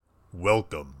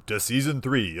Welcome to Season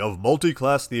 3 of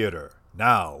Multiclass Theater,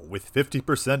 now with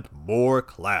 50% more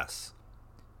class.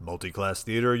 Multiclass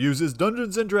Theater uses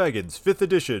Dungeons & Dragons 5th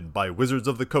edition by Wizards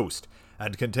of the Coast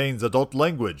and contains adult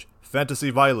language,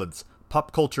 fantasy violence,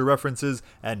 pop culture references,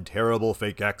 and terrible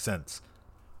fake accents.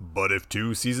 But if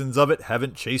 2 seasons of it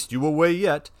haven't chased you away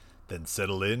yet, then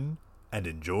settle in and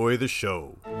enjoy the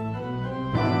show.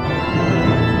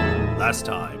 Last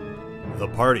time, the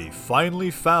party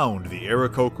finally found the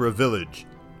Aarakocra village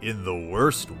in the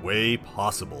worst way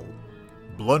possible,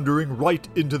 blundering right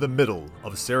into the middle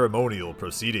of ceremonial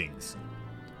proceedings.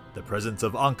 The presence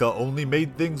of Anka only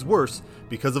made things worse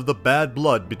because of the bad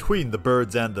blood between the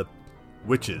birds and the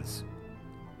witches.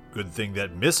 Good thing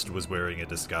that Mist was wearing a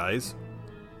disguise.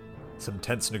 Some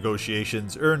tense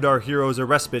negotiations earned our heroes a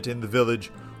respite in the village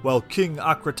while King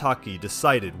Akrataki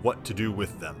decided what to do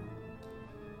with them.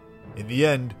 In the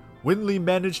end, Winley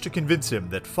managed to convince him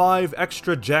that 5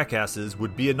 extra jackasses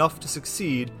would be enough to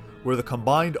succeed where the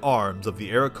combined arms of the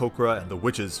Aarakocra and the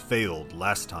witches failed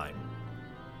last time.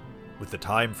 With the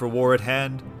time for war at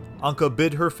hand, Anka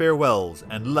bid her farewells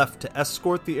and left to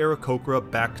escort the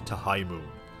Aarakocra back to High Moon.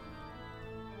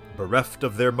 Bereft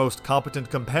of their most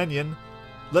competent companion,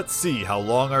 let's see how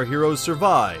long our heroes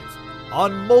survive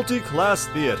on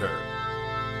Multiclass Theater.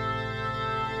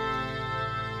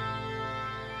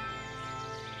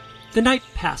 The night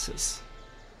passes.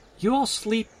 You all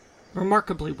sleep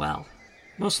remarkably well.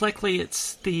 Most likely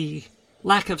it's the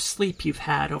lack of sleep you've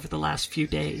had over the last few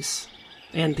days,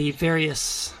 and the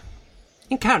various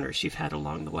encounters you've had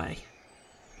along the way.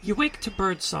 You wake to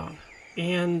birdsong,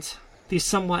 and the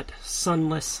somewhat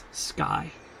sunless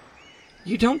sky.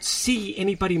 You don't see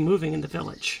anybody moving in the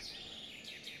village.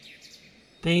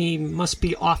 They must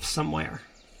be off somewhere,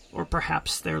 or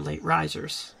perhaps they're late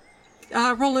risers.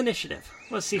 Roll initiative.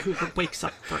 Let's see who wakes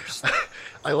up first.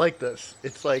 I like this.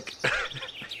 It's like,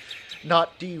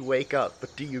 not do you wake up,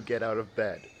 but do you get out of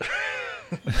bed?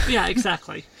 Yeah,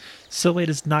 exactly. Silway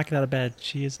does not get out of bed.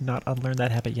 She has not unlearned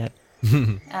that habit yet.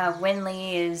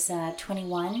 Winley is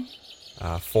 21.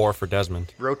 4 for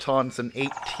Desmond. Roton's an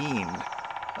 18.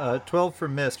 12 for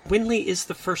Mist. Winley is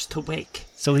the first to wake.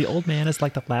 So the old man is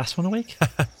like the last one awake?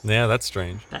 Yeah, that's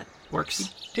strange. That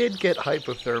works. Did get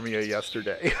hypothermia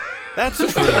yesterday. That's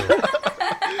true.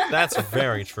 That's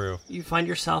very true. You find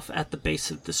yourself at the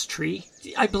base of this tree.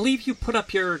 I believe you put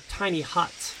up your tiny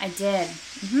hut. I did.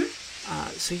 Mm-hmm.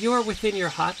 So you are within your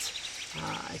hut.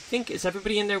 I think, is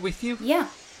everybody in there with you? Yeah.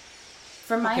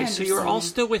 From my Okay, so understanding. you're all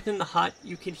still within the hut.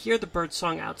 You can hear the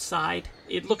birdsong outside.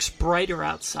 It looks brighter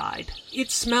outside.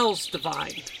 It smells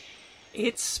divine.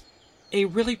 It's a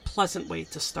really pleasant way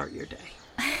to start your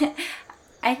day.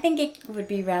 I think it would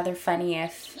be rather funny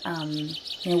if,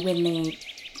 Winley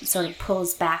sort of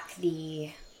pulls back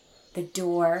the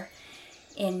door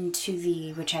into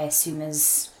the, which I assume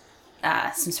is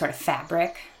some sort of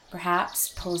fabric, perhaps,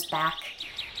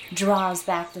 draws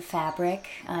back the fabric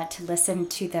to listen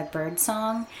to the bird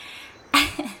song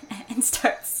and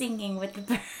starts singing with the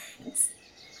birds.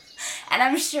 And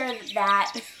I'm sure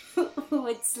that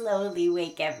would slowly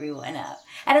wake everyone up.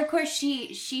 And of course,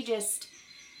 she just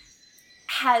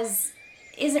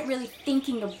isn't really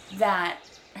thinking of that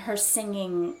her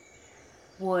singing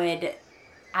would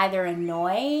either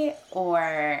annoy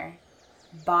or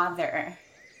bother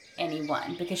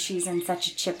anyone because she's in such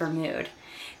a chipper mood.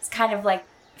 It's kind of like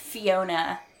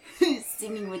Fiona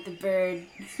singing with the bird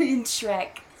in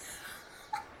Shrek.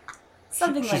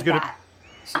 Something like that.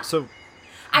 So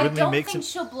I don't think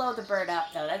she'll blow the bird up,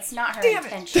 though. That's not her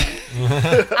intention.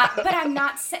 But I'm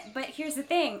not. But here's the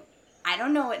thing. I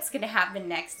don't know what's going to happen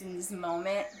next in this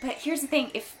moment. But here's the thing.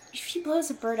 If she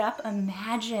blows a bird up,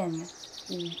 imagine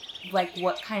like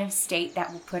what kind of state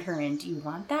that will put her in. Do you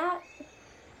want that?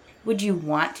 Would you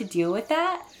want to deal with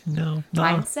that? No.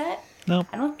 Mindset? No.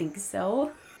 I don't think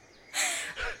so.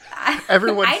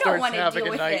 Everyone I don't starts wanna having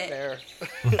deal a with nightmare.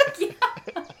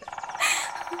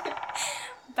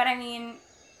 But I mean,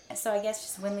 so I guess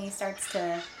just Winley starts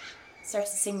to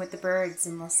sing with the birds,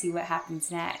 and we'll see what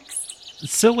happens next.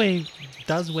 Silway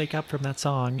does wake up from that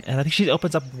song, and I think she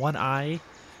opens up one eye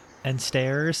and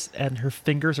stares, and her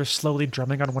fingers are slowly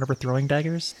drumming on one of her throwing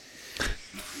daggers.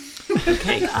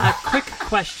 Okay, quick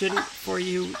question for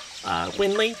you,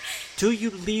 Winley. Do you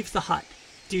leave the hut?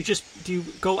 Do you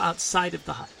go outside of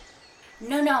the hut?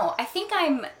 No. I think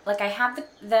I have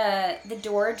the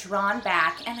door drawn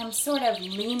back, and I'm sort of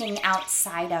leaning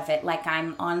outside of it, like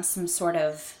I'm on some sort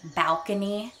of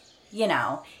balcony,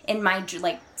 in my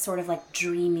sort of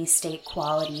dreamy state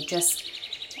quality.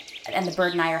 And the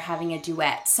bird and I are having a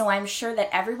duet. So I'm sure that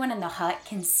everyone in the hut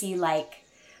can see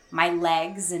my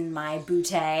legs and my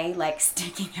bootay, like,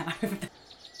 sticking out of the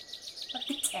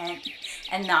tent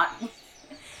and not...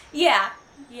 Yeah.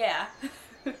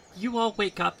 You all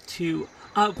wake up to...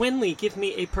 Winley, give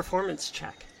me a performance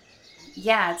check.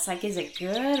 Yeah, it's like, is it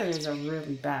good or is it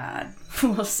really bad?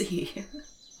 We'll see.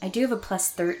 I do have a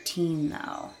plus 13,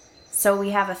 though. So we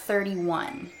have a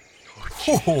 31.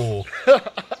 Oh,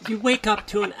 You wake up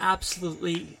to an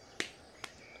absolutely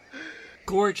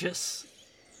gorgeous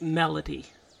melody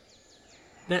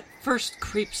that first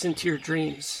creeps into your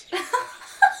dreams.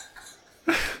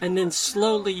 And then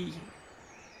slowly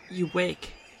you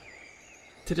wake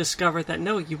to discover that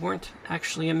no, you weren't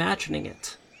actually imagining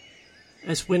it.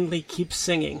 As Winley keeps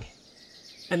singing,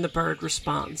 and the bird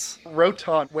responds.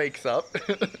 Rotan wakes up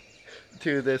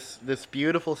to this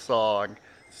beautiful song,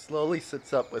 slowly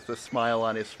sits up with a smile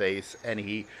on his face, and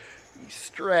he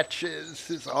stretches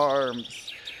his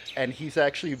arms, and he's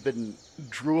actually been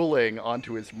drooling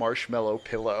onto his marshmallow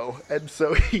pillow, and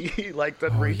so he like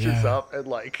then reaches up and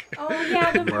like Oh,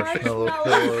 yeah, the marshmallow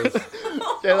marshmallow. pillows.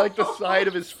 And like the side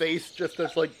of his face just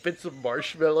has like bits of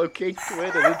marshmallow cake to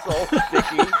it, and it's all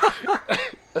sticky.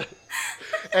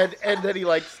 and then he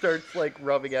like starts like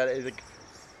rubbing at it, and he's like,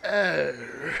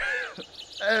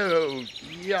 oh,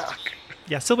 yuck.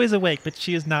 Yeah, Sylvia's awake, but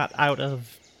she is not out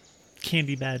of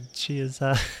candy bed. She is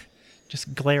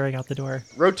just glaring out the door.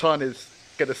 Rotan is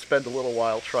gonna spend a little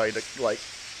while trying to like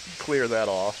clear that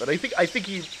off, and I think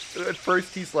he at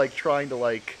first he's like trying to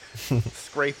like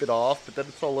scrape it off, but then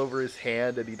it's all over his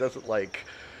hand, and he doesn't like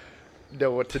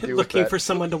know what to do. Looking with for that.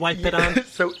 someone to wipe it on.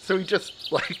 So he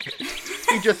just like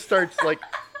he just starts like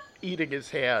eating his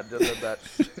hand, and then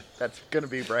that's gonna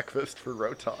be breakfast for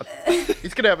Rotan.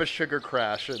 He's gonna have a sugar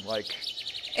crash in like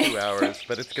 2 hours,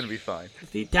 but it's gonna be fine.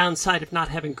 The downside of not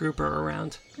having Gruber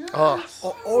around. Oh,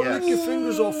 I'll yes. lick your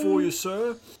fingers off for you,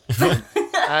 sir.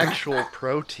 Actual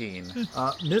protein.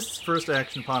 Mist's first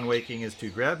action upon waking is to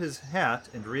grab his hat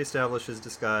and reestablish his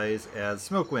disguise as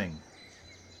Smokewing,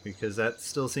 because that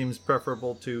still seems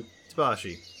preferable to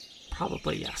Tabashi.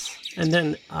 Probably yes. And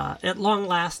then, at long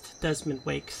last, Desmond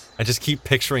wakes. I just keep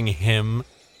picturing him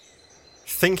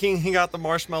thinking he got the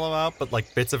marshmallow out, but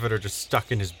like bits of it are just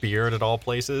stuck in his beard at all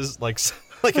places, like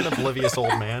an oblivious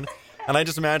old man. And I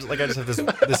just imagine, like, I just have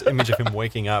this image of him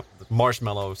waking up, with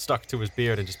marshmallow stuck to his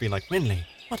beard, and just being like, Winley,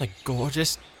 what a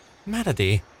gorgeous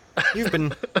melody you've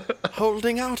been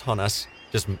holding out on us.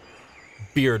 Just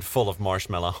beard full of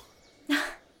marshmallow.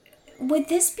 Would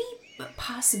this be a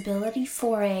possibility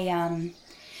for a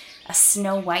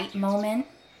Snow White moment?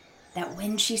 That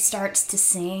when she starts to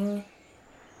sing,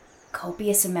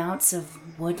 copious amounts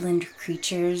of woodland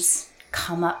creatures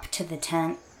come up to the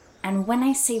tent. And when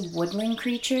I say woodland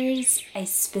creatures, I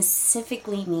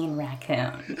specifically mean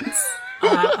raccoons.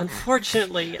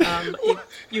 Unfortunately,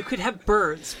 you could have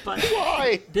birds, but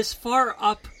Why? this far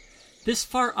up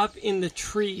in the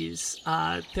trees,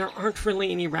 there aren't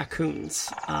really any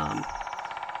raccoons.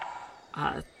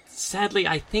 Sadly,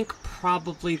 I think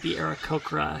probably the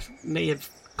Aarakocra may have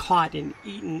caught and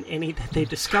eaten any that they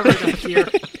discovered up here,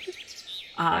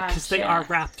 because they are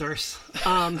raptors.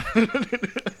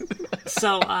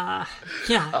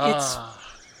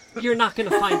 You're not going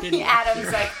to find any.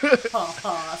 Adam's like,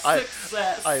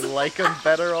 success. I like him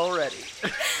better already.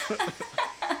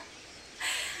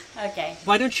 Okay.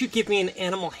 Why don't you give me an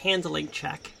animal handling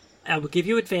check? I will give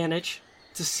you advantage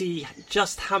to see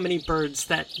just how many birds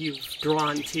that you've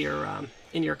drawn to your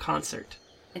in your concert.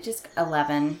 It just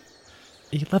 11.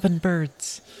 11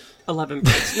 birds. 11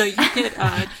 birds. No, you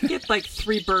get like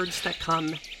 3 birds that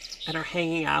come and are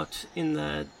hanging out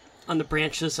on the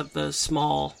branches of the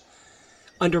small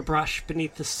underbrush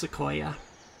beneath the sequoia.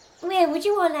 Well, would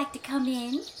you all like to come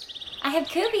in? I have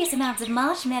copious amounts of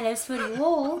marshmallows for you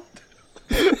all.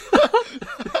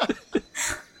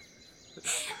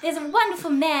 There's a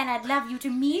wonderful man I'd love you to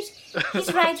meet.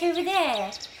 He's right over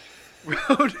there.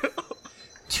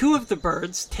 2 of the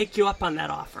birds take you up on that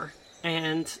offer,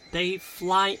 and they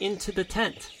fly into the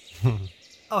tent.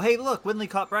 Oh, hey, look, Winley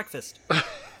caught breakfast.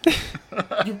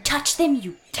 You touch them,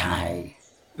 you die.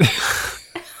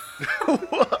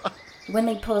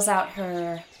 Winley pulls out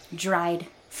her dried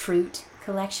fruit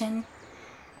collection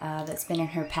that's been in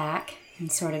her pack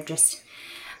and sort of just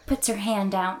puts her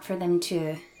hand out for them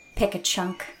to pick a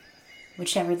chunk,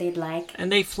 whichever they'd like.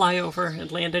 And they fly over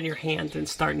and land on your hand and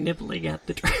start nibbling at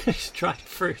the dried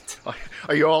fruit.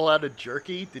 Are you all out of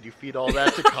jerky? Did you feed all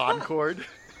that to Concord?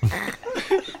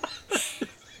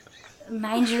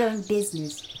 Mind your own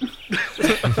business.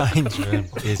 Mind your own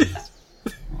business.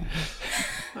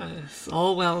 It's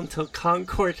all well until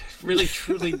Concord really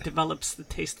truly develops the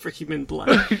taste for human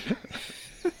blood.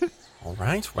 All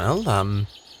right, well,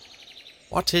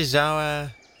 What is our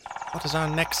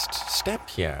next step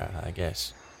here, I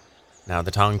guess? Now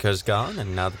that Tonka's gone,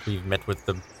 and now that we've met with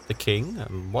the king,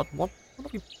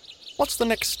 what's the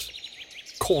next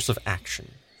course of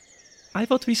action? I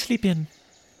vote we sleep in.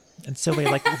 And Sylvie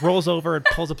rolls over and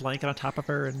pulls a blanket on top of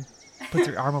her and puts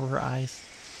her arm over her eyes.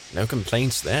 No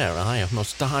complaints there. I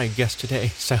almost died yesterday,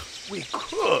 so... We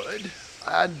could,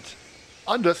 and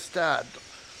understand.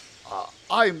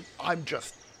 I'm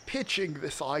just pitching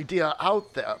this idea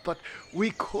out there, but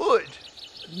we could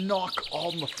knock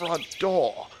on the front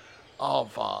door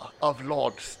of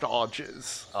Lord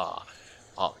Starge's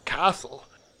castle.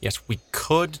 Yes, we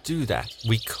could do that.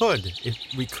 We could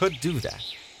do that.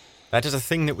 That is a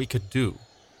thing that we could do.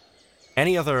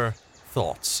 Any other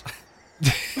thoughts?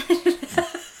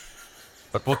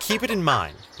 But we'll keep it in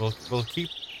mind. We'll keep.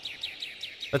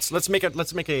 Let's make a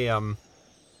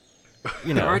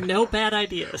There are no bad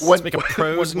ideas. Let's make a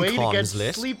pros and weighing cons against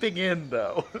list. Sleeping in,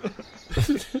 though.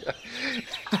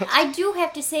 I do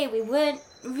have to say we weren't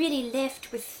really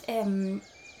left with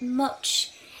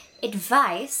much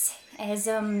advice, as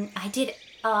I did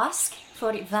ask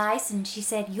for advice, and she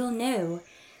said, "You'll know,"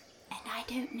 and I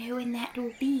don't know when that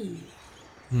will be.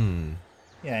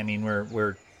 Yeah, I mean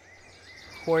we're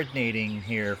coordinating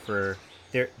here for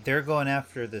they're going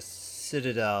after the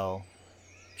Citadel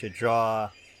to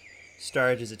draw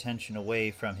Starge's attention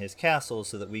away from his castle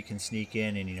so that we can sneak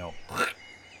in and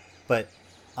but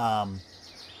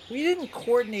we didn't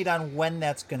coordinate on when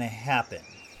that's going to happen.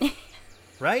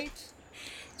 Right?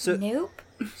 So Nope.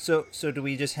 So do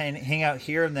we just hang out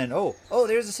here and then oh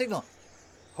there's a signal.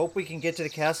 Hope we can get to the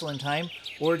castle in time,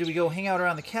 or do we go hang out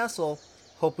around the castle?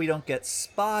 Hope we don't get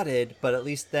spotted, but at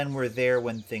least then we're there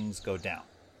when things go down.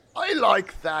 I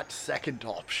like that second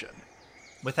option.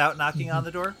 Without knocking on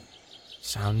the door?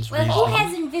 Sounds Well, reasonable. who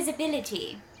has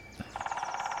invisibility?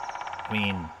 I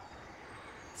mean,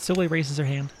 Sylvie raises her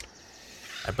hand.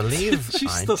 I believe She's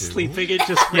I still do. sleeping. It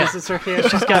just raises her hand.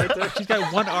 She's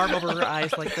got one arm over her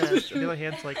eyes like this, and the other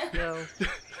hand's like, yo.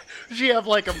 She have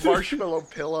like a marshmallow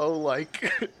pillow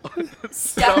Stuck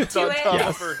stuffed to on it? top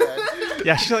of her head.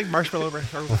 Yeah, she's like marshmallow over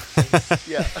her.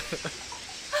 Yeah.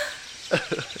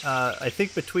 I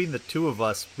think between the two of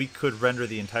us, we could render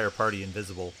the entire party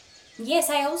invisible. Yes,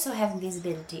 I also have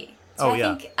invisibility. So Oh, I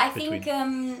yeah,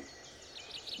 think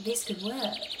this could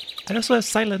work. I also have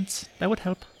silence. That would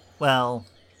help. Well,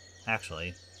 actually,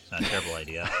 it's not a terrible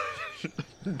idea.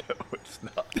 No, it's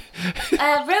not.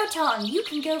 Roton, you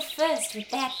can go first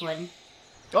with that one.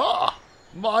 Ah,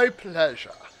 my pleasure.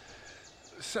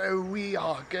 So we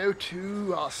go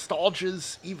to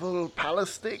Starge's evil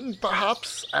palace thing,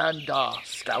 perhaps, and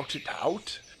scout it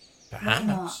out. Why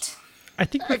not? I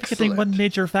think we're forgetting one Excellent.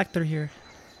 major factor here.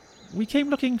 We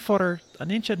came looking for an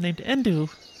ancient named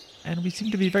Endu, and we seem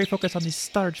to be very focused on this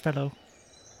Starge fellow.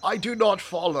 I do not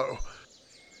follow.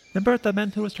 Remember the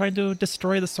man who was trying to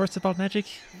destroy the source of all magic?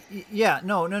 Yeah,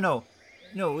 no,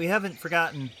 we haven't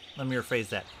forgotten. Let me rephrase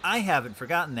that. I haven't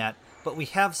forgotten that, but we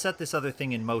have set this other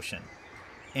thing in motion.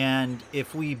 And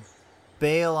if we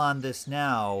bail on this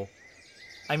now,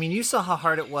 I mean, you saw how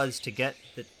hard it was to get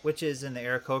the witches and the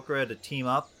Aarakocra to team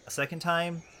up a second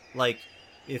time. Like,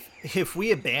 if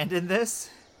we abandon this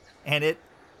and it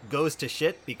goes to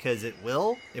shit, because it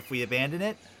will if we abandon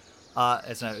it,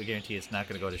 it's not a guarantee it's not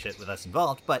going to go to shit with us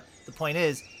involved. But the point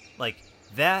is, like,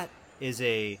 that is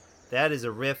a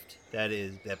rift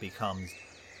that becomes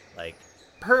like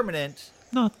permanent.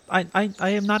 No, I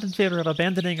am not in favor of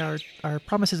abandoning our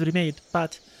promises that we made,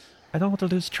 but I don't want to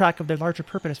lose track of the larger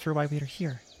purpose for why we are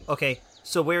here. Okay,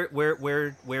 so where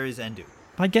is Endu?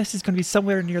 My guess is going to be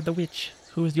somewhere near the witch,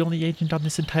 who is the only agent on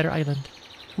this entire island,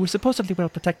 who is supposedly well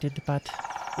protected, but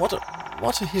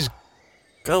What are his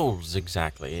goals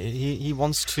exactly? He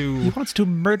wants to... he wants to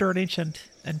murder an ancient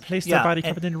and place their Yeah, body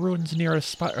and- covered in ruins near a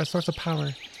source of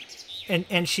power.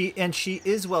 And she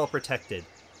is well protected.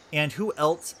 And who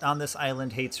else on this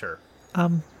island hates her?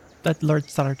 That Lord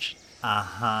Starge.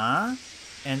 Uh-huh.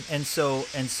 And so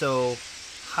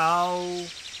how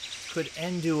could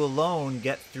Endu alone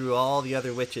get through all the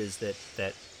other witches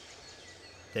that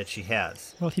she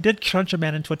has? Well, he did crunch a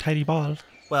man into a tiny ball.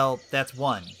 Well, that's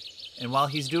one. And while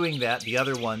he's doing that, the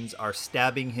other ones are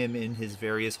stabbing him in his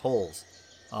various holes.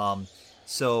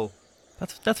 So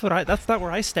That's not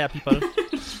where I stab people.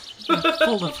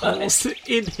 Full of holes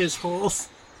in his holes.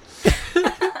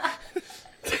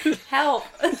 Help!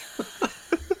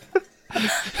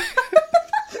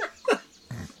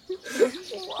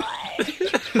 What?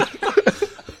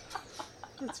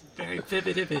 That's a very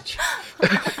vivid image.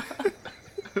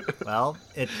 well,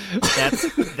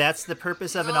 that's the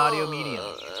purpose of an audio medium.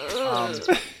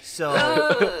 So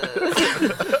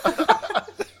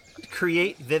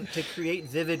create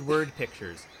vivid word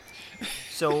pictures.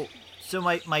 So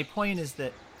my point is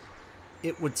that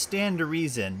it would stand to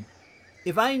reason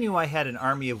if I knew I had an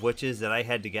army of witches that I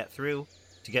had to get through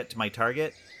to get to my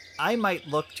target, I might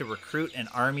look to recruit an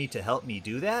army to help me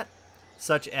do that,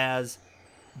 such as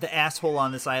the asshole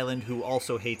on this island who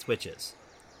also hates witches.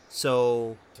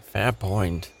 So Fair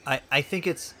point. I think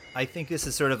this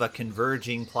is sort of a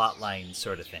converging plotline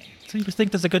sort of thing. So you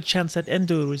think there's a good chance that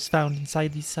Endur is found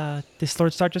inside this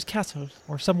Lord Starcher's castle,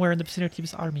 or somewhere in the vicinity of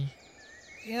his army?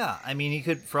 Yeah, I mean, he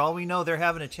could, for all we know, they're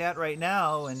having a chat right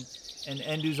now, and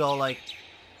Endu's all like,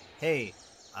 "Hey,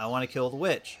 I want to kill the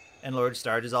witch," and Lord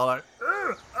Starch is all like,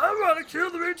 "I want to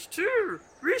kill the witch too.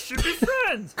 We should be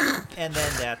friends." and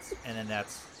then that's,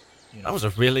 That was a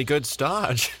really good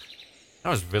start. That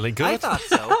was really good. I thought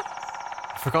so.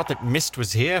 I forgot that Mist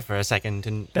was here for a second,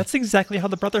 and That's exactly how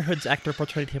the Brotherhood's actor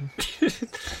portrayed him.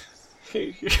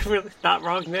 You're really not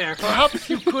wrong there. Perhaps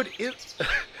you could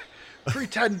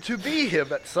pretend to be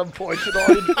him at some point in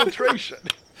our infiltration.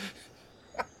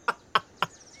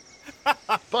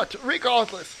 But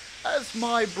regardless, as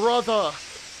my brother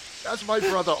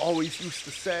always used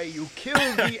to say, you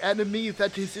kill the enemy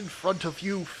that is in front of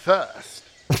you first.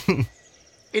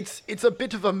 It's a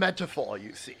bit of a metaphor,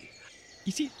 you see.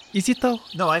 Is it though?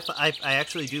 No, I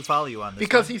actually do follow you on this.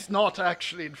 Because one. he's not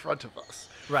actually in front of us.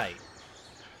 Right.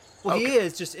 Well, he Okay.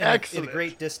 is just in a Excellent.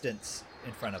 great distance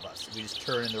in front of us. We just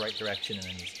turn in the right direction, and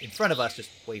then he's in front of us, just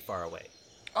way far away.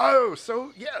 Oh,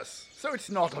 so yes. So it's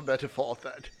not a metaphor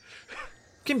then.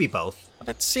 Can be both.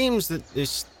 it seems that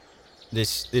this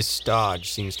Starge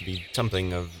seems to be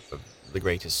something of the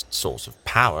greatest source of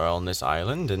power on this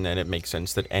island, and then it makes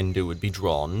sense that Endu would be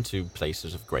drawn to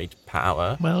places of great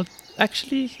power. Well,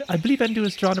 actually, I believe Endu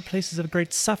is drawn to places of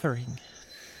great suffering.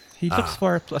 He looks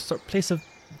for a place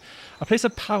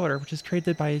of power, which is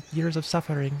created by years of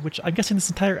suffering, which I'm guessing this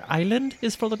entire island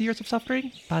is full of years of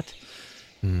suffering, but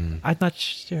I'm not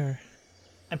sure.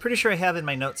 I'm pretty sure I have in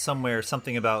my notes somewhere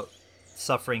something about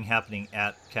suffering happening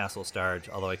at Castle Starge,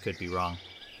 although I could be wrong.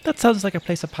 That sounds like a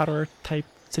place of power type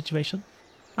situation.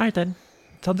 Alright then.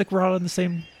 Sounds like we're all in the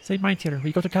same mind here.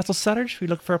 We go to Castle Starge, we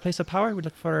look for a place of power, we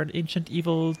look for an ancient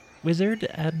evil wizard,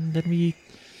 and then we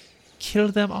kill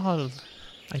them all,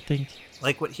 I think.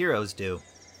 Like what heroes do.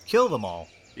 Kill them all.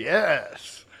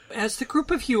 Yes. As the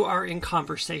group of you are in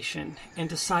conversation and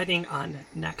deciding on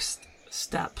next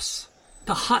steps,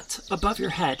 the hut above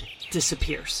your head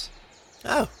disappears.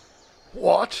 Oh,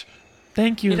 What?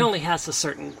 Thank you. It only has a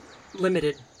certain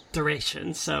limited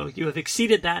duration, so you have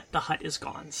exceeded that, the hut is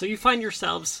gone. So you find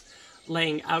yourselves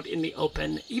laying out in the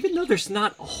open. Even though there's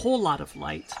not a whole lot of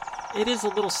light, it is a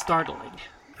little startling.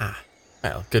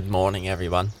 well, good morning,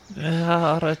 everyone.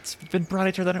 It's been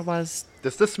brighter than it was.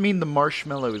 Does this mean the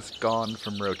marshmallow is gone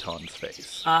from Rotan's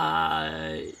face?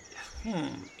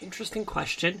 Interesting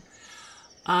question.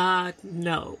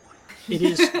 No. It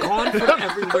is gone from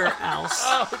everywhere else,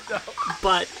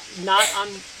 but not on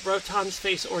Rotan's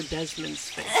face or Desmond's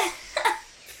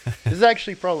face. This is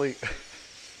actually probably...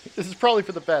 This is probably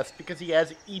for the best, because he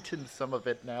has eaten some of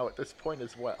it now at this point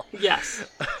as well. Yes.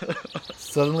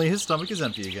 Suddenly his stomach is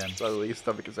empty again. Suddenly his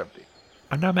stomach is empty.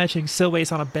 I'm now imagining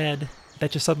Silway's on a bed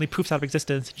that just suddenly poofs out of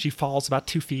existence. She falls about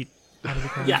 2 feet out of the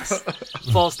ground. Yes.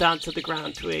 Falls down to the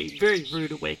ground to a very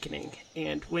rude awakening.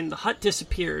 And when the hut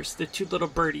disappears, the two little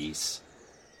birdies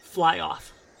fly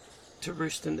off to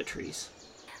roost in the trees.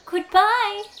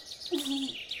 Goodbye.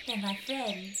 They're my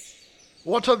friends.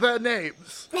 What are their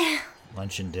names?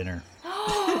 Lunch and dinner.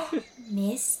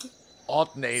 Mist.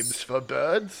 Odd names for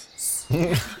birds.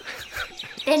 Their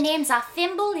names are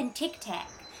Thimble and Tic Tac.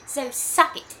 So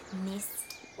suck it, Mist.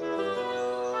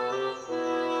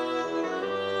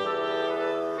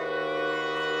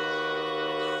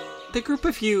 The group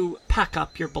of you pack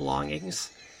up your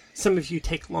belongings. Some of you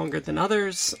take longer than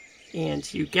others,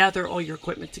 and you gather all your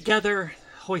equipment together,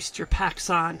 hoist your packs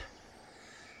on,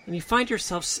 and you find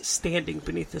yourselves standing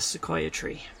beneath the sequoia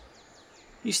tree.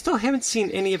 You still haven't seen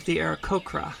any of the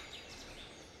Aarakocra,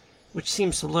 which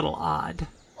seems a little odd.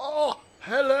 Oh,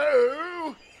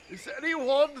 hello! Is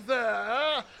anyone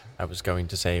there? I was going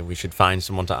to say we should find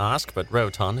someone to ask, but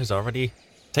Rotan has already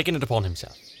taken it upon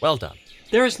himself. Well done.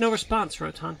 There is no response,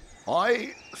 Rotan.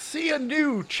 I see a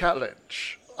new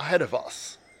challenge ahead of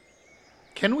us.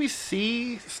 Can we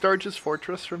see Starge's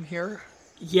fortress from here?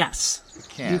 Yes.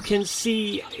 can. You can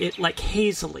see it like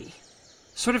hazily.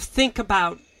 Sort of think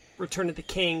about Return of the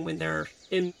King when they're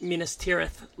in Minas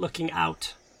Tirith looking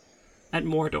out at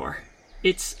Mordor.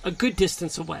 It's a good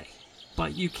distance away,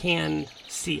 but you can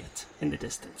see it in the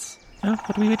distance. Oh,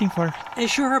 what are we waiting for?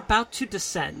 As you're about to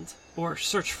descend, or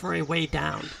search for a way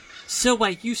down,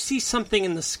 Silway, you see something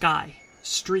in the sky,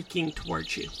 streaking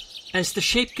towards you. As the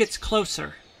shape gets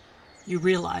closer, you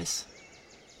realize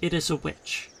it is a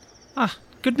witch. Ah,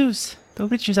 good news. The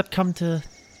witches have come to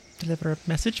deliver a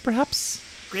message, perhaps?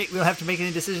 Great, we don't have to make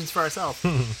any decisions for ourselves.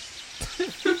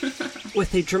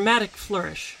 With a dramatic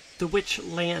flourish, the witch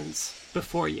lands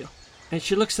before you, and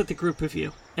she looks at the group of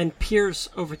you and peers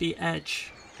over the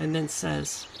edge, and then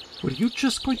says, "Were you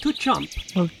just going to jump?"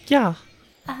 Well, yeah.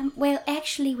 Well,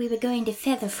 actually, we were going to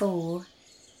Featherfall.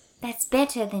 That's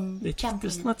better than It jumping.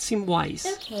 does not seem wise.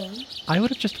 Okay. I would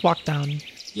have just walked down.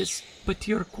 Yes, but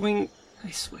you're going...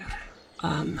 I swear.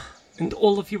 And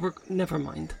all of you were... Never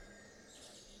mind.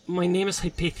 My name is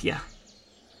Hypatia.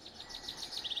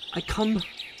 I come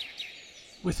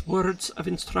with words of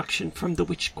instruction from the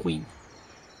Witch Queen.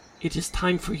 It is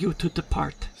time for you to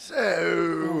depart.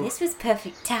 So, This was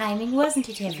perfect timing, wasn't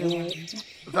it, everyone?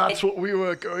 that's what we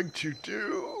were going to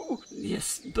do.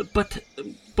 Yes, but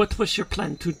what was your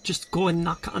plan? To just go and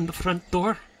knock on the front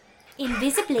door?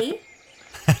 Invisibly.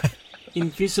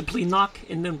 Invisibly knock,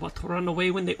 and then what, run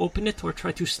away when they open it, or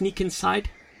try to sneak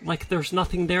inside? Like there's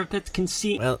nothing there that can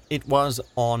see? Well, it was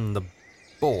on the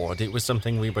board. It was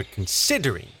something we were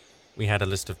considering. We had a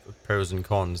list of pros and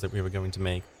cons that we were going to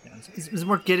make. It's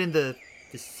more get in the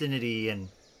vicinity and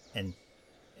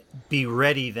be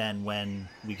ready then when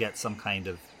we get some kind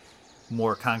of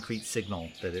more concrete signal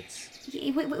that it's...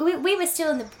 We were still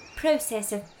in the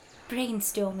process of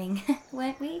brainstorming,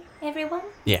 weren't we, everyone?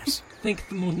 Yes. Thank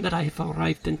the moon that I have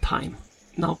arrived in time.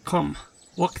 Now come,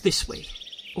 walk this way,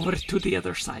 over to the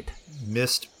other side.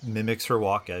 Mist mimics her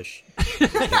walk as she...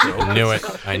 I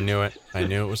knew it. I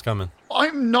knew it was coming.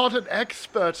 I'm not an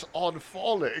expert on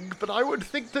falling, but I would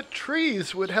think that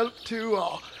trees would help to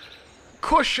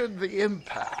cushion the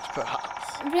impact,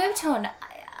 perhaps. Roton,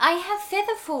 I have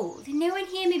Featherfall. Did no one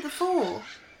hear me before?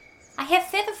 I have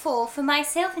Featherfall for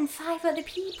myself and 5 other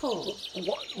people.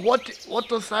 What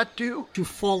does that do? You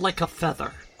fall like a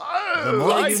feather. Oh, The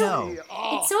more I you see. know.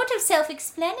 It's sort of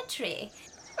self-explanatory.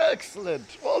 Excellent.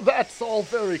 Well, that's all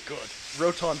very good.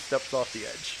 Roton steps off the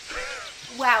edge.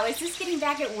 Wow, is this getting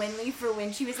back at Winley for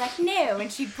when she was like, no,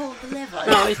 and she pulled the lever?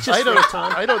 No, it's just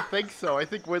Roton. I don't think so. I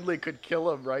think Winley could kill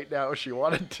him right now if she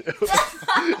wanted to.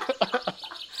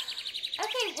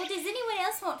 Okay, well, does anyone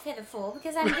else want Featherfall?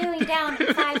 Because I'm going down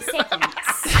in 5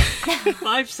 seconds.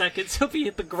 5 seconds, he'll be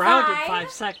at the ground in 5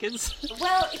 5 seconds.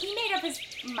 Well, he made up his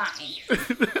mind.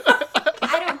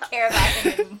 I don't care about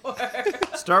him anymore.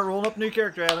 Start rolling up new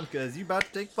character, Adam, because you about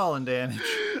to take falling damage.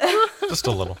 Just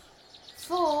a little.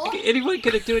 4. Anyone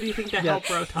gonna do anything to help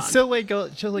Roton? Silway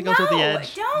goes to the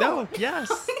edge. don't. No,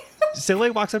 yes.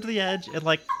 Silway walks up to the edge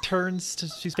and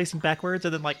she's facing backwards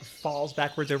and then falls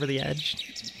backwards over the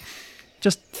edge.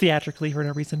 Just theatrically for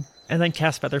no reason. And then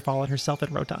casts Featherfall on herself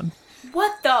and Roton.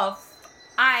 What the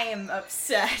I am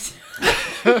upset.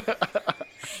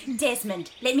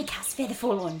 Desmond, let me cast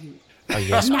Featherfall on you. Oh,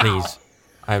 yes, Now. please.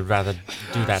 I'd rather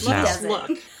do that now. does it. Look,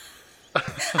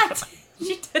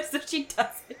 She does what she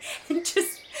does and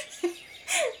just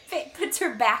puts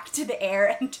her back to the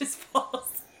air and just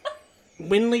falls.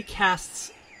 Winley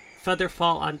casts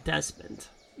Featherfall on Desmond.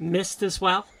 Mist as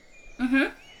well?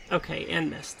 Mm-hmm. Okay,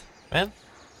 and Mist. Well,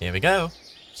 here we go.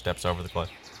 Steps over the cliff.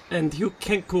 And you,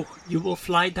 Kenku, you will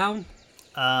fly down?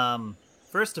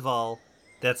 First of all,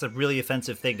 that's a really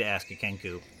offensive thing to ask a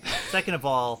Kenku. Second of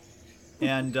all,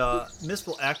 and Mist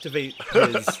will activate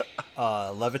his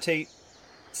levitate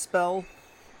spell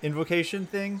invocation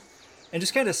thing and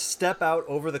just kind of step out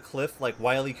over the cliff like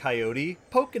Wile E. Coyote,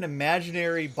 poke an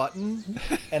imaginary button,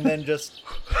 and then just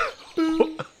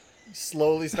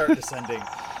slowly start descending.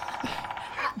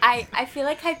 I feel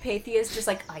like Hypatia is just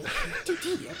like, I hate to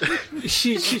do it.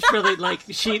 She's really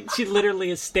she literally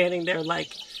is standing there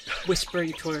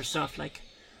whispering to herself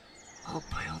oh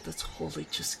by all that's holy,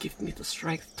 just give me the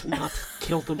strength to not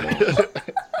kill them all.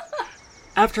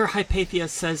 After Hypatia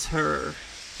says her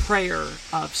prayer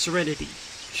of serenity,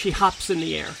 she hops in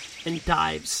the air and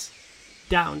dives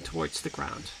down towards the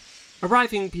ground,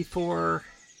 arriving before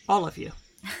all of you.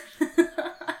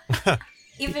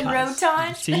 Even Because-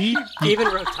 Roton? See? Even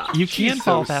Rotan. You can She's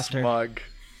fall so faster. smug.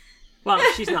 Well,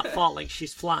 she's not falling,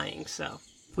 she's flying, so.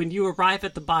 When you arrive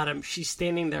at the bottom, she's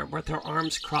standing there with her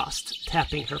arms crossed,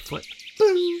 tapping her foot.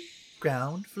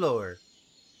 Ground floor.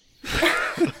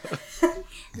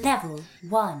 Level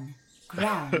 1.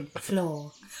 Ground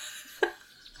floor.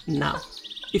 Now,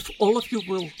 if all of you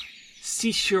will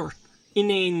cease your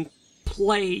inane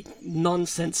play,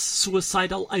 nonsense,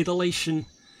 suicidal idolation,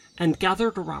 and gather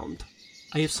around,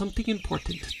 I have something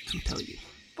important to tell you.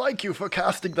 Thank you for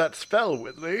casting that spell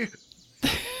with me.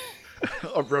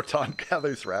 Rotan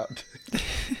gathers round.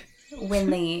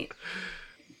 Winley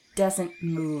doesn't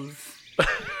move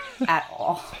at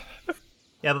all.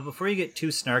 Yeah, but before you get too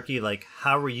snarky, like,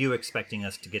 how were you expecting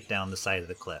us to get down the side of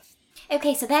the cliff?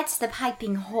 Okay, so that's the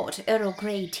piping hot Earl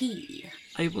Grey tea.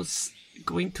 I was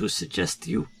going to suggest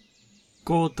you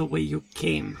go the way you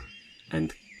came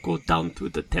and go down to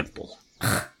the temple.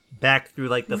 Back through,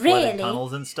 like, the flooded Really?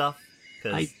 tunnels and stuff?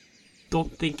 'Cause I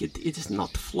don't think it is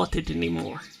not flooded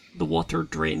anymore. The water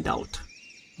drained out.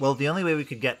 well, the only way we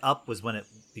could get up was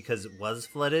because it was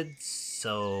flooded,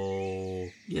 so...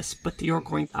 Yes, but you're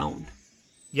going down.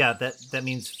 Yeah, that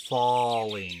means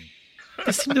falling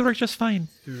This seemed to work just fine.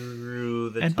 through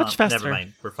the And much tunnel. faster. Never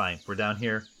mind, we're fine. We're down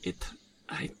here.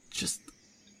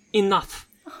 Enough.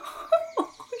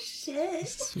 Oh,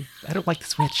 shit. I don't like the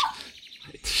switch.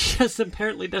 She just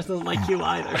apparently doesn't like you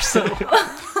either, so...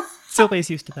 Silve's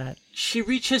used to that. She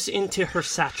reaches into her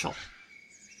satchel,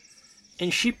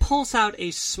 and she pulls out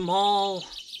a small,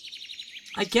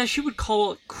 I guess you would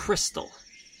call it crystal,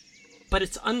 but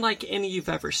it's unlike any you've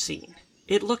ever seen.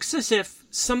 It looks as if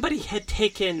somebody had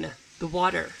taken the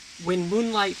water when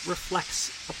moonlight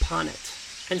reflects upon it,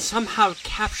 and somehow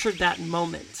captured that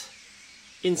moment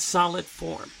in solid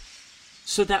form,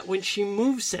 so that when she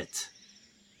moves it,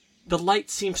 the light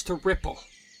seems to ripple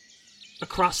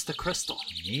across the crystal.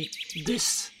 Neat.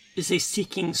 This is a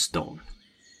seeking stone.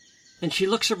 And she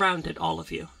looks around at all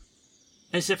of you,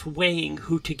 as if weighing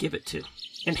who to give it to,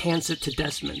 and hands it to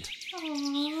Desmond.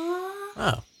 Aww.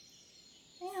 Oh.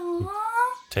 Aww.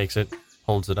 Takes it,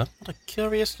 holds it up. What a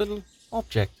curious little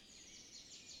object.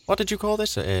 What did you call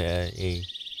this? A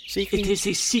seeking? It is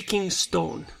a seeking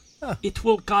stone. Ah. It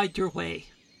will guide your way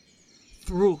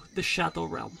through the Shadow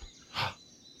Realm.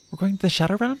 We're going to the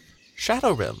Shadow Realm?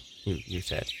 Shadow Realm, you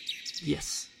said.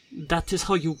 Yes, that is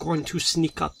how you're going to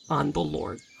sneak up on the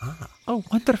Lord. Oh,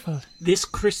 wonderful. This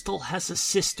crystal has a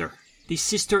sister. The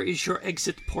sister is your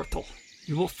exit portal.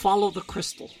 You will follow the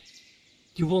crystal.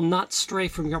 You will not stray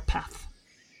from your path.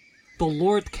 The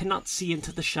Lord cannot see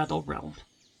into the Shadow Realm.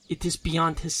 It is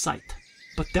beyond his sight.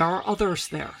 But there are others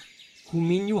there who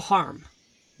mean you harm.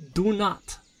 Do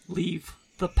not leave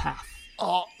the path.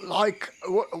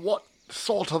 What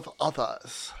sort of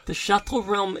others? The Shadow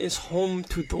Realm is home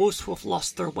to those who have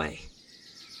lost their way.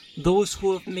 Those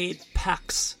who have made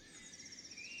pacts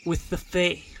with the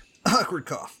Fae. Awkward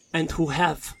cough. And who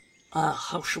have,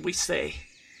 how shall we say,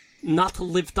 not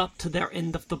lived up to their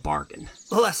end of the bargain.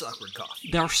 Less awkward cough.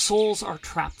 Their souls are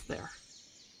trapped there.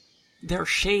 Their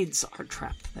shades are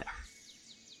trapped there.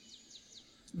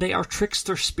 They are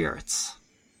trickster spirits.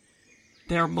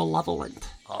 They are malevolent.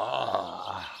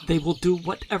 They will do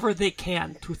whatever they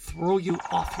can to throw you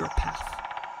off your path.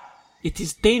 It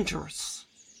is dangerous,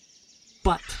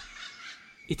 but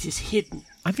it is hidden.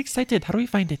 I'm excited. How do we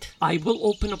find it? I will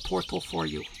open a portal for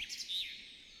you.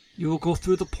 You will go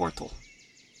through the portal.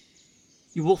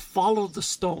 You will follow the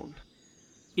stone.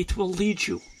 It will lead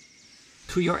you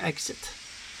to your exit.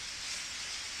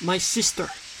 My sister,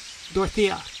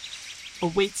 Dorothea,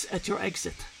 awaits at your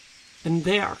exit. And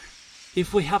there,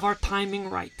 if we have our timing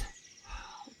right,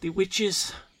 the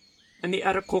witches and the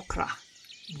Aarakocra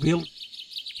will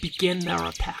begin their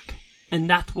attack. And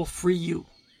that will free you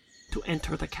to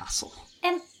enter the castle.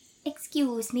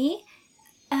 Excuse me.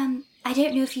 I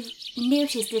don't know if you've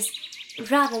noticed this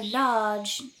rather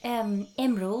large,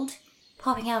 emerald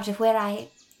popping out of where I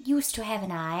used to have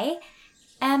an eye.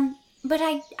 But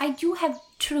I do have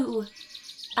true,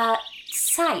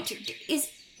 sight.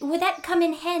 Would that come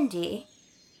in handy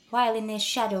while in this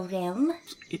Shadow Realm?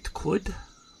 It could.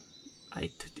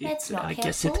 That's not I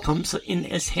guess helpful. it comes in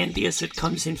as handy as it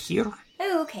comes in here.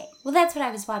 Oh, okay. Well, that's what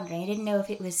I was wondering. I didn't know if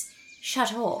it was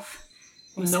shut off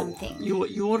or No, something. you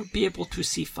will be able to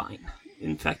see fine.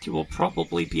 In fact, you will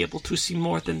probably be able to see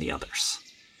more than the others,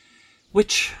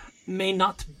 which may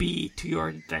not be to your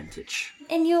advantage.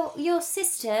 And your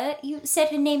sister, you said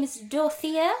her name is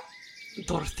Dorothea?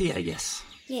 Dorothea, yes.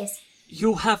 Yes.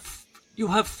 You have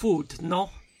food, no?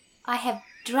 I have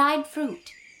dried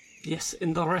fruit. Yes,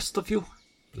 and the rest of you?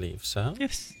 Believe so.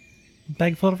 Yes.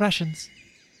 Bag full of rations.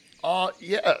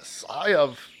 Yes, I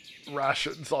have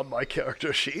rations on my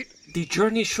character sheet. The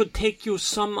journey should take you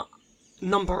some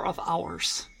number of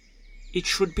hours. It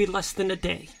should be less than a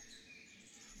day.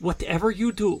 Whatever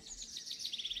you do,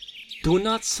 do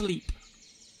not sleep.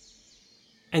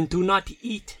 And do not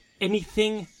eat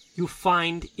anything you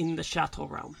find in the Shadow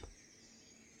Realm.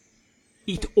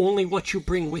 Eat only what you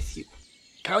bring with you.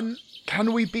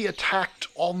 Can we be attacked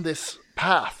on this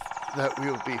path that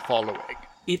we'll be following?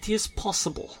 It is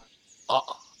possible.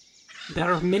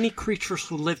 There are many creatures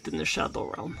who lived in the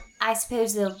Shadow Realm. I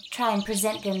suppose they'll try and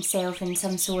present themselves in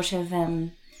some sort of,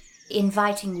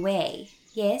 inviting way,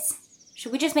 yes?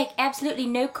 Should we just make absolutely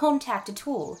no contact at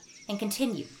all and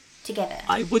continue together?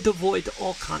 I would avoid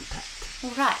all contact. All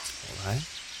right. All right.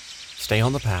 Stay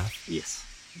on the path. Yes.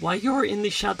 While you're in the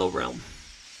Shadow Realm,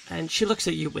 and she looks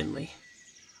at you, Winley,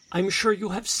 I'm sure you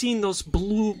have seen those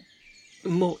blue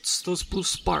motes, those blue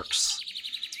sparks,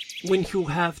 when you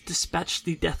have dispatched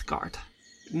the Death Guard.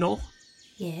 No?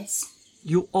 Yes.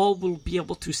 You all will be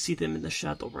able to see them in the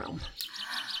Shadow Realm.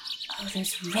 Oh,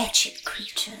 those wretched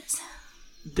creatures.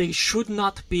 They should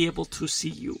not be able to see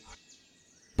you,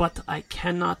 but I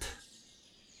cannot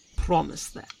promise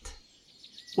that.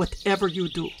 Whatever you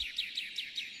do,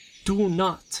 do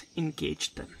not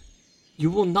engage them.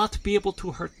 You will not be able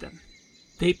to hurt them.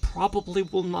 They probably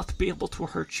will not be able to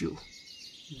hurt you,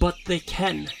 but they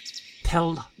can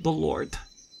tell the Lord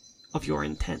of your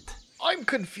intent. I'm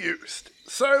confused.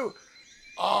 So,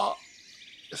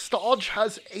 Starge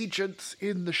has agents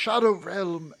in the Shadow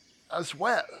Realm as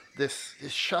well. This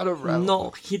Shadow Realm.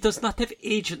 No, he does not have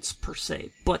agents per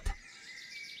se, but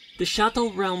the Shadow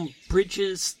Realm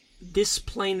bridges this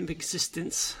plane of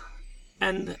existence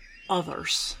and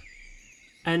others.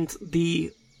 And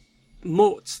the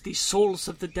motes, the souls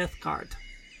of the Death Guard,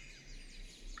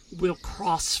 will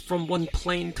cross from one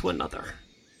plane to another.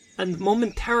 And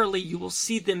momentarily you will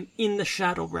see them in the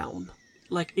Shadow Realm,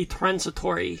 like a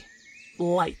transitory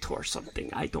light or something,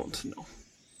 I don't know.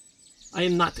 I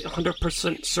am not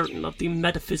 100% certain of the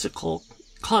metaphysical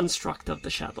construct of the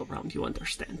Shadow Realm, you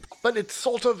understand. But it's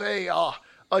sort of a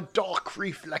dark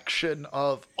reflection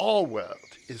of our world,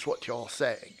 is what you're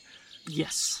saying.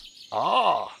 Yes.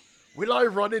 Ah, will I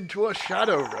run into a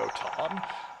shadow, Rotan?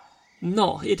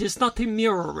 No, it is not a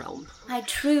mirror realm. I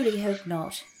truly hope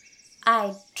not.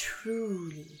 I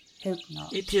truly hope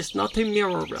not. It is not a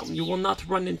mirror realm. You will not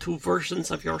run into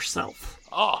versions of yourself.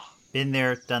 Ah, Been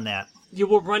there, done that. You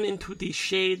will run into the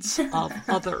shades of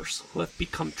others who have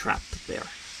become trapped there,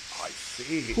 I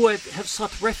see. who have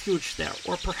sought refuge there,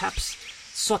 or perhaps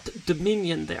sought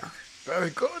dominion there. Very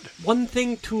good. One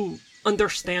thing to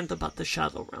understand about the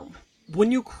Shadow Realm.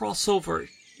 When you cross over,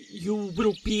 you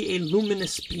will be a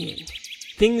luminous being.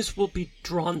 Things will be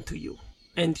drawn to you,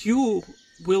 and you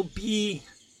will be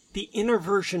the inner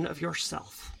version of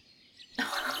yourself.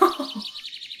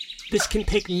 This can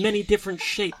take many different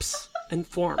shapes and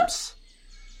forms.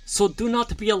 So do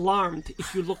not be alarmed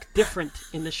if you look different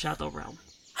in the Shadow Realm.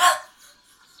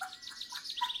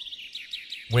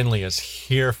 Winley is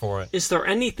here for it. Is there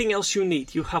anything else you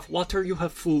need? You have water, you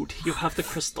have food, you have the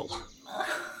crystal.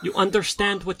 You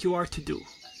understand what you are to do.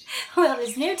 Well,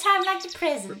 there's no time like the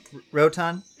present.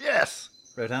 Rotan? Yes,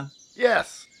 Rotan?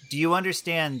 yes. Do you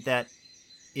understand that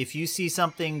if you see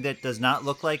something that does not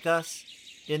look like us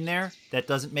in there, that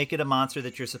doesn't make it a monster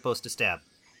that you're supposed to stab?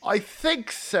 I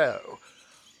think so.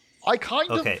 I kind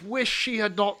Okay. of wish she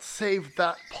had not saved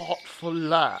that part for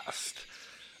last.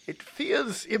 It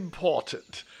feels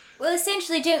important. Well,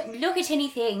 essentially, don't look at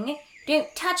anything,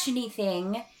 don't touch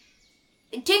anything,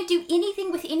 don't do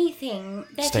anything with anything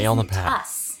that Stay on the isn't path.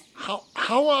 us.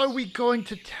 How are we going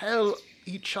to tell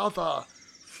each other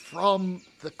from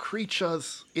the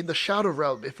creatures in the Shadow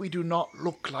Realm if we do not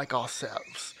look like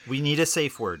ourselves? We need a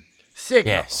safe word.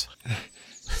 Signal. Yes.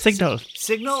 Signal.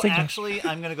 Signal, Signal. Actually,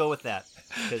 I'm going to go with that.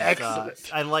 'Cause, Excellent.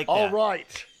 I like that. All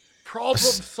right. Problem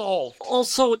solved.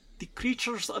 Also, the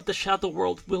creatures of the Shadow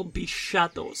World will be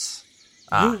shadows.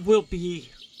 You will be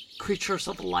creatures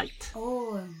of light.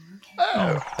 Oh,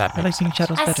 That I like makes seeing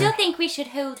shadows I better. still think we should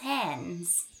hold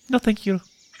hands. No, thank you.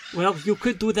 Well, you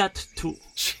could do that too.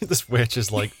 This witch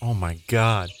is like, oh my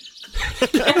god.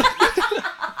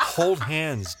 Hold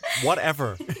hands.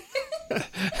 Whatever.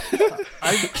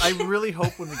 I really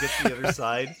hope when we get to the other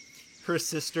side, her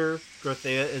sister,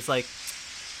 Grothea, is like,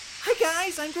 "Hi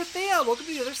guys, I'm Grothea. Welcome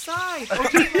to the other side. Oh,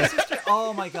 she's my sister."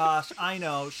 Oh my gosh, I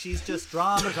know. She's just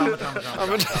drama.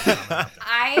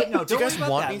 I No, don't guys worry about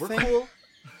want that. We're anything? cool.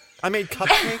 I made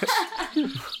cupcakes.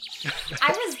 I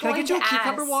was Can I going get you to a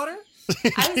cucumber ask. water?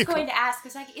 I was going to ask. I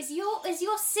was like, "Is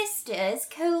your sister as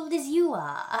cold as you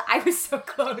are?" I was so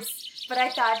close, but I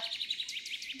thought,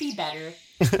 "Be better,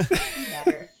 be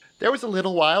better." There was a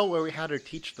little while where we had her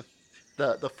teach the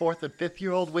 4th and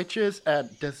 5th-year-old witches,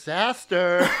 and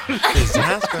disaster.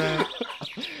 Disaster.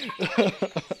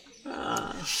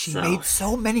 She So- made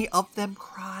so many of them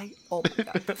cry. Oh my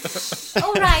god.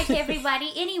 All right,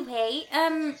 everybody. Anyway,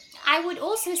 I would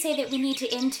also say that we need to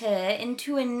enter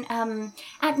into an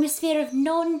atmosphere of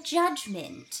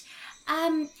non-judgment,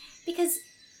 because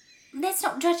let's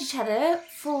not judge each other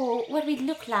for what we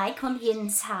look like on the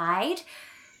inside,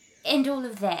 and all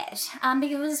of that,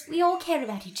 because we all care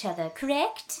about each other.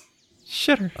 Correct?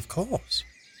 Sure. Of course.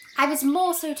 I was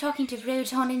more so talking to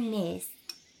Roton and Miss.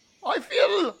 I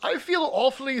feel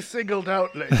awfully singled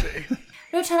out lately.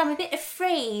 Roton, I'm a bit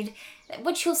afraid that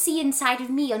what you'll see inside of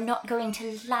me you're not going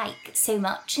to like so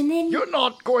much, and then... You're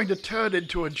not going to turn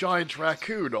into a giant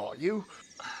raccoon, are you?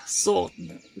 So,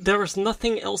 there is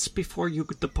nothing else before you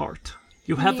depart.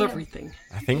 You have Yeah. everything.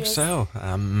 I think Yes. so.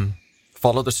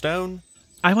 Follow the stone.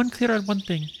 I'm unclear on one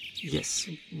thing. Yes.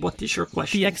 What is your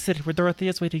question? The exit where Dorothea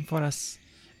is waiting for us.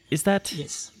 Is that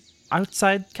Yes.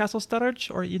 outside Castle Sturridge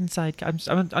or inside?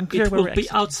 I'm unclear It where will we're be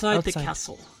exiting. outside the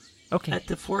castle. Okay. At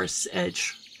the forest's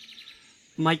edge.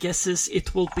 My guess is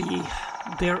it will be...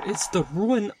 There is the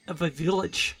ruin of a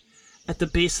village at the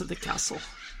base of the castle.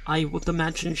 I would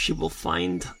imagine she will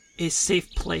find a safe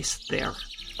place there.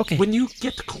 Okay. When you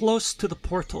get close to the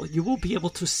portal, you will be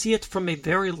able to see it from a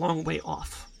very long way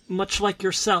off. Much like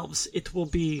yourselves, it will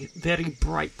be very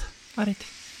bright. All right.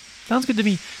 Sounds good to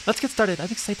me. Let's get started.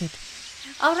 I'm excited.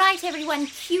 All right, everyone,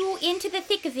 queue into the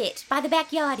thick of it by the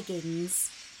backyardigans.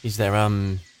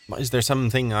 Is there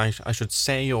something I should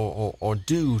say or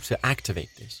do to activate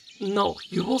this? No,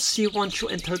 you will see once you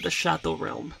enter the Shadow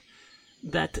Realm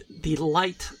that the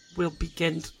light will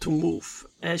begin to move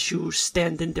as you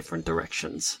stand in different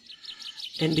directions.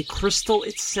 And the crystal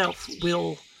itself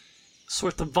will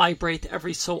sort of vibrate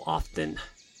every so often.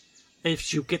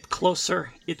 As you get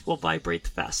closer, it will vibrate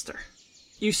faster.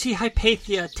 You see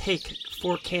Hypatia take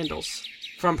 4 candles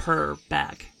from her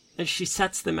bag, and she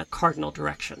sets them at cardinal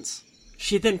directions.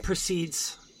 She then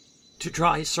proceeds to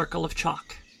draw a circle of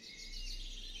chalk.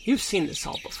 You've seen this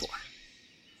all before.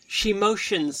 She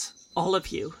motions all of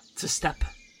you to step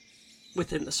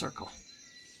within the circle.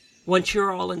 Once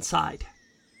you're all inside,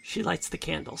 she lights the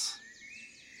candles.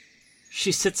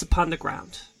 She sits upon the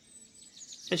ground,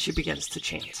 and she begins to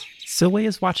chant. Silway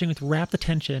is watching with rapt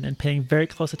attention and paying very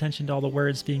close attention to all the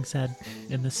words being said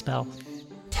in this spell.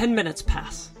 10 minutes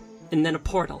pass, and then a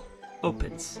portal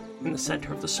opens in the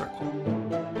center of the circle.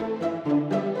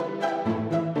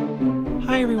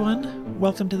 Hi everyone,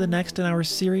 welcome to the next in our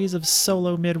series of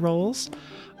solo mid-rolls.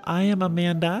 I am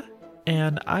Amanda,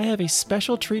 and I have a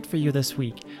special treat for you this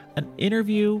week, an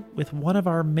interview with one of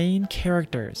our main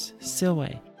characters,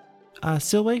 Silway.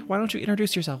 Silway, why don't you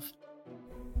introduce yourself?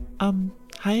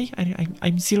 Hi,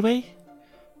 I'm Silway.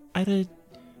 I don't,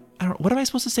 what am I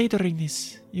supposed to say during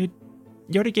this? You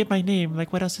already gave my name,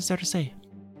 like what else is there to say?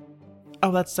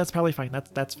 Oh, that's probably fine,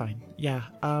 that's fine, yeah,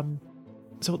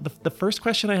 So the first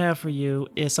question I have for you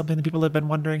is something that people have been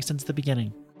wondering since the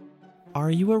beginning.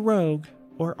 Are you a rogue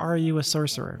or are you a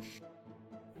sorcerer?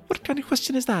 What kind of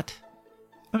question is that?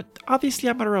 Obviously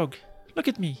I'm a rogue. Look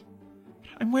at me.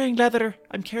 I'm wearing leather.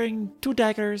 I'm carrying 2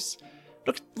 daggers.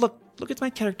 Look at my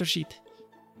character sheet.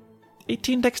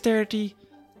 18 dexterity,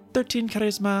 13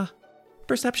 charisma,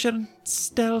 perception,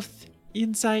 stealth,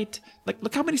 insight. Like,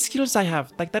 look how many skills I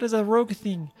have. Like, that is a rogue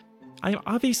thing. I am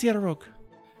obviously a rogue.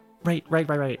 Right.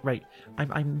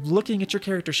 I'm looking at your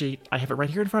character sheet. I have it right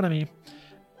here in front of me.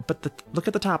 But look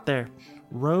at the top there.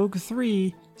 Rogue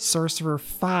 3, Sorcerer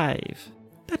 5.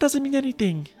 That doesn't mean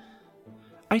anything.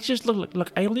 I just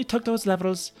look. I only took those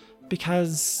levels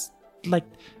because, like,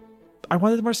 I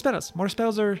wanted more spells. More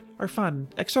spells are fun.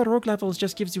 Extra rogue levels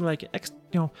just gives you like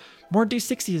more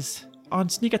d6s on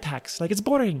sneak attacks. Like, it's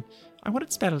boring. I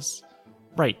wanted spells.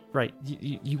 Right.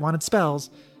 You wanted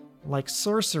spells like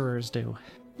sorcerers do.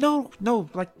 No,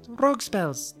 like rogue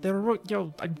spells. They're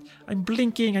rogue. I'm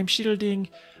blinking. I'm shielding.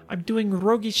 I'm doing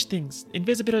roguish things.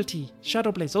 Invisibility,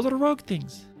 Shadow Blaze. Those are rogue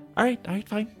things. All right,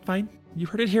 fine. You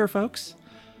heard it here, folks.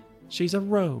 She's a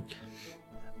rogue.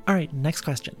 All right, next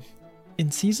question. In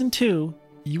season 2,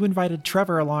 you invited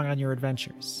Trevor along on your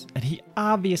adventures, and he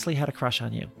obviously had a crush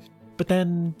on you. But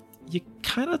then you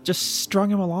kind of just strung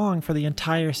him along for the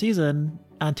entire season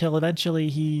until eventually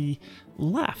he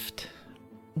left.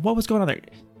 What was going on there?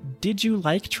 Did you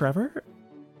like Trevor?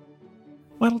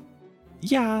 Well,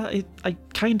 yeah, I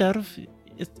kind of.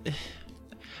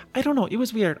 I don't know. It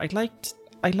was weird. I liked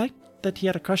that he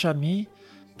had a crush on me,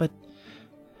 but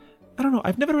I don't know.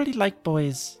 I've never really liked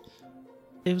boys.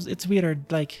 It's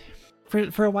weird. Like,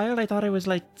 for a while I thought I was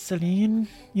like Celine,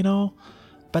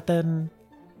 but then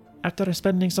after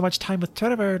spending so much time with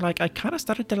Trevor, like, I kind of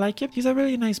started to like him. He's a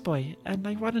really nice boy, and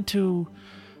I liked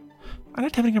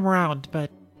having him around,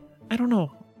 but I don't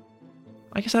know.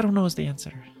 I guess I don't know is the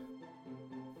answer.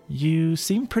 You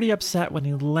seemed pretty upset when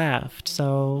he left,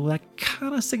 so that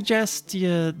kind of suggests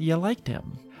you liked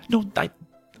him. No, I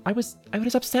was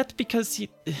upset because he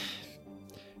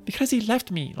left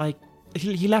me. Like,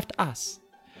 he left us,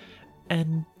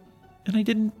 and I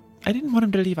didn't want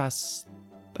him to leave us.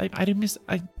 I didn't miss.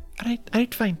 I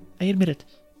fine. I admit it.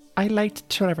 I liked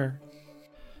Trevor.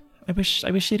 I wish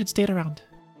she'd had stayed around.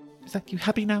 Is that you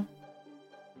happy now?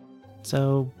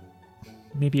 So,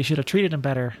 maybe you should have treated him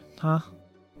better, huh?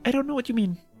 I don't know what you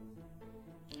mean.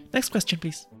 Next question,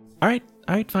 please. Alright,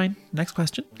 fine. Next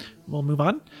question. We'll move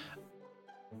on.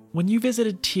 When you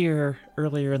visited Tyr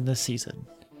earlier in this season,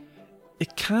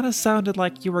 it kind of sounded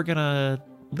like you were gonna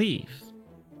leave.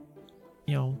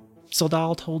 You know,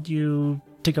 Sildal told you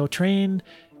to go train.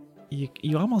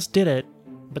 You almost did it,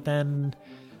 but then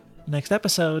next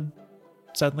episode,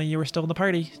 suddenly you were still in the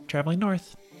party, traveling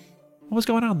north. What was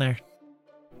going on there?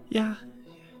 Yeah,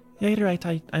 you're right.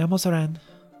 I almost ran.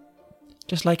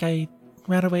 Just like I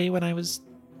ran away when I was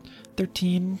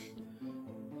 13.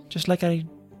 Just like I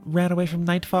ran away from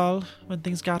Nightfall when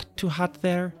things got too hot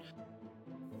there.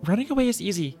 Running away is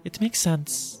easy. It makes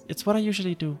sense. It's what I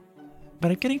usually do.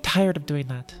 But I'm getting tired of doing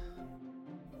that.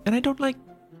 And I don't like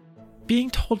being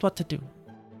told what to do.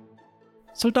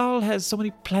 Sildal has so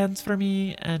many plans for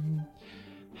me, and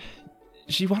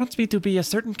she wants me to be a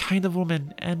certain kind of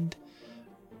woman, and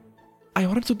I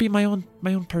wanted to be my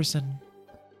own person.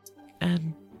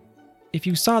 And if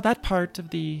you saw that part of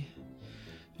the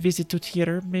visit to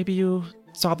Tyr, maybe you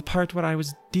saw the part where I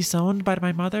was disowned by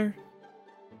my mother.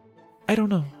 I don't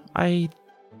know. I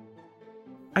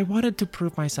wanted to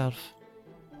prove myself.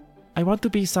 I want to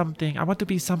be something. I want to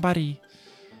be somebody.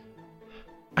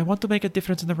 I want to make a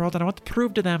difference in the world, and I want to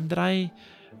prove to them that I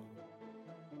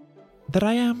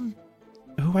am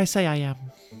who I say I am.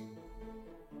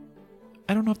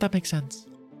 I don't know if that makes sense.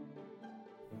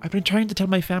 I've been trying to tell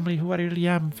my family who I really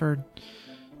am for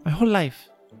my whole life,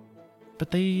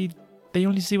 but they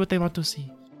only see what they want to see.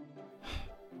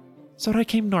 So I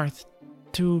came north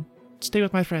to stay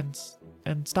with my friends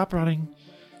and stop running,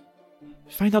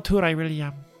 find out who I really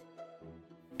am.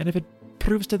 And if it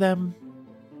proves to them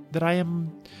that I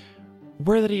am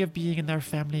worthy of being in their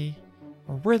family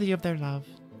or worthy of their love,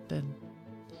 then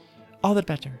all the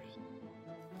better.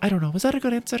 I don't know. Was that a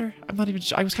good answer? I'm not even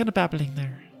sure. I was kind of babbling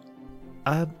there.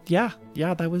 Yeah,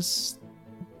 that was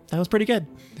pretty good.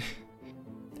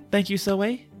 Thank you,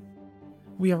 Silway.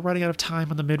 We are running out of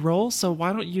time on the mid-roll, so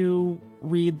why don't you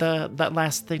read that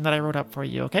last thing that I wrote up for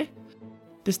you, okay?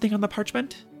 This thing on the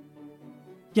parchment?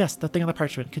 Yes, the thing on the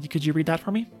parchment. Could you read that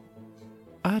for me?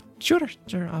 Sure.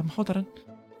 Hold on.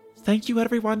 Thank you,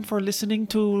 everyone, for listening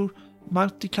to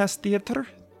Multiclass Theater.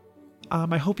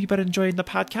 I hope you've been enjoying the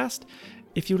podcast.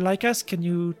 If you like us,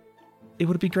 it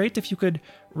would be great if you could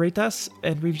rate us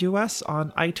and review us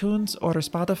on iTunes or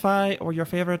Spotify or your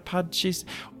favorite podcasts.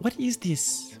 What is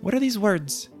this? What are these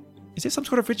words? Is this some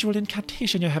sort of ritual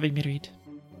incantation you're having me read?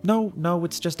 No,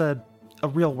 it's just a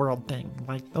real world thing.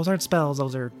 Like, those aren't spells,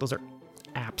 those are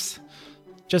apps.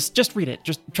 Just read it.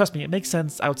 Just trust me, it makes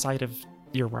sense outside of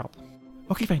your world.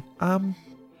 Okay, fine. And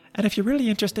if you're really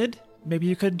interested, maybe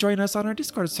you could join us on our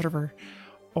Discord server,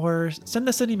 or send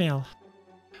us an email,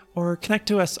 or connect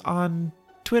to us on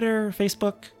Twitter,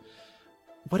 Facebook,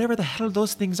 whatever the hell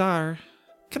those things are.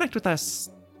 Connect with us.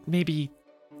 Maybe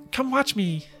come watch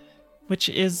me, which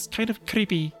is kind of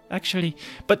creepy, actually.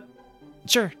 But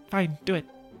sure, fine, do it.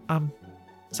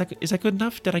 Is that good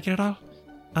enough? Did I get it all?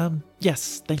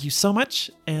 Yes, thank you so much,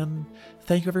 and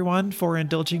thank you everyone for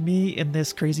indulging me in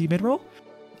this crazy mid-roll,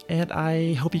 and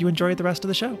I hope you enjoyed the rest of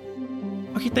the show.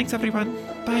 Okay, thanks everyone.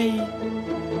 Bye.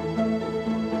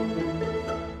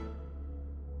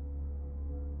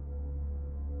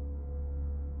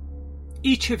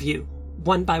 Each of you,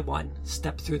 one by one,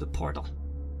 step through the portal.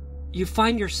 You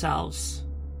find yourselves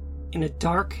in a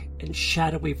dark and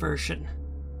shadowy version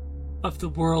of the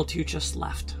world you just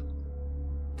left.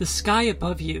 The sky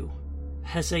above you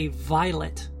has a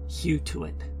violet hue to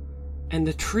it, and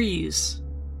the trees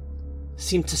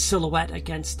seem to silhouette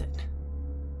against it.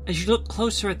 As you look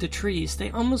closer at the trees, they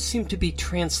almost seem to be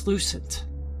translucent.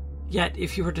 Yet,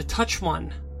 if you were to touch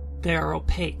one, they are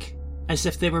opaque, as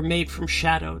if they were made from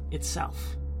shadow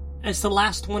itself. As the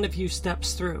last one of you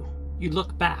steps through, you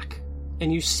look back,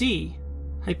 and you see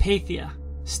Hypatia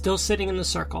still sitting in the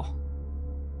circle,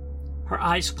 her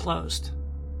eyes closed,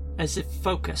 as if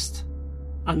focused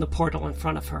on the portal in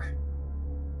front of her.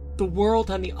 The world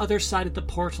on the other side of the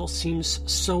portal seems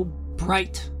so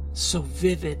bright, so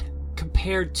vivid,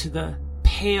 compared to the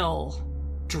pale,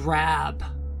 drab,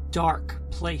 dark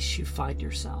place you find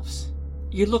yourselves.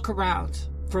 You look around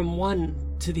from one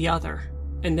to the other,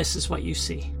 and this is what you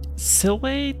see.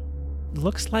 Silway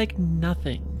looks like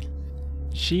nothing.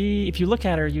 If you look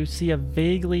at her, you see a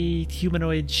vaguely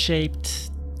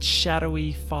humanoid-shaped,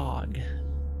 shadowy fog.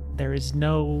 There's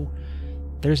no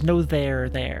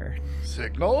there.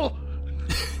 Signal?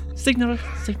 Signal.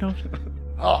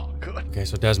 Oh, good. Okay,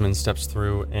 so Desmond steps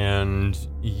through, and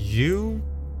you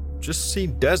just see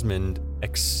Desmond,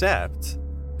 except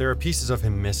there are pieces of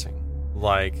him missing.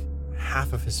 Like,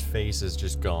 half of his face is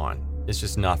just gone. It's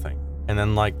just nothing. And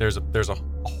then, like, there's a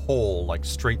hole, like,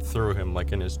 straight through him,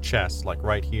 like, in his chest, like,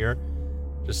 right here.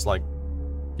 Just, like,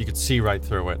 you could see right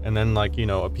through it. And then, like,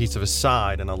 a piece of his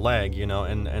side and a leg,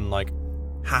 and like,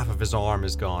 half of his arm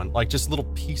is gone. Like, just little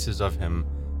pieces of him,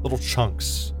 little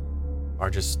chunks are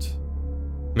just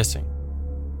missing.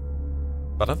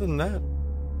 But other than that,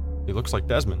 he looks like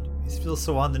Desmond. He feels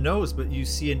so on the nose, but you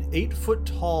see an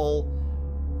 8-foot-tall,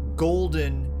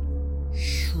 golden,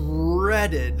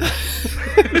 shredded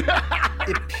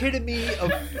epitome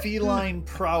of feline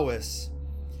prowess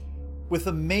with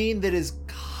a mane that is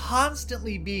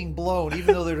constantly being blown,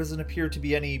 even though there doesn't appear to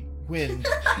be any wind.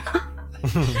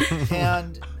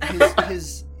 And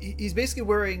he's basically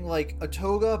wearing like a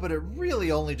toga, but it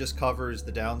really only just covers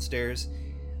the downstairs,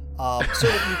 so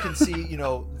that you can see,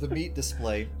 the meat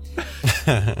display.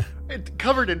 It's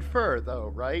covered in fur,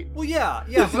 though, right? Well, yeah.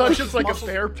 It's not like just like muscles,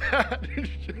 a fair patch.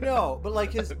 No,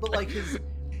 but his,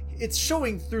 it's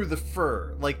showing through the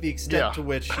fur, like the extent to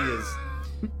which he is,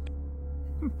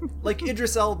 like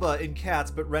Idris Elba in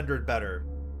Cats, but rendered better,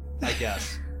 I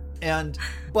guess. And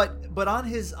but on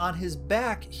his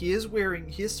back, he is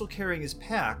still carrying his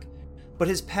pack, but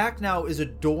his pack now is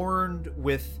adorned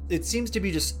with, it seems to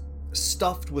be just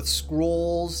stuffed with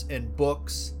scrolls and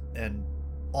books and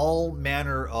all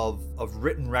manner of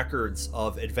written records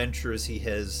of adventures he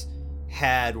has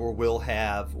had or will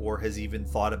have or has even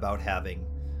thought about having.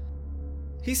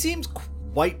 He seems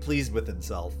quite pleased with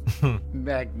himself.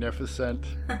 Magnificent.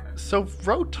 So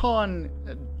Rotan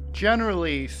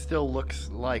generally still looks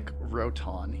like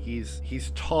Rotan.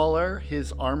 He's taller,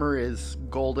 his armor is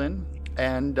golden,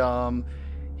 and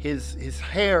his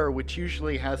hair, which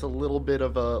usually has a little bit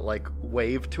of a like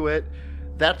wave to it,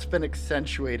 that's been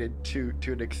accentuated to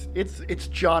an it's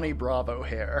Johnny Bravo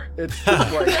hair. It's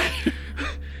just like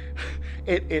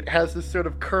it has this sort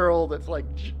of curl that's like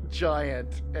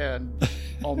giant and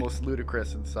almost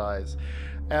ludicrous in size,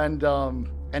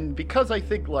 and because I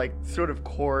think like sort of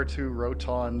core to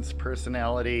Rotan's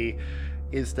personality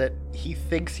is that he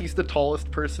thinks he's the tallest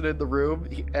person in the room,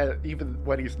 even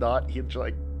when he's not. He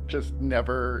like just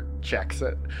never checks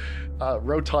it.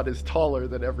 Rotan is taller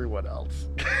than everyone else.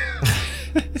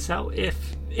 So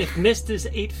if Mist is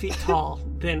 8 feet tall,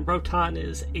 then Rotan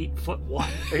is 8'1".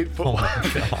 8 foot.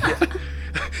 Yeah.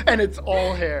 And it's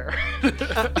all hair.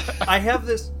 I have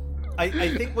this. I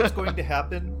think what's going to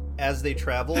happen as they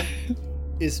travel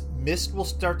is Mist will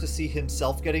start to see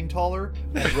himself getting taller,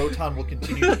 and Rotan will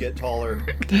continue to get taller.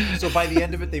 So by the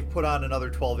end of it, they've put on another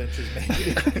 12 inches,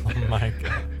 maybe. Oh my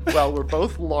god. Well, we're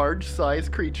both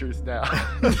large-sized creatures now.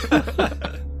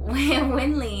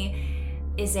 Winley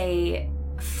is a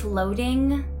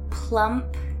floating,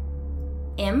 plump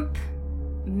imp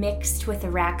mixed with a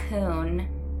raccoon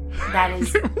that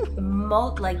is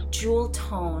like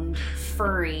jewel-toned,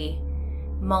 furry,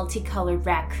 multicolored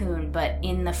raccoon, but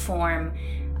in the form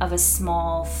of a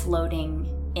small floating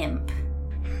imp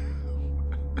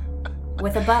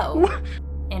with a bow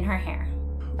in her hair.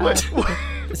 What?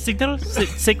 Signal?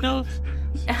 Signal?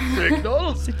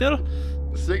 Signal? Signal?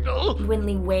 Signal?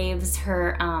 Winley waves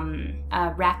her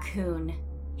raccoon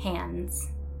hands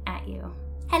at you.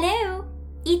 Hello,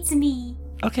 it's me.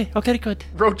 Okay, good.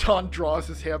 Rotan draws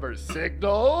his hammer.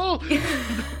 Signal?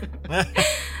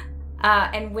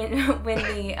 And when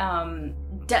the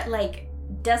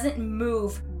doesn't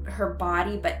move her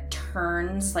body but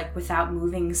turns like without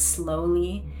moving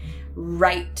slowly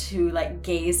right to like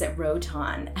gaze at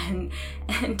Rotan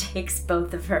and takes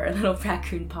both of her little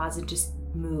raccoon paws and just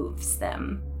moves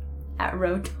them at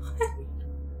Rotan.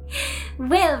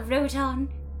 Well, Rotan,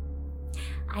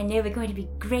 I know we're going to be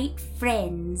great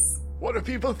friends. What do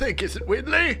people think? Is it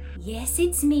Winley? Yes,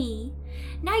 it's me.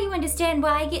 Now you understand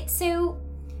why I get so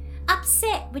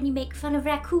upset when you make fun of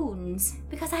raccoons,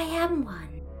 because I am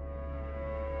one.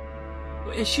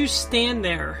 As you stand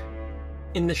there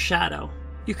in the shadow,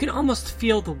 you can almost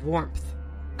feel the warmth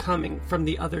coming from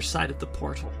the other side of the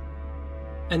portal.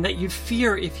 And that you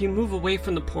fear if you move away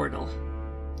from the portal,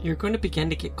 you're going to begin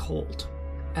to get cold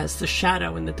as the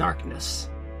shadow in the darkness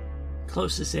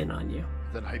closes in on you.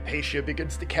 Then Hypatia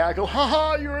begins to cackle. Ha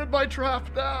ha, you're in my trap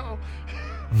now.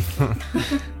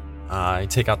 I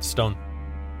take out the stone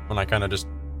and I kind of just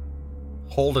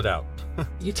hold it out.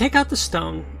 You take out the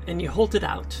stone and you hold it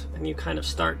out and you kind of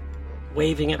start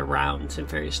waving it around in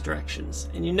various directions.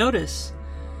 And you notice,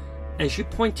 as you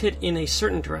point it in a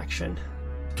certain direction,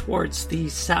 towards the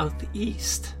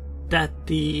southeast, that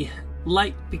the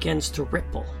light begins to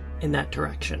ripple in that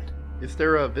direction. Is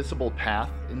there a visible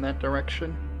path in that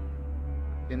direction?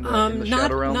 in the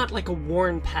Shadow Realm? Not like a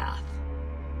worn path.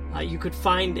 You could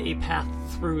find a path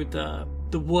through the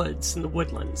woods and the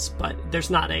woodlands, but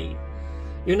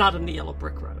you're not on the yellow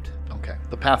brick road. Okay.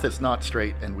 The path is not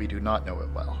straight, and we do not know it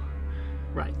well.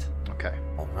 Right. Okay.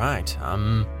 All right.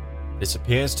 This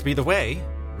appears to be the way.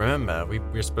 Remember,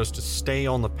 we're supposed to stay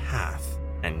on the path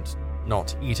and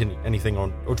not eat anything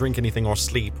or drink anything or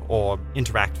sleep or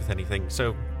interact with anything,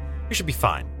 so we should be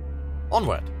fine.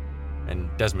 Onward. And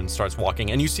Desmond starts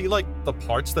walking, and you see, like, the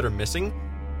parts that are missing,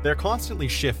 they're constantly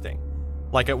shifting.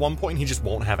 Like, at one point, he just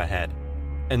won't have a head.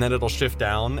 And then it'll shift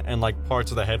down, and, like,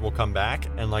 parts of the head will come back,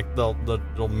 and, like,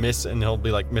 they'll miss, and he'll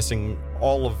be, like, missing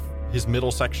all of his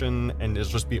middle section, and it'll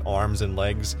just be arms and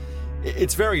legs.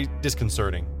 It's very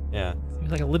disconcerting, yeah.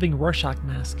 He's like a living Rorschach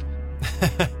mask.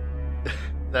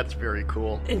 That's very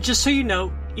cool. And just so you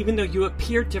know, even though you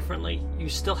appear differently, you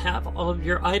still have all of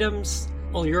your items,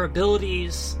 all your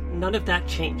abilities, none of that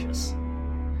changes.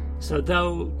 So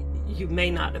though you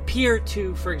may not appear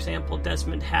to, for example,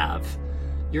 Desmond, have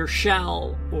your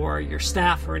shell or your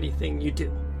staff or anything, you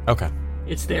do. Okay.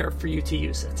 It's there for you to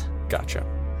use it. Gotcha.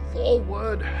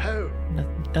 Forward, ho!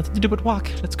 Nothing to do but walk.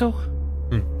 Let's go.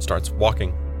 Starts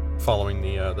walking, following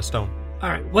the stone.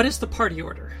 Alright, what is the party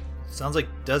order? Sounds like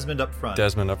Desmond up front.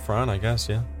 Desmond up front, I guess,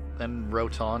 yeah. Then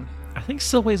Rotan. I think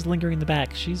Silway's lingering in the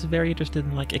back. She's very interested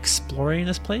in, like, exploring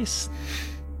this place,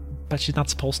 but she's not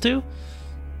supposed to.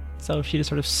 So she just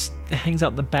sort of hangs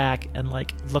out in the back and,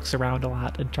 like, looks around a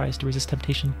lot and tries to resist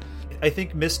temptation. I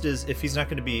think Mist is, if he's not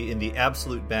going to be in the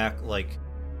absolute back, like,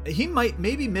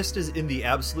 maybe Mist is in the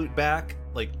absolute back,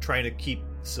 like, trying to keep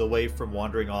Silway from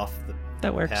wandering off the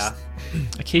That works. path.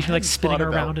 Occasionally, like, spinning her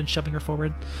thought about- around and shoving her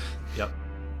forward. Yep.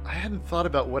 I hadn't thought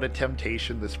about what a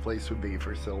temptation this place would be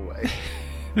for Silway.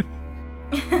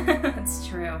 That's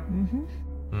true.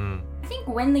 I think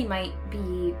Winley might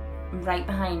be right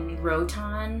behind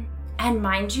Rotan. And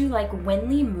mind you, like,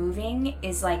 Winley moving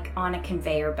is like on a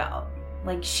conveyor belt.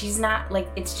 Like, she's not, like,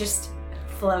 it's just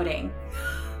floating.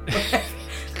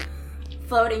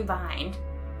 Floating behind.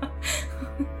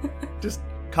 Just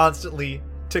constantly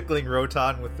tickling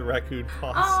Rotan with the raccoon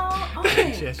paws. Oh,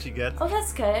 Any okay. chance you get. Oh,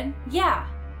 that's good. Yeah.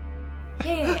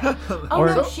 Yeah. Oh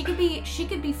Or- no, she could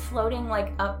be floating,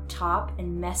 like, up top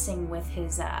and messing with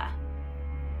his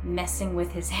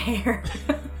hair.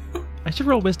 I should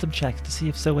roll wisdom check to see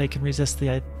if Silway can resist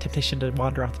the temptation to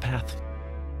wander off the path.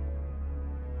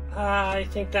 I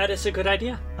think that is a good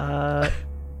idea.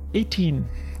 18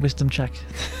 wisdom check.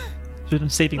 Wisdom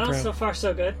saving Well, throw. so far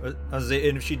so good. I was saying,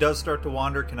 and if she does start to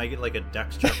wander, can I get like a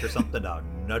dex check or something to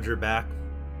nudge her back?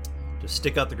 Just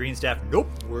stick out the green staff. Nope,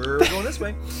 we're going this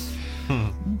way.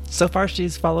 So far,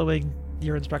 she's following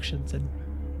your instructions and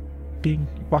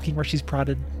walking where she's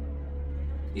prodded.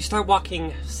 You start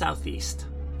walking southeast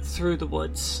through the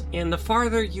woods, and the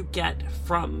farther you get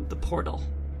from the portal,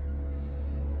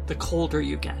 the colder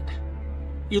you get.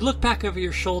 You look back over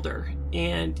your shoulder,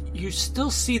 and you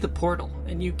still see the portal,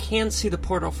 and you can see the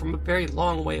portal from a very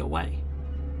long way away.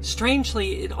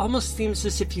 Strangely, it almost seems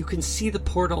as if you can see the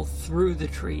portal through the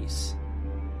trees,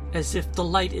 as if the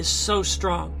light is so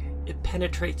strong it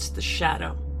penetrates the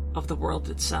shadow of the world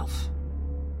itself.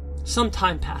 Some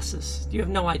time passes. You have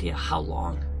no idea how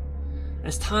long.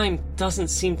 As time doesn't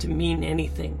seem to mean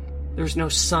anything. There's no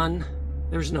sun,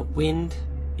 there's no wind.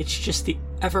 It's just the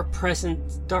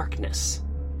ever-present darkness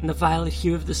and the violet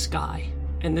hue of the sky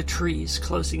and the trees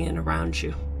closing in around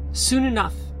you. Soon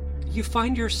enough, you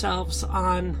find yourselves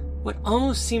on what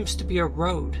almost seems to be a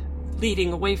road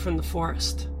leading away from the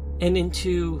forest and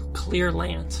into clear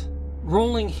land.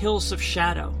 Rolling hills of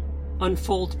shadow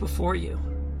unfold before you.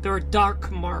 There are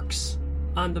dark marks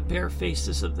on the bare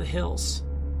faces of the hills.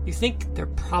 You think they're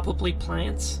probably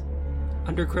plants,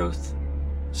 undergrowth,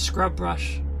 scrub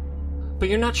brush, but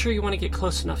you're not sure you want to get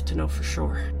close enough to know for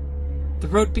sure. The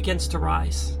road begins to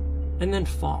rise, and then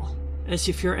fall, as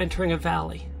if you're entering a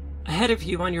valley. Ahead of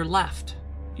you on your left,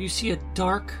 you see a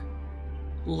dark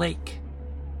lake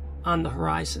on the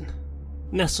horizon,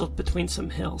 nestled between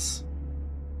some hills.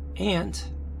 And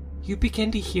you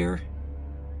begin to hear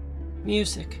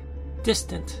music,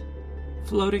 distant,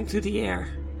 floating through the air.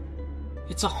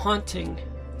 It's a haunting,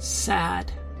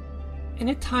 sad, and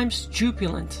at times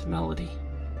jubilant melody.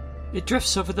 It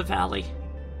drifts over the valley,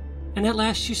 and at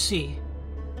last you see,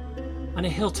 on a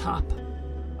hilltop,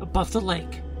 above the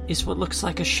lake, is what looks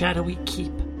like a shadowy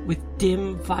keep with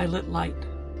dim violet light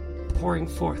pouring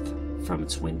forth from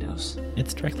its windows.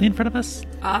 It's directly in front of us.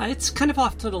 It's kind of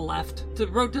off to the left. The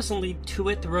road doesn't lead to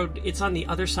it. It's on the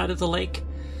other side of the lake,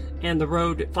 and the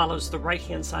road follows the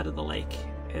right-hand side of the lake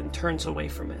and turns away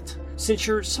from it. Since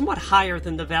you're somewhat higher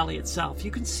than the valley itself,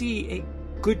 you can see a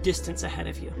good distance ahead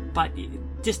of you, but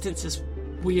distance is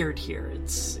weird here.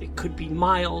 It could be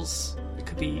miles, it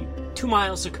could be 2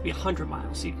 miles, it could be 100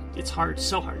 miles. It's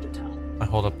so hard to tell. I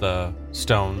hold up the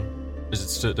stone.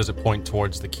 Does it point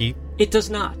towards the keep? It does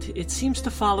not. It seems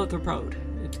to follow the road.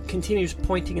 It continues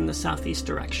pointing in the southeast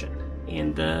direction,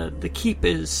 and the keep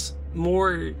is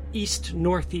more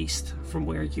east-northeast from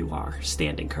where you are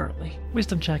standing currently.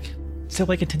 Wisdom check.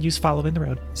 Silway continues following the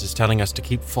road. This is telling us to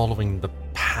keep following the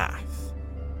path.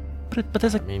 But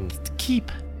there's a mean- keep.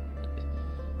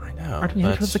 I know. Aren't we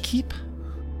headed towards the keep?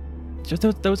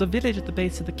 There was a village at the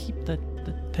base of the keep that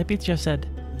Hypatia said.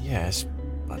 Yes.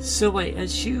 Silway,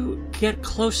 as you get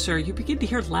closer, you begin to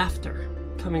hear laughter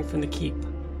coming from the keep.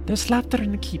 There's laughter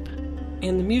in the keep.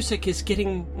 And the music is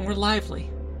getting more lively.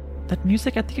 That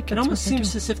music, I think it It gets almost what they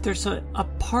seems do. as if there's a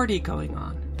party going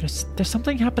on. There's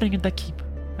something happening in that keep.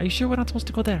 Are you sure we're not supposed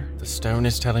to go there? The stone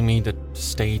is telling me to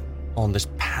stay on this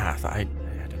path. I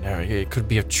don't know. It could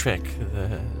be a trick.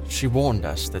 She warned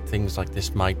us that things like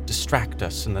this might distract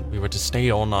us and that we were to stay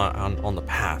on the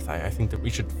path. I think that we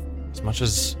should, as much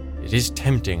as it is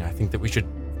tempting, I think that we should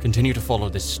continue to follow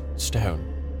this stone.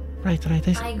 Right.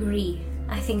 I agree.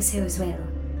 I think so as well.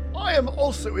 I am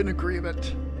also in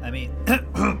agreement. I mean,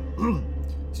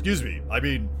 excuse me. I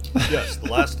mean, yes, the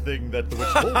last thing that the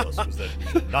witch told us was that we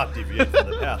should not deviate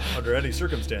from the path under any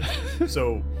circumstances.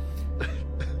 So,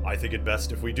 I think it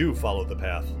best if we do follow the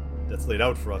path that's laid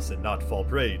out for us and not fall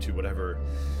prey to whatever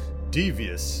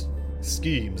devious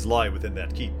schemes lie within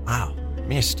that keep. Wow,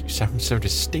 Mist, you sound so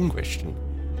distinguished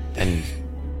and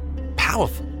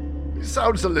powerful.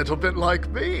 Sounds a little bit like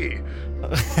me.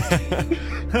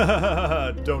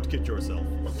 Don't kid yourself.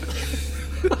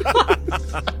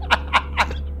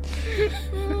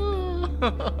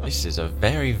 This is a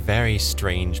very, very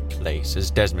strange place,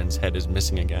 as Desmond's head is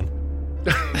missing again.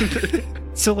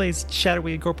 Silway's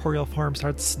shadowy corporeal form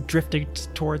starts drifting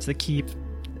towards the keep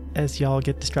as y'all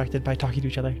get distracted by talking to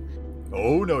each other.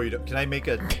 Oh, no, you don't. Can I make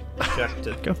a check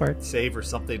to Go for it. save or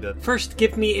something to... First,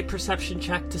 give me a perception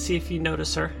check to see if you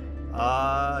notice her.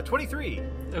 23.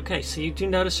 Okay, so you do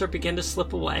notice her begin to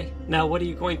slip away. Now, what are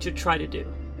you going to try to do?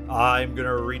 I'm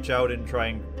gonna reach out and try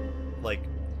and,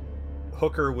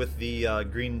 hook her with the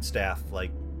green staff.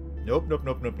 Nope.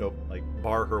 Like,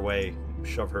 bar her way,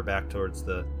 shove her back towards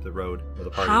the road or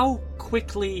the party. How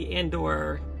quickly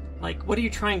and/or, what are you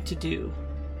trying to do,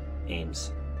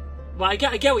 Ames? Well, I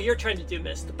get what you're trying to do,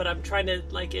 Mist, but I'm trying to,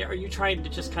 are you trying to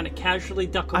just kind of casually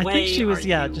duck away? I think she was,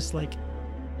 Are you- just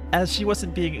as she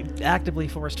wasn't being actively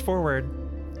forced forward,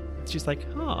 she's like,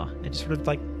 and just sort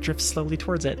of drifts slowly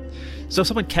towards it. So if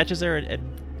someone catches her and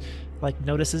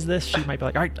notices this, she might be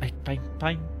like, all right,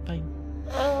 fine,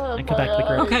 and come back to the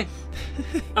group. Okay.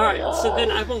 All right. So then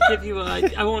I won't give you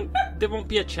there won't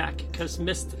be a check because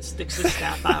Mist sticks his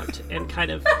staff out and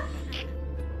kind of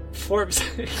forms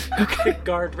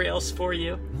guardrails for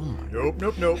you. Nope.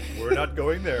 We're not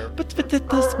going there. But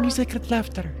there's music and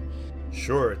laughter.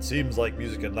 Sure, it seems like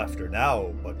music and laughter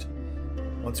now, but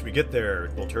once we get there,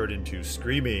 it will turn into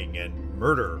screaming and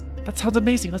murder. That sounds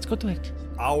amazing. Let's go do it.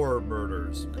 Our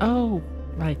murders. Oh,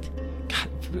 right. God,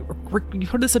 we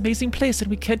found this amazing place and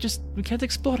we can't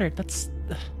explore it. That's.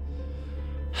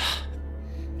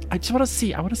 I just want to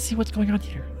see. I want to see what's going on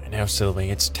here. I know, Sylvie,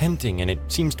 it's tempting and it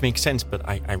seems to make sense, but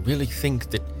I really think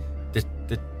that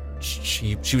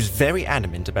she was very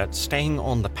adamant about staying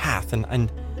on the path, and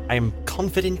I am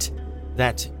confident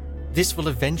that this will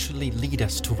eventually lead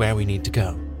us to where we need to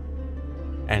go.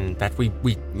 And that we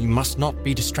must not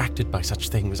be distracted by such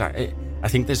things. I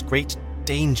think there's great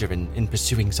danger in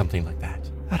pursuing something like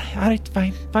that. All right,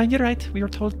 fine. You're right. We were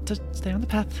told to stay on the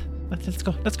path. Let's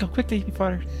go quickly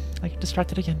before I get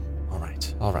distracted again. All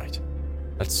right.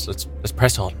 Let's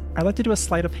press on. I'd like to do a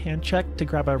sleight of hand check to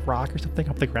grab a rock or something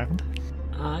off the ground.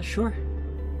 Sure.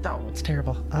 Oh, it's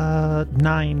terrible.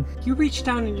 9. You reach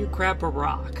down and you grab a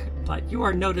rock, but you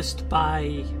are noticed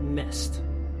by Mist,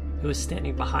 who is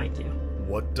standing behind you.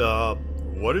 What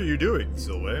are you doing,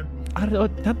 Silway? I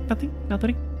don't know.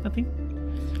 Nothing.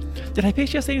 Did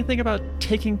Hypatia say anything about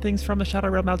taking things from the Shadow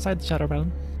Realm outside the Shadow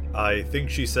Realm? I think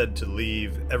she said to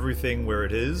leave everything where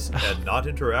it is and not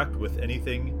interact with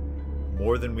anything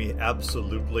more than we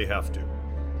absolutely have to.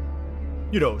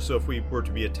 So if we were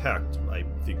to be attacked, I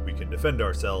think we can defend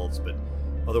ourselves, but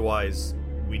otherwise,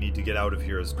 we need to get out of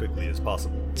here as quickly as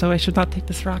possible. So I should not take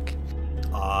this rock?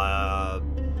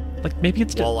 Maybe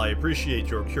it's While I appreciate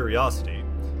your curiosity,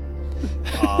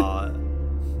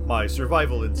 my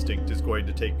survival instinct is going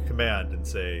to take command and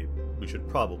say we should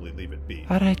probably leave it be.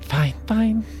 All right,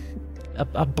 fine.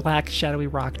 A black shadowy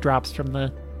rock drops from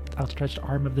the outstretched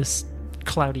arm of this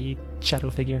cloudy shadow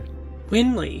figure.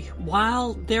 Winley,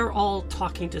 while they're all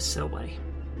talking to Silway,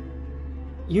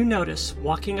 you notice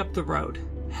walking up the road,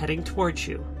 heading towards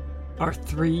you, are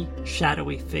 3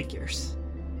 shadowy figures.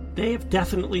 They have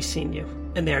definitely seen you,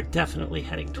 and they are definitely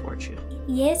heading towards you.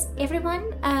 Yes, everyone,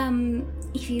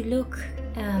 if you look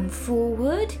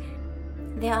forward,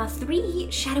 there are 3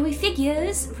 shadowy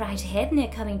figures right ahead, and they're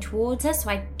coming towards us, so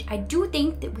I do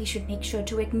think that we should make sure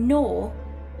to ignore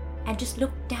and just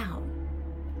look down.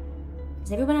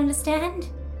 Does everyone understand?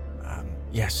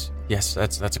 Yes,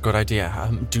 that's a good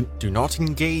idea. Do not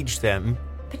engage them.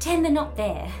 Pretend they're not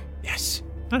there. Yes.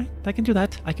 All right, I can do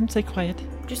that. I can stay quiet.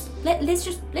 Let's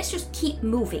just keep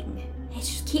moving. Let's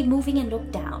just keep moving and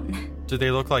look down. Do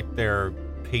they look like their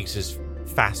pace is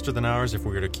faster than ours if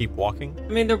we were to keep walking? I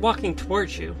mean, they're walking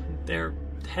towards you. They're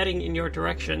heading in your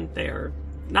direction. They're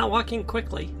not walking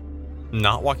quickly.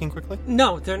 Not walking quickly?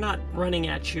 No, they're not running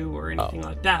at you or anything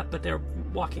like that, but they're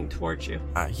walking towards you.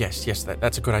 Yes,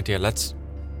 that's a good idea. Let's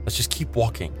just keep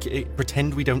walking.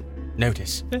 Pretend we don't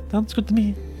notice. Yeah, sounds good to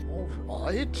me. All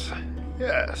right.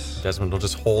 Yes. Desmond will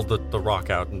just hold the rock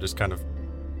out and just kind of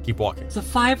keep walking. The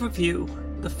 5 of you,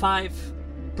 the 5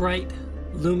 bright,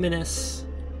 luminous,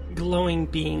 glowing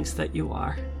beings that you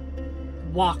are,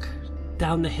 walk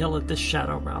down the hill of this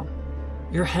shadow realm.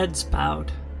 Your heads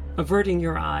bowed, averting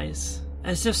your eyes,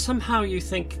 as if somehow you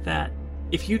think that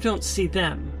if you don't see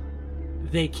them,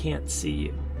 they can't see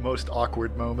you. Most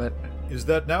awkward moment. Is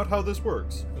that not how this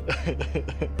works?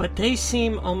 But they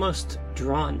seem almost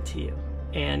drawn to you,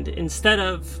 and instead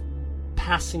of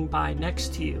passing by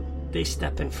next to you, they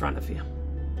step in front of you.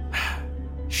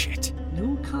 Shit.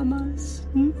 Newcomers.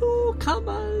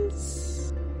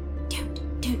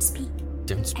 Don't speak.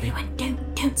 Don't speak. Everyone,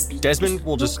 don't speak. Desmond Just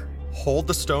will just look. hold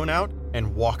the stone out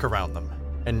and walk around them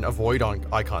and avoid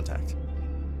eye contact.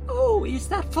 Oh, is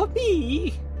that for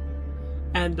me?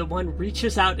 And the one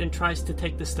reaches out and tries to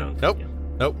take the stone from you.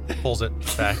 Nope. Pulls it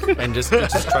back and just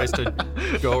tries to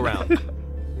go around.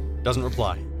 Doesn't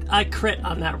reply. I crit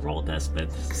on that roll,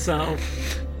 Desmond, so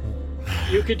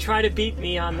you could try to beat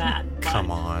me on that. but-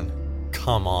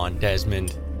 Come on,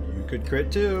 Desmond. You could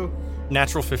crit too.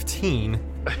 Natural 15.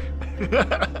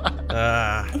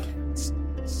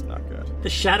 It's not good. The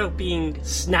shadow being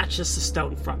snatches the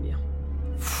stone from you.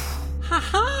 Ha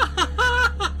ha ha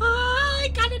ha ha ha! I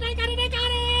got it!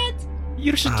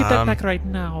 You should give that back right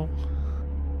now.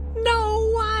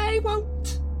 No, I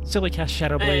won't! Silly cast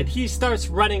Shadow And Blade. he starts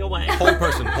running away. Hold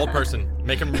person.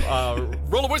 Make him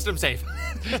roll a wisdom save.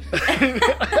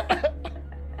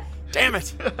 Damn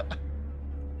it.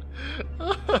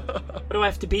 What do I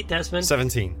have to beat, Desmond?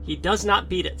 17. He does not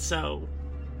beat it, so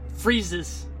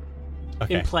freezes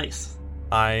Okay. in place.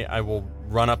 I will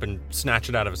run up and snatch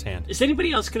it out of his hand. Is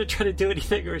anybody else going to try to do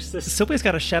anything, or is this... Silvy's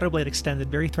got a Shadow Blade extended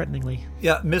very threateningly.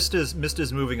 Yeah, Mist is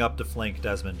moving up to flank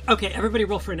Desmond. Okay, everybody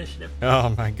roll for initiative. Oh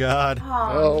my god.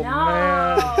 Oh, Oh,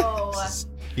 no.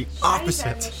 The Scheiße,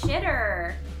 opposite. the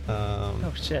shitter.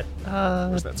 Oh shit.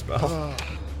 Where's that spell?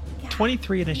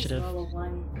 23 initiative. Roll a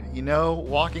 1. You know,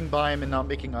 walking by him and not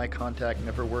making eye contact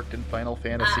never worked in Final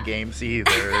Fantasy games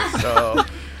either, so...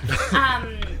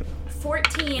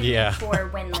 14 Yeah. for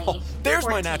Winley. There's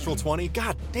my 14. natural 20.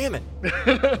 God damn it.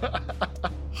 Grab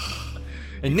it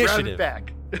Initiative.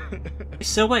 back.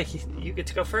 So wait, you get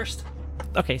to go first?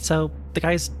 Okay, so the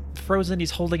guy's frozen,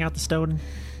 he's holding out the stone.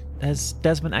 Has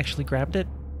Desmond actually grabbed it?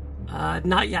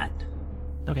 Not yet.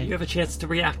 Okay. You have a chance to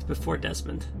react before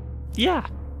Desmond. Yeah.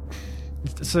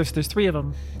 So there's 3 of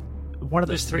them. One of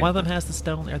There's 3 one of of them has the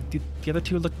stone. The other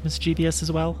 2 look mischievous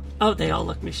as well. Oh, they all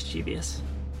look mischievous.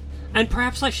 And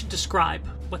perhaps I should describe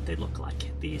what they look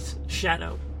like, these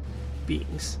shadow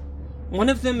beings. One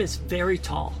of them is very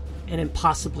tall and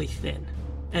impossibly thin,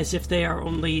 as if they are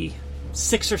only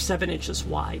 6 or 7 inches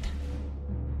wide,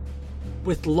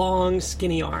 with long,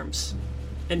 skinny arms,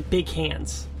 and big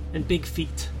hands, and big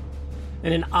feet,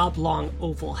 and an oblong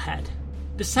oval head.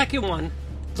 The second one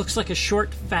looks like a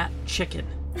short, fat chicken.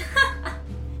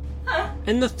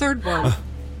 And the third one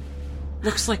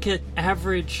looks like an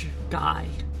average guy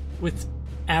with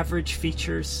average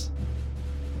features,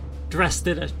 dressed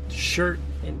in a shirt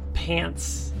and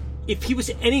pants. If he was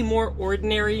any more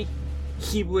ordinary,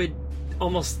 he would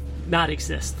almost not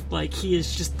exist. Like, he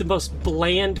is just the most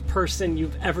bland person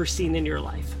you've ever seen in your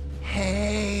life.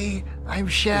 Hey, I'm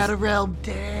Shadow Realm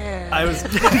Dad. I was.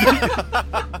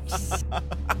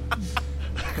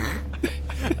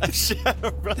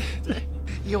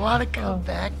 You want to come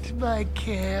back to my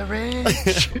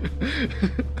carriage?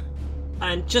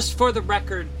 And just for the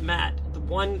record, Matt,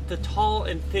 the tall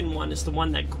and thin one is the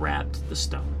one that grabbed the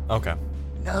stone. Okay.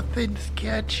 Nothing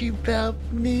sketchy about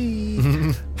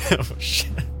me. Oh, shit.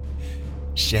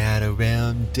 Shadow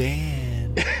Realm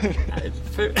Dan.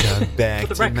 For, Come back for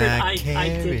the to record, my I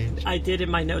carriage. did in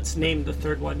my notes name the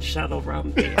third one Shadow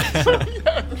Realm Dan. So.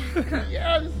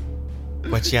 Yes.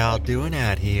 What y'all doing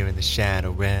out here in the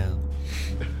Shadow Realm?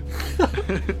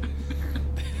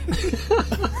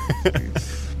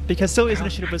 Because Sylvia's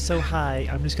initiative was so high,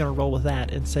 I'm just going to roll with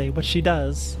that and say what she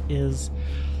does is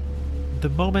the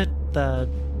moment the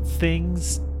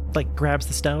things like grabs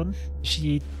the stone,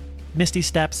 she misty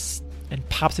steps and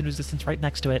pops into existence right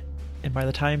next to it. And by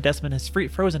the time Desmond has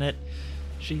frozen it,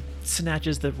 she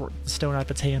snatches the stone out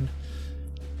of its hand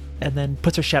and then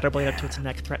puts her shadow blade up to its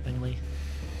neck threateningly.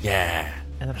 Yeah.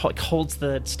 And then holds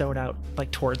the stone out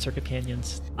like towards her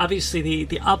companions. Obviously,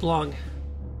 the oblong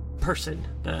person,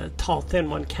 the tall, thin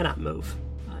one, cannot move,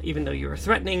 even though you are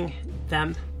threatening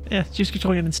them. Yeah, she's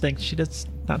controlling an instinct. She does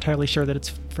not entirely sure that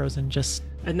it's frozen. Just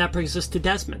And that brings us to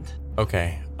Desmond.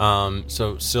 Okay.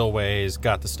 So Silway's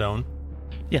got the stone.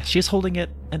 yeah, she's holding it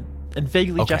and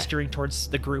vaguely Okay. gesturing towards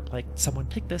the group, like someone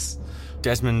take this.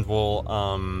 Desmond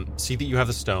will see that you have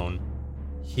the stone.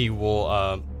 He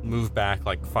will move back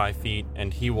like 5 feet,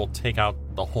 and he will take out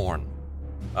the horn,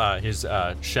 his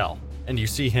shell. And you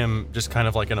see him just kind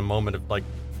of like in a moment of like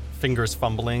fingers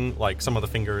fumbling, like some of the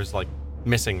fingers like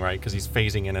missing, right? Because he's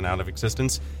phasing in and out of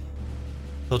existence.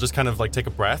 He'll just kind of like take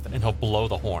a breath, and he'll blow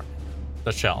the horn,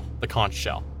 the shell, the conch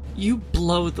shell. You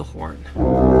blow the horn.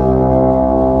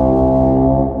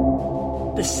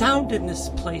 The sound in this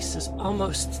place is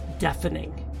almost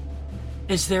deafening,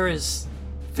 as there is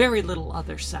very little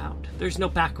other sound. There's no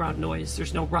background noise,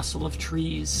 there's no rustle of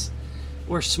trees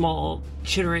or small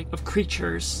chittering of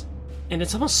creatures, and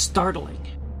it's almost startling.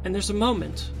 And there's a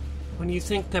moment when you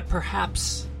think that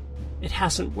perhaps it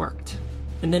hasn't worked.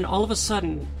 And then all of a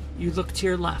sudden, you look to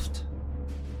your left,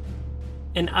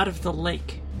 and out of the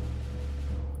lake,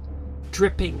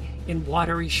 dripping in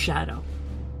watery shadow,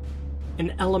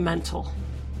 an elemental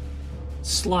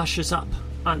sloshes up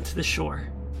onto the shore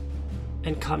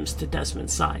and comes to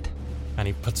Desmond's side. And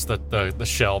he puts the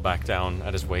shell back down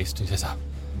at his waist and says,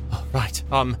 oh, right.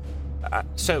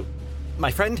 So,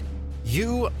 my friend,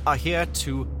 you are here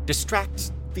to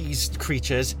distract these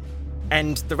creatures,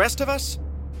 and the rest of us?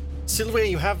 Sylvia,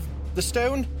 you have the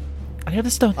stone? I have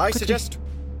the stone. I Quickly. suggest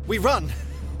we run.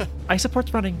 I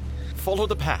support running. Follow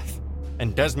the path.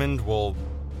 And Desmond will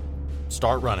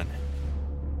start running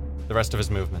the rest of his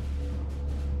movement.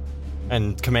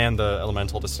 And command the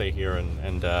elemental to stay here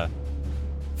and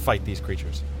fight these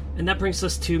creatures. And that brings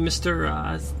us to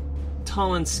Mr.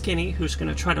 Tall and Skinny, who's going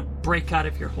to try to break out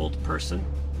of your hold person,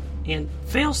 and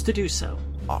fails to do so.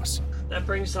 Awesome. That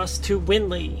brings us to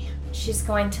Winley. She's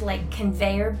going to like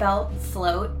conveyor belt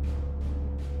float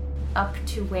up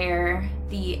to where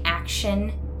the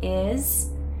action is,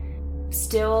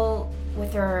 still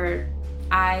with her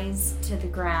eyes to the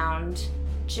ground,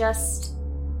 just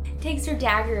takes her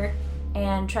dagger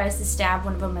and tries to stab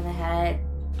one of them in the head.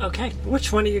 Okay,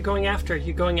 which one are you going after?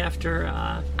 You going after,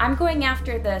 I'm going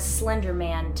after the Slender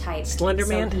Man type. Slender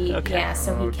Man? So he, Okay. Yeah,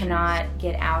 so he cannot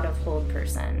get out of hold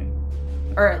person.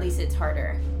 Or at least it's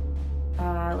harder.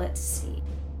 Let's see.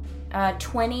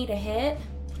 20 to hit,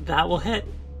 that will hit.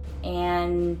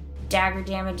 and dagger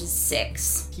damage is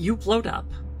 6. You float up,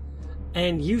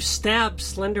 and you stab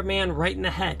Slender Man right in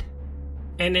the head.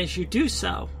 And as you do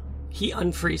so, he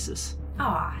unfreezes.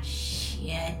 Aw,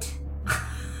 shit.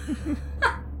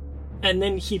 And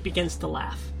then he begins to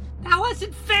laugh. That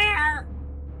wasn't fair!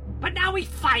 But now we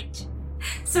fight!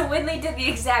 So Winley did the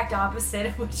exact opposite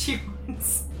of what she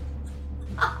wants.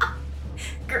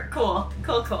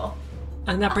 Cool.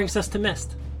 And that brings us to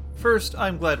Mist. First,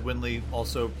 I'm glad Winley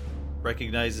also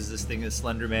recognizes this thing as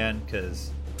Slender Man,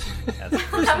 because that's the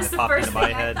first That thing was that the popped first into my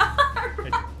thing I head.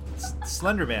 thought.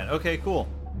 Slender Man. Okay, cool.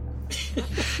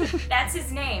 That's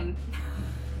his name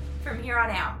from here on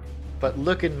out. But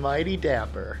looking mighty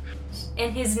dapper.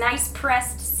 In his nice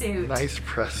pressed suit. Nice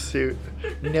press suit.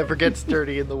 Never gets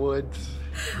dirty in the woods.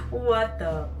 What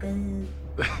the?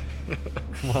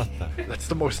 What the? That's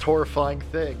the most horrifying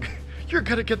thing. You're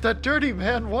gonna get that dirty,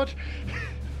 man. What?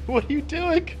 What are you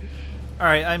doing? All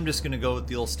right, I'm just gonna go with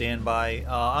the old standby.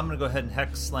 I'm gonna go ahead and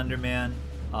hex Slender Man.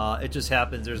 It just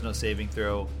happens. There's no saving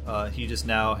throw. He just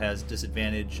now has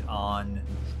disadvantage on,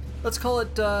 let's call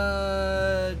it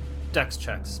Dex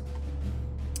checks.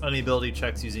 Any ability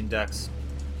checks using Dex,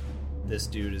 this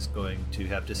dude is going to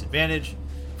have disadvantage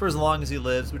for as long as he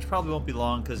lives, which probably won't be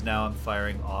long because now I'm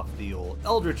firing off the old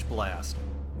Eldritch Blast.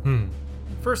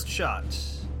 First shot.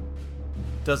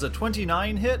 Does a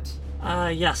 29 hit?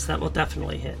 Yes, that will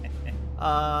definitely hit.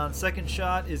 Second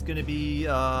shot is going to be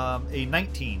a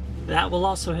 19. That will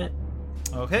also hit.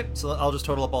 Okay, so I'll just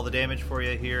total up all the damage for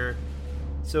you here.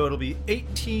 So it'll be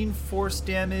 18 force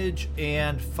damage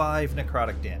and 5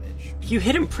 necrotic damage. You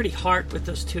hit him pretty hard with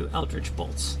those 2 Eldritch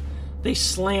Bolts. They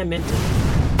slam into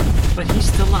him, but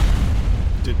he's still up.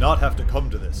 Did not have to come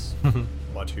to this,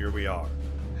 but here we are.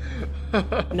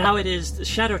 Now it is the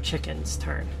Shadow Chicken's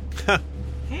turn.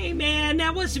 Hey, man,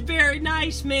 that wasn't very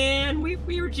nice, man. We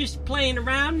were just playing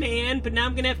around, man, but now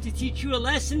I'm gonna have to teach you a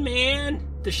lesson, man.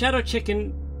 The Shadow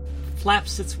Chicken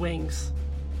flaps its wings,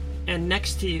 and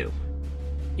next to you,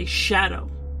 a shadow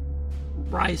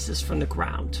rises from the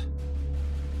ground.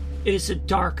 It is a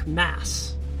dark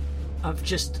mass of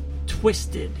just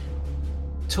twisted,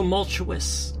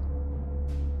 tumultuous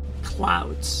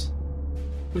clouds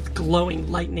with glowing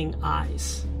lightning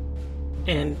eyes.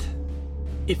 And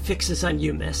it fixes on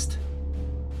you, Mist.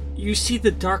 You see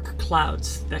the dark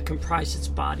clouds that comprise its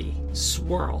body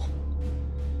swirl.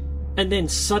 And then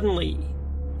suddenly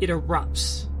it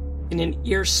erupts in an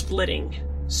ear-splitting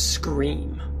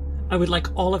scream. I would like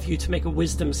all of you to make a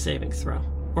wisdom saving throw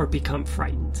or become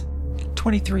frightened.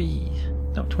 23.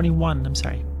 No, 21. I'm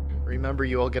sorry. Remember,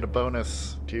 you all get a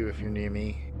bonus, too, if you're near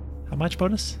me. How much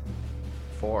bonus?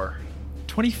 4.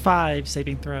 25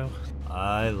 saving throw.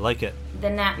 I like it.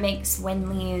 Then that makes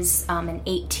Winley's an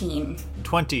 18.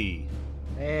 20.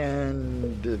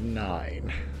 And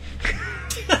 9.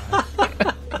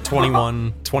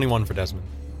 21 for Desmond.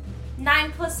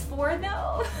 9 plus 4,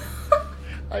 though?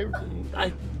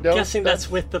 I'm No, guessing that's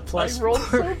with the plus I rolled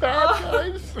 4. so bad,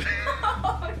 guys.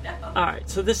 Oh, no. Alright,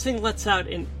 so this thing lets out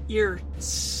an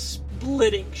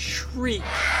ear-splitting shriek.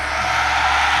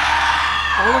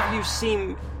 All of you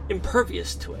seem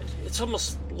impervious to it. It's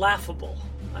almost laughable.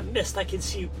 Mist, I can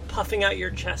see you puffing out your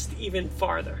chest even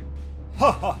farther.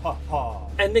 Ha ha ha ha!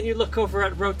 And then you look over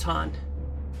at Rotan,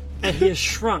 and he has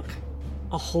shrunk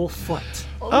a whole foot.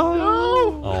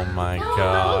 Oh, Oh my no!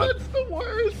 god. That's the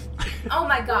worst. Oh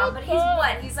my god, but he's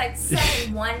what? He's like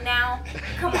 7-1 now?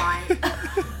 Come on.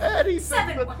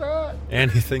 Anything but 7-1. that.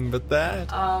 Anything but that.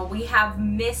 Oh, we have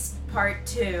missed part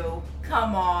 2.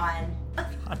 Come on.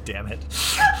 God damn it.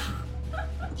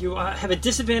 You have a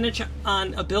disadvantage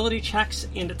on ability checks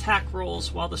and attack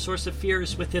rolls while the source of fear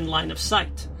is within line of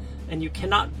sight, and you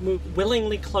cannot move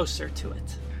willingly closer to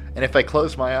it. And if I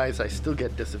close my eyes, I still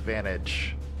get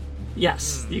disadvantage.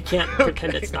 Yes, you can't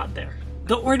pretend it's not there.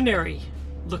 The ordinary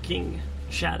looking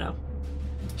shadow,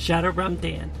 Shadow Realm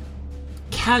Dan,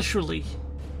 casually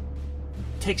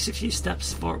takes a few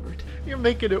steps forward. You're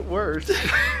making it worse.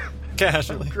 I'm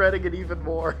Casually. dreading it even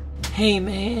more. Hey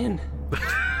man,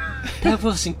 that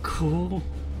wasn't cool.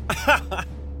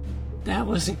 That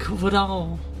wasn't cool at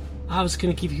all. I was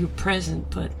gonna give you a present,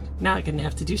 but now I'm gonna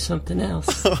have to do something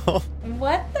else.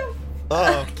 What the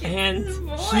Oh, And he,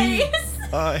 voice?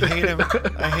 I hate him.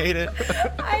 I hate it.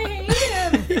 I hate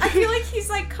him. I feel like he's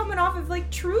like coming off of like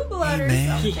True Blood or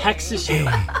something. he hexes you.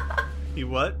 He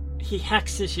what? He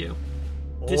hexes you.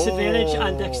 Disadvantage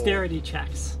on Oh. dexterity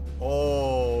checks.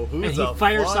 Oh, And who's he a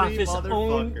fires off funny his own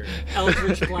motherfucker?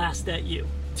 Eldritch Blast at you.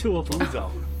 2 of them. Who's a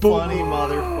funny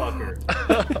motherfucker?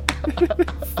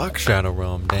 Fuck Shadow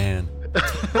Realm, Dan.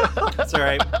 That's all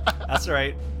right. That's all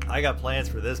right. I got plans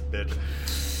for this bitch.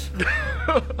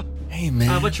 Hey,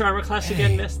 man. What's your armor class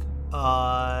again, Mist?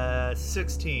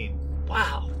 16.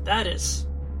 Wow, that is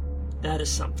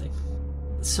something.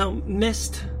 So,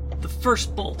 Mist, the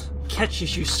first bolt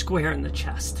catches you square in the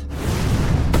chest.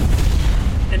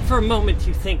 And for a moment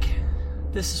you think,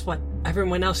 this is what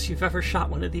everyone else you've ever shot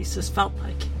one of these has felt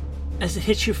like. As it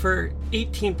hits you for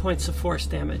 18 points of force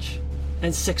damage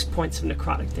and 6 points of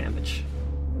necrotic damage.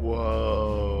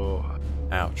 Whoa.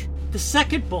 Ouch. The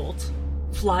second bolt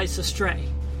flies astray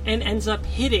and ends up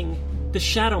hitting the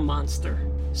shadow monster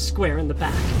square in the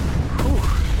back.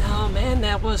 Oh man,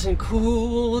 that wasn't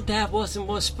cool. That wasn't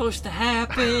what's supposed to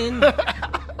happen.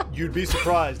 You'd be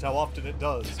surprised how often it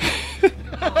does.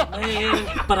 Oh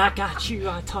man, but I got you.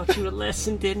 I taught you a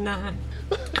lesson, didn't I?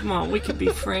 Come on, we could be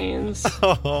friends.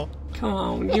 Oh, Come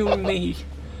on, you and me.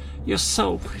 You're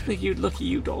so pretty. You look at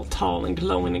you all tall and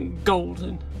glowing and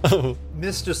golden.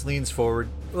 Mist just leans forward.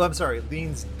 Well, I'm sorry,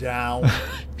 leans down.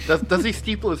 Does he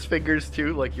steeple his fingers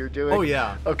too, like you're doing? Oh,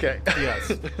 yeah. Okay.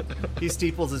 Yes. He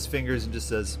steeples his fingers and just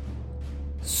says,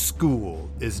 "School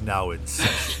is now in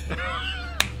session."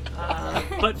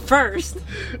 But first,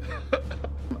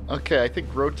 Okay, I think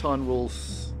Rotan will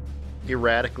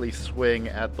erratically swing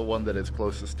at the one that is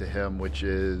closest to him, which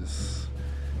is,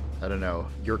 I don't know,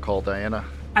 your call, Diana.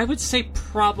 I would say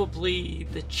probably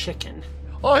the chicken.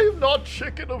 I am not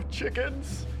chicken of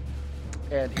chickens.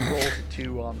 And he rolls a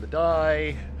 2 on the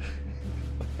die.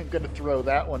 I'm going to throw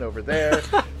that one over there.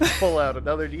 Pull out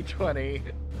another d20.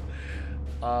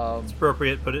 It's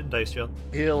appropriate. Put it in dice jail.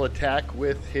 He'll attack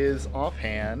with his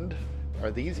offhand. Are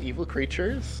these evil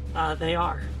creatures? They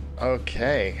are.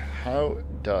 Okay, how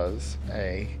does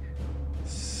a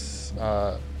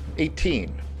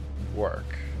 18 work?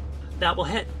 That will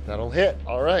hit. That'll hit.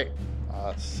 All right.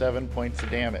 7 points of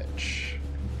damage.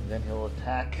 Then he'll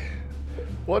attack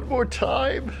one more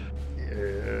time.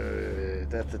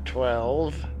 That's a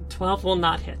 12. 12 will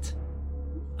not hit.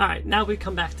 All right, now we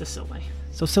come back to Silwe.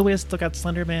 So Silwe has still got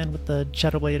Slender Man with the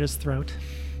shadow blade at his throat.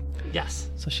 Yes.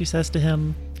 So she says to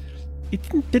him, "It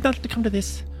did not have to come to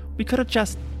this. We could have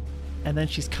just..." And then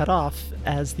she's cut off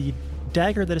as the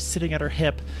dagger that is sitting at her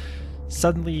hip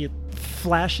suddenly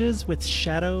flashes with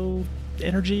shadow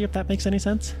energy, if that makes any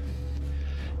sense.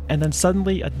 And then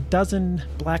suddenly a dozen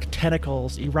black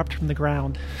tentacles erupt from the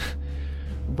ground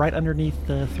right underneath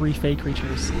the three fey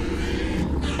creatures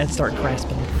and start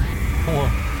grasping at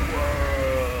her.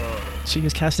 She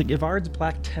is casting Ivard's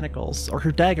black tentacles, or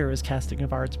her dagger is casting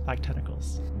Ivard's black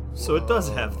tentacles. So it does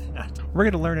have that. We're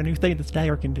going to learn a new thing this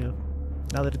dagger can do,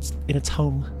 now that it's in its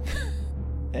home.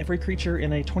 Every creature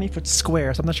in a 20-foot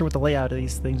square, so I'm not sure what the layout of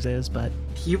these things is, but...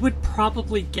 You would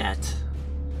probably get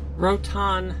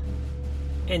Rotan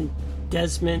and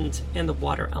Desmond and the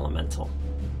water elemental.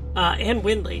 And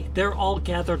Winley. They're all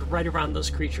gathered right around those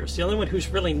creatures. The only one who's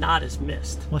really not is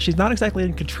Mist. Well, she's not exactly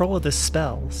in control of this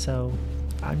spell, so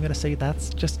I'm going to say that's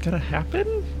just going to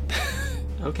happen.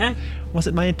 Okay.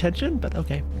 Wasn't my intention, but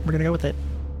okay, we're going to go with it.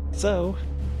 So,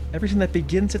 everything that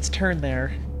begins its turn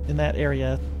there, in that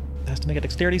area, has to make a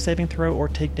dexterity saving throw or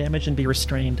take damage and be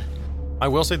restrained. I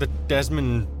will say that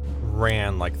Desmond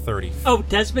ran like 30 feet. Oh,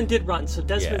 Desmond did run, so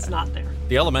Desmond's Yeah. not there.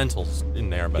 The elemental's in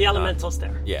there, but The not- elemental's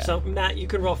there. Yeah. So, Matt, you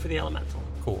can roll for the elemental.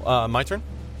 Cool. My turn?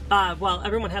 Well,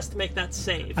 everyone has to make that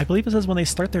save. I believe it says when they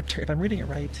start their turn, if I'm reading it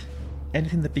right,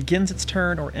 anything that begins its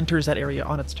turn or enters that area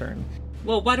on its turn.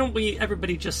 Well, why don't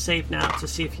everybody just save now to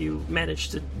see if you manage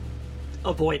to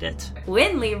avoid it.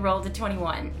 Winley rolled a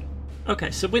 21.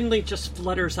 Okay, so Winley just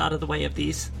flutters out of the way of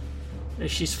these as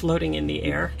she's floating in the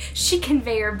air. She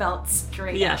conveyor belts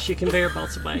straight Yeah, up. she conveyor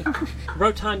belts away.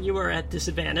 Rotan, you are at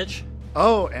disadvantage.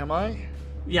 Oh, am I?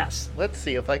 Yes, Let's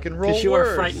see if I can roll because you worse.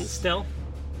 are frightened still.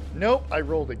 Nope, I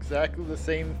rolled exactly the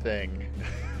same thing.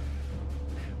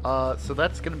 So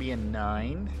that's going to be a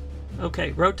 9.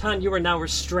 Okay, Rotan, you are now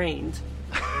restrained.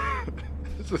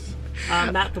 This is-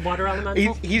 Matt, the water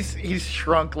elemental. he's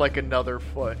shrunk like another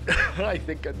foot, I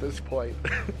think, at this point.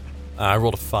 I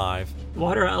rolled a 5.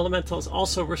 Water elemental is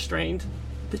also restrained.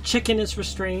 The chicken is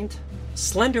restrained.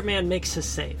 Slender Man makes his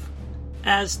save,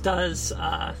 as does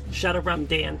Shadowrealm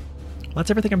Dan. Well,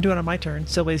 that's everything I'm doing on my turn.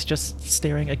 Silve's just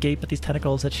staring agape at these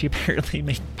tentacles that she apparently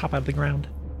made pop out of the ground.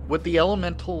 Would the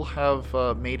elemental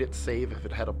have made it save if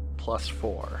it had a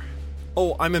 +4?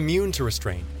 Oh, I'm immune to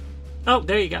restraint. Oh,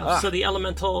 there you go. So the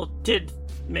elemental did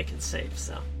make it save,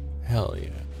 so. Hell yeah.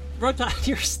 Rotan,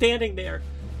 you're standing there.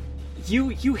 You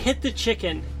hit the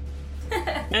chicken,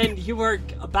 and you are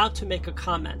about to make a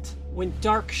comment when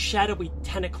dark, shadowy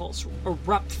tentacles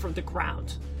erupt from the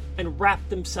ground and wrap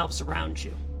themselves around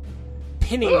you,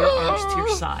 pinning your arms to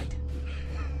your side.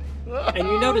 And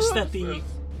you notice that the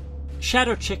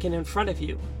shadow chicken in front of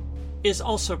you is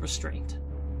also restrained.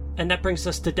 And that brings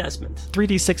us to Desmond.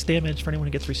 3d6 damage for anyone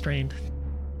who gets restrained.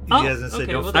 He Oh, hasn't said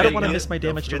okay, don't well, forget I don't wanna the- miss my don't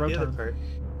damage to forget the other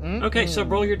Rotan. part. Okay, so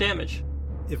roll your damage.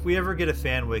 If we ever get a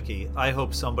fan wiki, I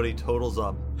hope somebody totals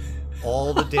up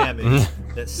all the damage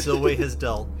that Silwe has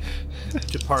dealt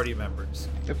to party members.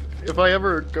 If I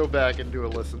ever go back and do a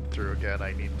listen through again,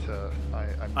 I need to.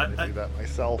 I'm going to do that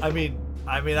myself. I mean,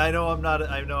 I know I'm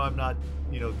not,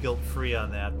 guilt free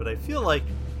on that, but I feel like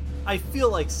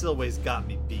Silwe's got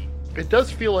me beat. It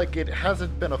does feel like it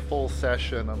hasn't been a full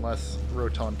session unless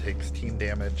Rotan takes team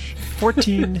damage.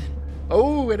 14,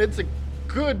 Oh, and it's a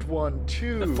good one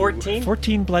too. 14?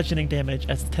 14 bludgeoning damage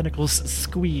as the tentacles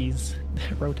squeeze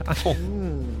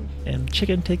Rotan. And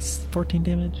chicken takes 14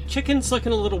 damage. Chicken's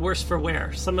looking a little worse for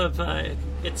wear. Some of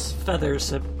its feathers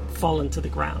have fallen to the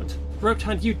ground.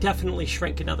 Rotan, you definitely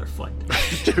shrink another foot.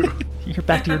 You're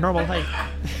back to your normal height.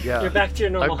 Yeah, You're back to your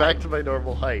normal I'm back height. to my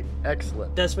normal height.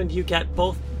 Excellent. Desmond, you get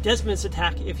both Desmond's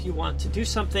attack if you want to do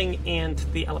something and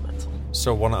the elemental.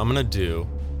 So what I'm going to do,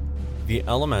 the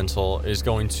elemental is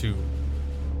going to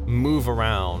move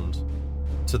around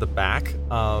to the back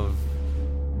of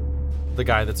the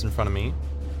guy that's in front of me.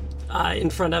 In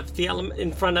front of the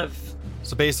in front of.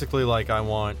 So basically, like, I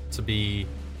want to be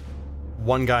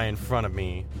one guy in front of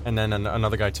me, and then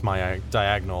another guy to my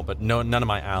diagonal, but none of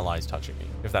my allies touching me,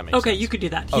 if that makes sense. Okay, you could do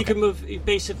that. He Okay. could move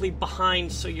basically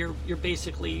behind, so you're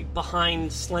basically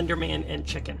behind Slenderman and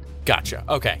Chicken. Gotcha.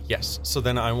 Okay, yes. So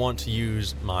then I want to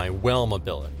use my Whelm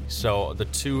ability. So the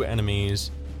two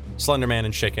enemies, Slenderman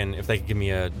and Chicken, if they could give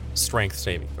me a strength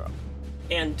saving throw.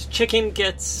 And Chicken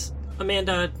gets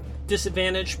Amanda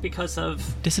disadvantage because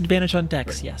of Disadvantage on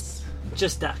Dex, yes.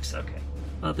 just Dex. Okay.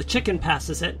 The Chicken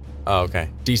passes it. Oh, okay.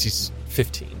 DC's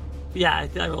 15. Yeah,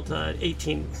 I rolled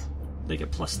 18. They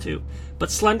get +2. But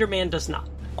Slenderman does not.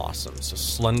 Awesome. So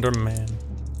Slenderman,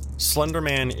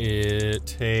 it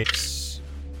takes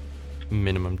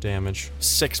minimum damage,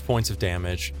 6 points of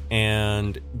damage,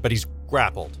 but he's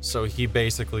grappled. So he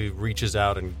basically reaches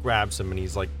out and grabs him, and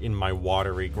he's like in my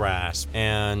watery grasp.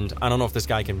 And I don't know if this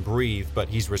guy can breathe, but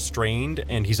he's restrained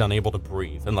and he's unable to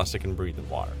breathe unless he can breathe in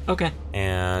water. Okay.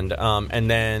 And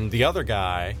then the other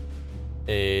guy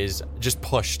is just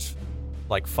pushed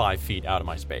like 5 feet out of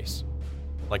my space,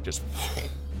 like just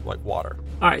like water.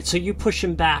 All right, so you push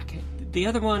him back. The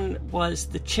other one was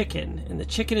the Chicken, and the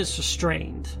Chicken is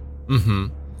restrained. Mm-hmm.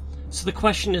 So the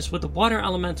question is, would the water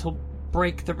elemental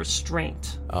break the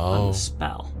restraint on Oh. the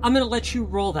spell? I'm going to let you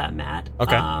roll that, Matt.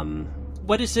 Okay.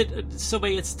 What is it? So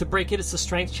wait, it's to break it. It's a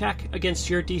strength check against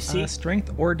your DC.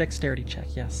 Strength or dexterity check,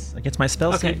 yes. Against my spell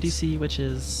Okay. save DC, which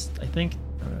is, I think,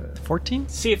 14?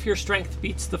 See if your strength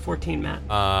beats the 14,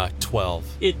 Matt. 12.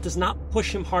 It does not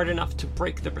push him hard enough to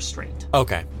break the restraint.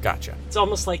 Okay, gotcha. It's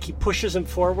almost like he pushes him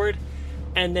forward,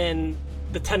 and then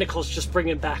the tentacles just bring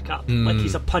him back up, like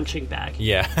he's a punching bag.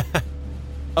 Yeah.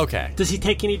 Okay. Does he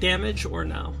take any damage or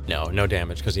no? No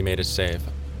damage because he made a save.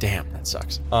 Damn, that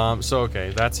sucks. So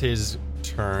okay, that's his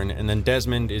turn, and then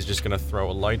Desmond is just gonna throw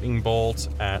a lightning bolt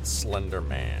at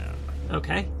Slenderman.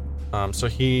 Okay. So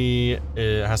he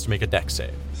has to make a dex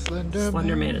save.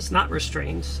 Slenderman is not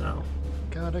restrained, so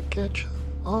Gotta catch 'em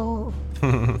all.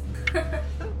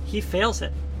 he fails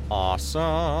it.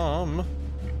 Awesome.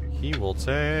 He will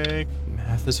take,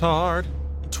 math is hard,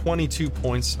 22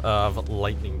 points of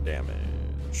lightning damage.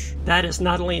 That is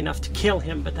not only enough to kill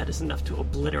him, but that is enough to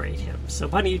obliterate him. So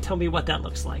why don't you tell me what that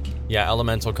looks like? Yeah,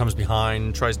 Elemental comes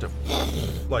behind, tries to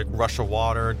like rush of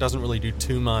water, doesn't really do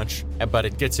too much, but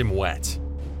it gets him wet.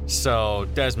 So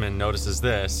Desmond notices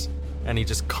this, and he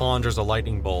just conjures a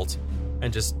lightning bolt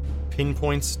and just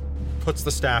pinpoints, puts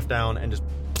the staff down, and just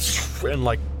and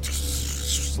like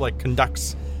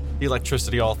conducts the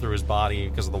electricity all through his body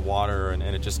because of the water, and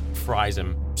it just fries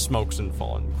him, smokes and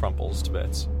crumples to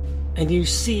bits. And you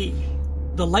see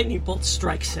the lightning bolt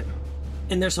strikes him,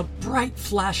 and there's a bright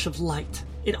flash of light.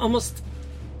 It almost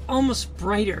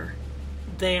brighter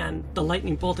than the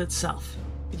lightning bolt itself.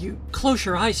 You close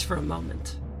your eyes for a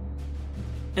moment,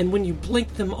 and when you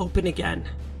blink them open again,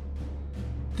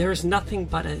 there is nothing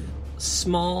but a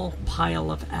small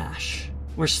pile of ash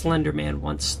where Slenderman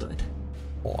once stood.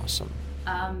 Awesome.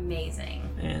 Amazing.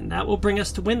 And that will bring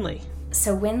us to Winley.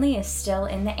 So Winley is still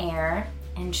in the air,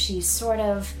 and she's sort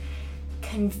of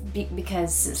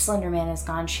because Slenderman is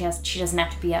gone. She doesn't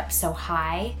have to be up so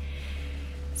high.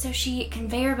 So she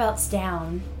conveyor belts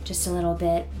down just a little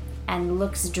bit and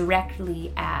looks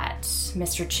directly at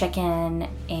Mr. Chicken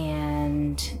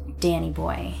and Danny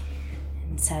Boy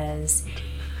and says,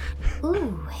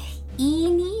 "Ooh,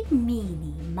 eeny,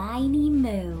 meeny, miny,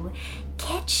 mo.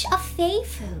 Catch a fey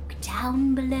folk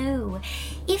down below.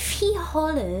 If he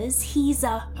hollers, he's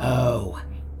a ho.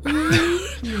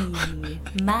 Eeny,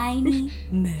 miny,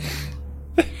 mo."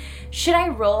 Should I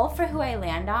roll for who I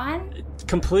land on?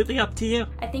 Completely up to you.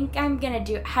 I think I'm gonna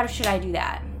do. How should I do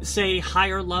that? Say high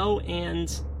or low,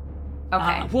 and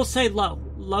Okay. we'll say low.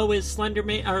 Low is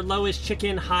Slenderman, or low is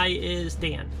Chicken, high is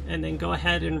Dan. And then go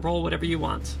ahead and roll whatever you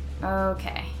want.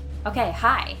 Okay. Okay,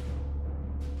 hi.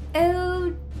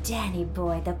 Oh, Danny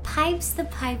Boy, the pipes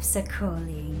are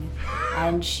calling.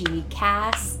 And she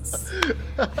casts,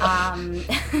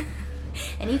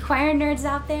 any choir nerds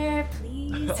out there,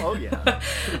 please? Oh, yeah.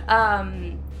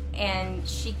 And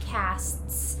she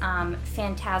casts,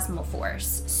 Phantasmal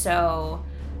Force. So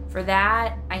for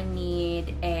that, I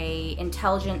need a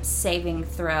intelligence saving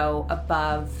throw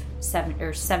above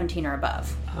 17 or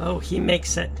above. Oh, he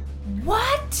makes it.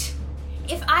 What?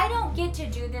 If I don't get to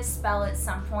do this spell at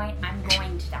some point, I'm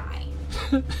going to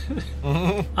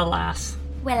die. Alas.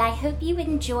 Well, I hope you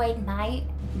enjoyed my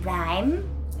rhyme,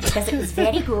 because it was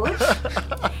very good.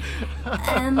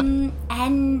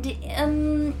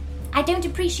 I don't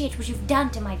appreciate what you've done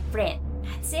to my friend.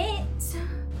 That's it.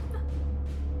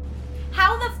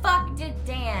 How the fuck did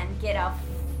Dan get a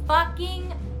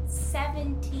fucking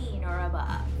 17 or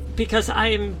above? Because I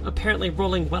am apparently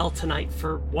rolling well tonight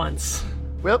for once.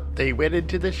 Well, they went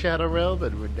into the Shadow Realm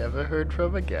and were never heard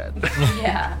from again.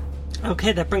 Yeah.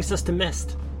 Okay, that brings us to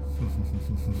Mist.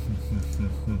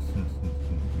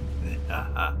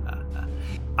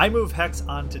 I move Hex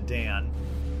onto Dan.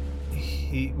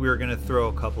 We're gonna throw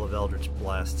a couple of Eldritch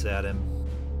Blasts at him.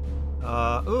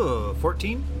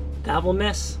 14? That will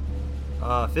miss.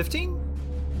 15?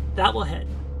 That will hit.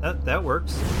 That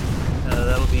works.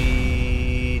 That'll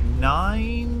be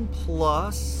 9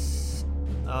 plus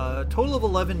total of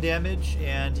 11 damage,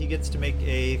 and he gets to make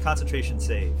a concentration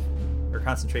save or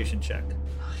concentration check.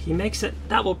 He makes it.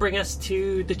 That will bring us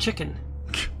to the chicken.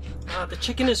 The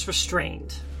chicken is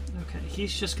restrained. Okay,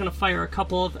 he's just going to fire a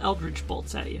couple of Eldritch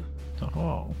bolts at you.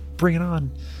 Oh, bring it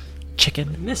on,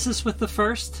 chicken. Misses with the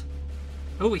first.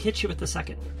 Oh, he hits you with the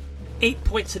second. 8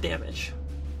 points of damage.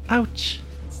 Ouch.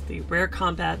 It's the rare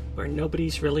combat where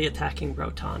nobody's really attacking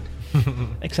Rotan.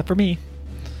 Except for me.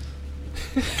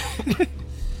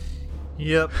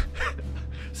 Yep.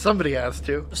 Somebody has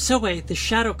to. Silway, the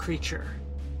shadow creature,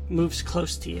 moves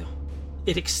close to you.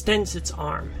 It extends its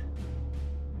arm,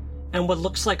 and what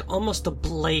looks like almost a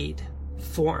blade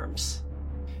forms.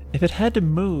 If it had to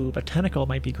move, a tentacle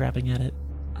might be grabbing at it.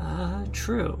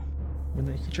 True. When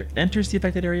the creature enters the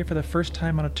affected area for the first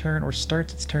time on a turn or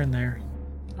starts its turn there.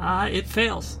 It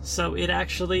fails, so it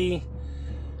actually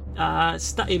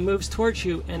it moves towards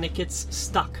you and it gets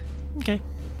stuck. Okay,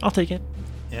 I'll take it.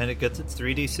 And it gets its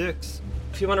 3d6.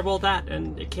 If you want to roll that,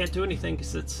 and it can't do anything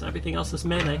because everything else is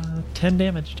melee. 10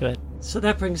 damage to it. So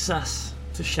that brings us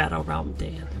to Shadow Realm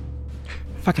Dan.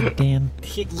 Fucking Dan.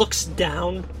 He looks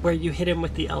down where you hit him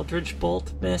with the Eldritch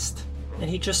Bolt, Mist, and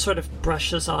he just sort of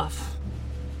brushes off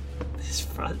his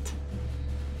front.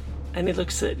 And he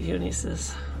looks at you and he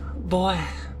says, "Boy,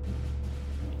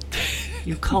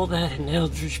 you call that an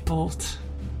Eldritch Bolt?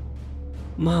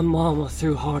 My mama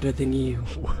threw harder than you."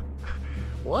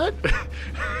 What?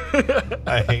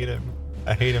 I hate him.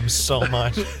 I hate him so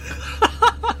much.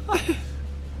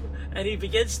 And he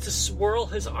begins to swirl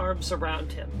his arms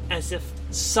around him as if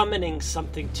summoning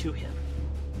something to him.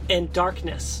 And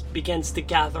darkness begins to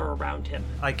gather around him.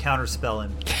 I counterspell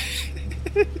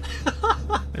him.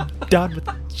 Done with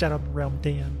Shadow Realm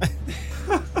Dan.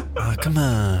 Oh, come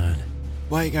on.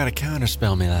 Why you gotta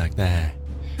counterspell me like that?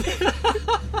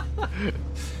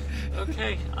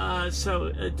 Okay,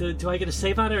 do I get a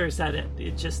save on it, or is that it?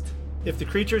 It just... If the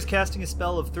creature is casting a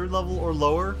spell of 3rd level or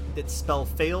lower, its spell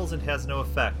fails and has no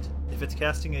effect. If it's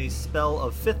casting a spell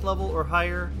of 5th level or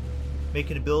higher,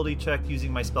 make an ability check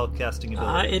using my spell casting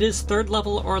ability. It is 3rd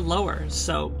level or lower,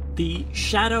 so the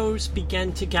shadows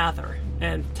begin to gather.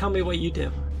 And tell me what you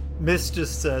do. Mist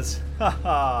just says,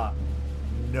 "Haha,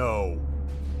 no."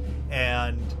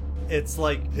 And it's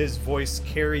like his voice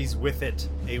carries with it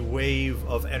a wave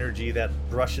of energy that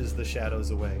brushes the shadows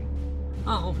away.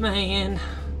 Oh man,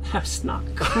 that's not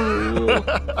cool.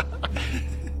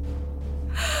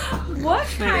 What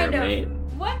Fair, mate.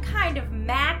 What kind of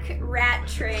Mac rat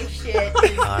tray shit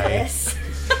is this?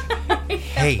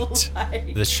 Hate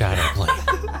the shadow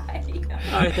plane.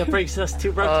 Alright, that brings us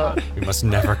to Rotan. We must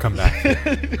never come back.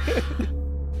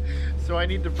 So I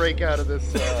need to break out of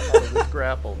this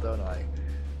grapple, don't I?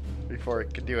 Before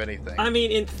it can do anything. I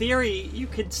mean, in theory, you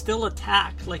could still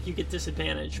attack, like you get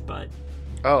disadvantage, but...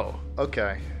 Oh,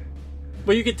 okay.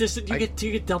 Well, you get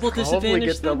you get double Probably disadvantage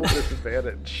get then? double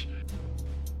disadvantage.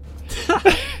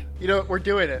 You know what? We're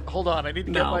doing it. Hold on. I need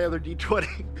to get No. my other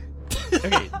d20.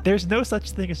 Okay, there's no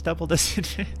such thing as double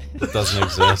disadvantage. It doesn't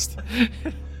exist.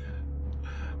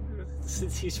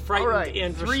 Since he's All frightened right,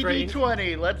 and restrained.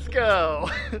 3d20. Let's go.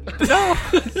 No,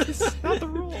 it's not the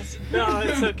rules. No,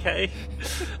 it's okay.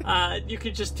 You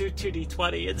could just do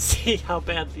 2d20 and see how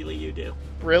badly you do.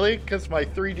 Really? Because my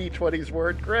 3d20s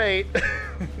weren't great.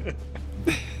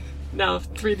 No,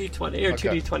 3d20 or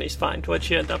Okay. 2d20 is fine. What'd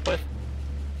you end up with?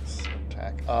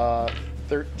 Attack.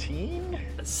 13?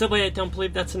 Silly, I don't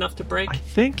believe that's enough to break. I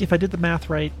think if I did the math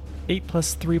right, 8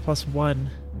 plus 3 plus 1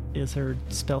 is her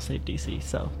spell save DC,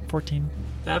 so 14.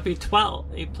 That'd be 12.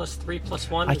 8 plus 3 plus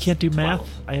 1 I is can't do 12. math.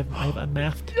 I have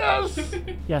unmathed. Yes!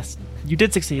 Yes, you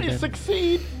did succeed I then.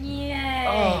 succeed! Yay!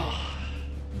 Oh.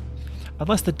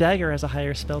 Unless the dagger has a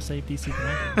higher spell save DC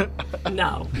than I do.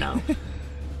 No.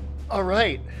 All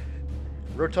right.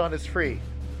 Rotan is free.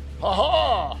 Ha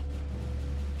ha!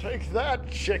 Take that,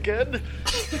 chicken!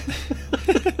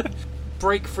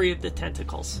 Break free of the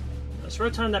tentacles. As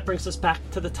Rotan, that brings us back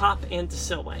to the top and to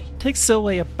Silway. Takes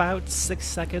Silway about 6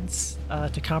 seconds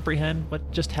to comprehend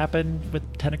what just happened with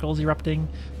tentacles erupting,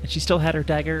 and she still had her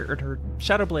dagger or her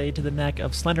shadow blade to the neck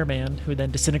of Slenderman, who then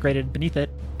disintegrated beneath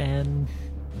it, and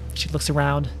She looks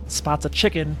around, spots a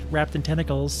chicken wrapped in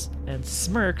tentacles, and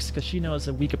smirks because she knows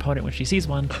a weak opponent when she sees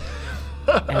one,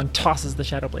 and tosses the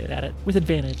Shadow Blade at it with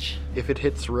advantage. If it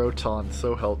hits Rotan,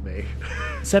 so help me.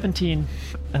 17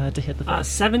 to hit the thing.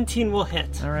 17 will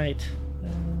hit. All right.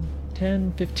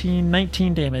 10, 15,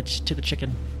 19 damage to the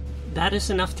chicken. That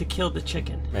is enough to kill the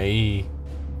chicken. Hey.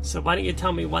 So why don't you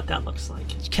tell me what that looks like?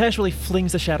 She casually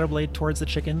flings the Shadow Blade towards the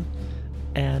chicken,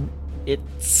 and it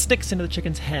sticks into the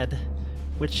chicken's head,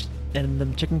 and the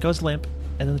chicken goes limp,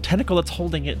 and then the tentacle that's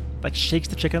holding it like shakes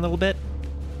the chicken a little bit,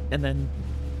 and then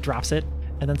drops it,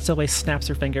 and then Silway snaps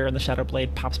her finger, and the Shadow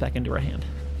Blade pops back into her hand.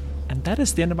 And that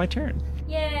is the end of my turn.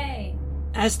 Yay!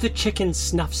 As the chicken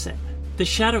snuffs it, the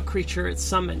shadow creature it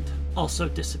summoned also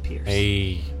disappears.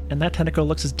 Hey. And that tentacle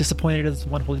looks as disappointed as the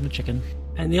one holding the chicken.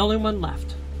 And the only one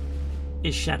left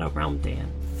is Shadow Realm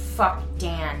Dan. Fuck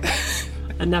Dan.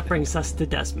 And that brings us to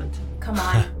Desmond. Come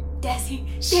on, Desi.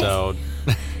 So,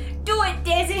 Do it,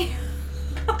 Desi.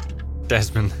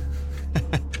 Desmond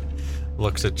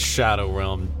looks at Shadow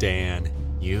Realm Dan.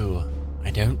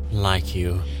 I don't like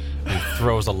you. He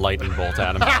throws a lightning bolt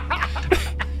at him.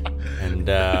 And,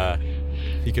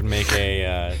 you can make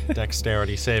a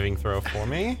dexterity saving throw for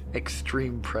me.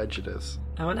 Extreme prejudice.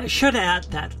 Oh, and I should add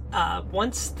that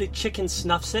once the chicken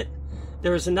snuffs it,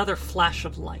 there is another flash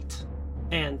of light,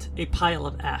 and a pile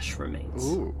of ash remains.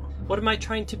 Ooh. What am I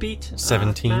trying to beat?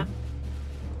 17.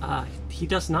 Matt? He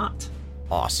does not.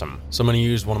 Awesome. So I'm going to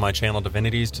use one of my channel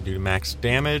divinities to do max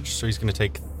damage, so he's going to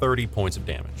take 30 points of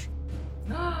damage.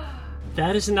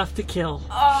 That is enough to kill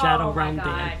Oh, Shadow my Realm God.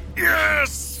 Dan.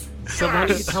 Yes! So why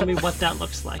don't you tell me what that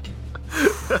looks like?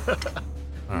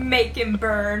 Make him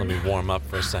burn. Let me warm up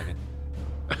for a second.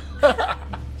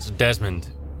 So Desmond,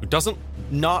 who doesn't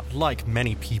not like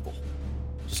many people,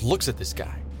 just looks at this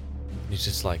guy. He's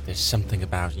just like, there's something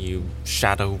about you,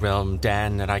 Shadow Realm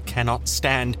Dan, that I cannot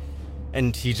stand.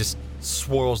 And he just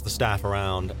swirls the staff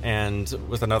around, and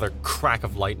with another crack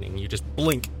of lightning, you just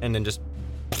blink, and then just...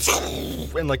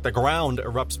 and like the ground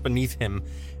erupts beneath him,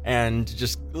 and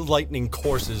just lightning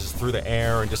courses through the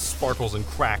air and just sparkles and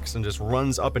cracks and just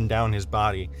runs up and down his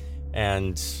body.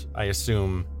 And I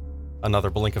assume another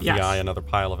blink of Yes. the eye, another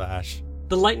pile of ash.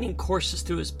 The lightning courses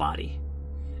through his body,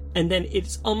 and then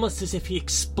it's almost as if he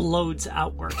explodes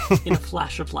outward in a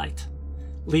flash of light,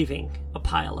 leaving a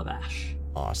pile of ash.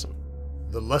 Awesome.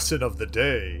 The lesson of the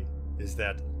day is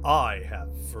that I have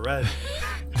friends.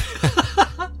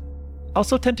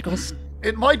 Also tentacles.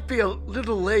 It might be a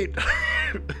little late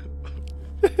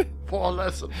for a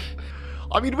lesson.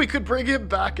 I mean, we could bring him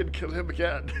back and kill him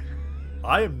again.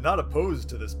 I am not opposed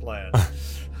to this plan.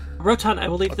 Rotan, I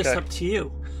will leave this Okay. up to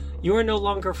you. You are no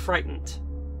longer frightened.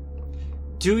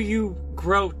 Do you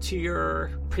grow to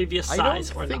your previous I size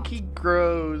don't or think not? he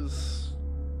grows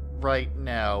right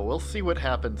now. We'll see what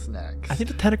happens next. I think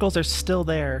the tentacles are still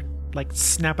there, like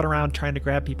snapping around trying to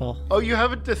grab people. Oh, you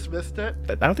haven't dismissed it?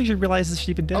 But I don't think she realizes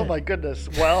she even did Oh it. my goodness.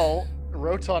 Well,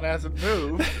 Rotan hasn't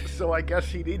moved, so I guess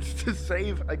he needs to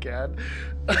save again.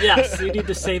 Yes, you need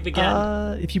to save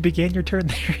again. If you began your turn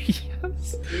there,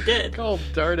 yes. You did. Oh,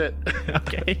 darn it.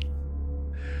 Okay.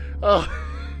 Oh,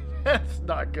 that's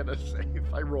not gonna save.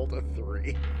 I rolled a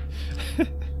 3.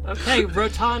 Okay,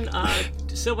 Rotan,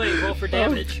 Silway, roll for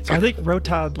damage. So I think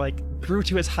Rotan grew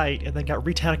to his height and then got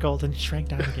retentacled and shrank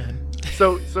down again.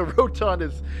 So Rotan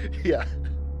is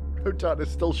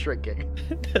still shrinking.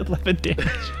 11 damage.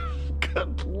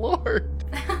 Good lord.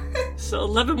 So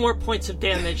 11 more points of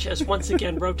damage as once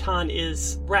again Rotan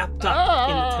is wrapped up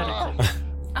in the tentacle.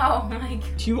 Oh my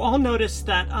god. You all notice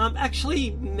that, actually,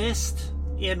 Mist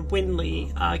and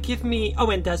Winley, give me...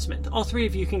 Oh, and Desmond. All three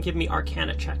of you can give me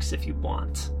Arcana checks if you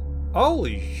want.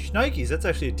 Holy shnikes, that's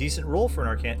actually a decent roll for an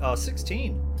arcane.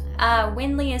 16.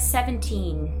 Winley is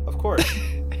 17. Of course.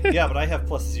 Yeah, but I have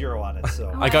 +0 on it,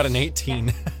 so. I got an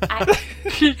 18. I'm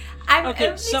Okay,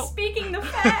 only so- speaking the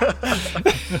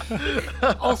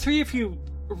facts. All three of you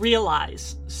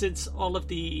realize, since all of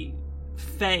the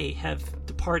Fae have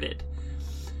departed,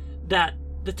 that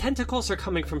the tentacles are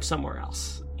coming from somewhere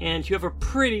else, and you have a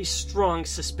pretty strong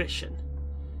suspicion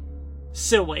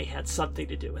Silway had something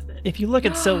to do with it. If you look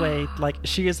at Silway,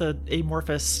 she is an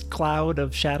amorphous cloud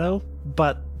of shadow,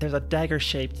 but there's a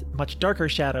dagger-shaped, much darker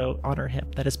shadow on her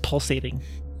hip that is pulsating.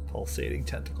 Pulsating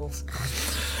tentacles.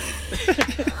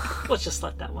 Let's just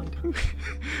let that one go.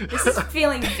 This is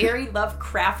feeling very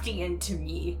Lovecraftian to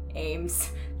me,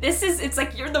 Ames. It's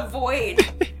like you're the void,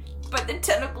 but the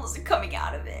tentacles are coming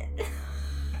out of it.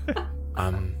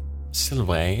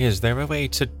 Silway, is there a way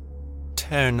to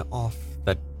turn off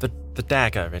the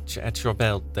dagger at your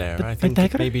belt there? I think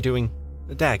dagger? it may be doing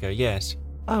the dagger, yes.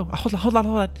 Oh, hold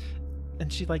on.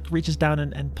 And she like reaches down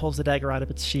and pulls the dagger out of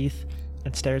its sheath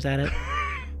and stares at it.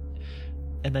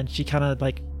 And then she kind of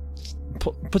like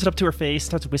puts it up to her face,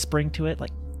 starts whispering to it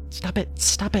like, "Stop it,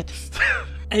 stop it."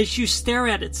 As you stare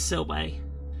at it, Silway,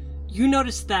 you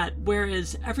notice that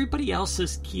whereas everybody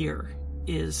else's gear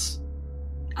is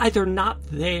either not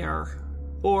there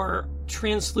or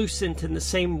translucent in the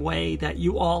same way that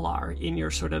you all are in your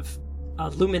sort of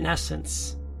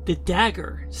luminescence, the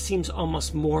dagger seems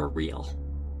almost more real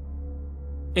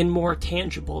and more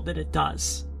tangible than it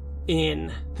does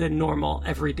in the normal,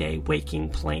 everyday, waking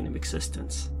plane of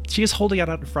existence. She is holding it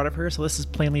out in front of her, so this is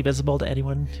plainly visible to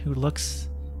anyone who looks.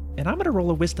 And I'm going to roll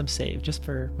a wisdom save just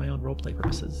for my own roleplay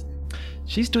purposes.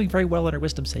 She's doing very well on her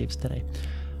wisdom saves today.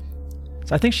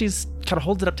 So I think she's kind of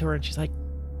holds it up to her and she's like,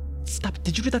 "Stop it.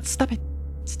 Did you do that? Stop it.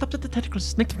 Stop with the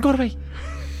tentacles. Make them go away."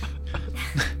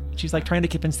 She's like trying to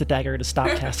convince the dagger to stop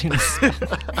casting this spell.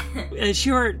 As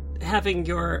you're having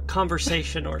your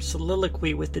conversation or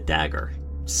soliloquy with the dagger,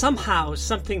 somehow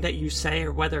something that you say,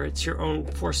 or whether it's your own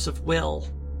force of will,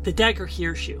 the dagger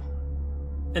hears you,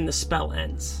 and the spell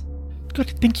ends.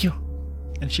 "Good, thank you."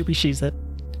 And she resheathes it.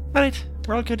 "All right,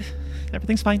 we're all good.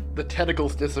 Everything's fine." The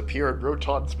tentacles disappear, and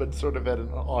Roton's been sort of at an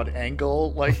odd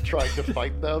angle, like trying to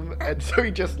fight them, and so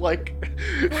he just like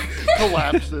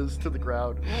collapses to the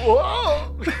ground.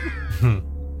 Whoa!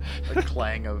 A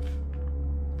clang of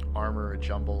armor, a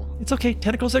jumble. "It's okay.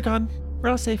 Tentacles are gone. We're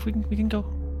all safe. We can go."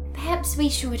 Perhaps we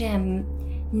should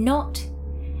not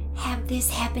have this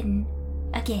happen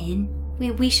again.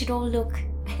 We should all look.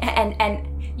 And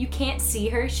you can't see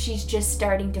her. She's just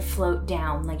starting to float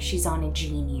down like she's on a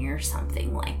genie or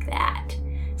something like that.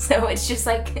 So it's just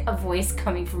like a voice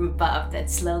coming from above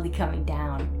that's slowly coming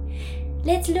down.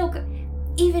 Let's look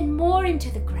even more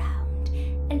into the ground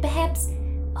and perhaps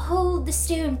hold the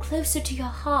stone closer to your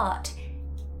heart,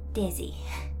 Desi.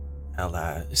 Well,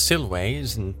 Silway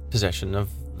is in possession of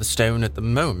the stone at the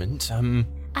moment.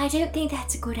 I don't think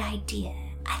that's a good idea.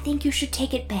 I think you should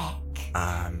take it back.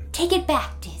 Take it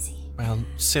back, Dizzy. Well,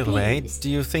 Silway, Please. do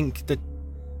you think that...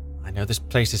 I know this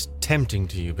place is tempting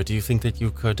to you, but do you think that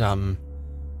you could, do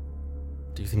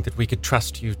you think that we could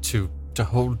trust you to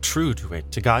hold true to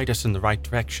it, to guide us in the right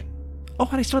direction? "Oh,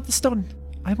 and I still have the stone.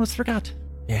 I almost forgot."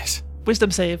 Yes. Wisdom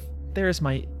save. There's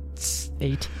my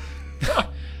 8.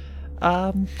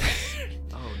 Oh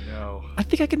no. I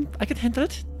think I can handle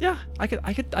it. Yeah, I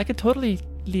could totally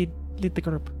lead the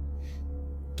group.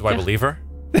 Do I Yeah. believe her?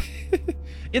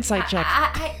 Insight check.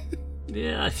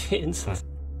 Yeah, insight.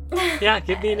 Yeah,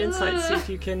 give me an insight. See if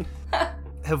you can.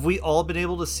 Have we all been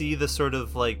able to see the sort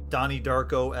of like Donnie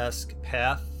Darko-esque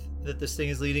path that this thing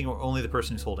is leading, or only the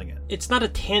person who's holding it? It's not a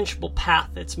tangible path.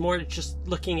 It's more just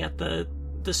looking at the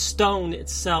stone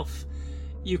itself.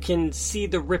 You can see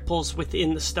the ripples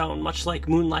within the stone, much like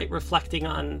moonlight reflecting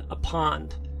on a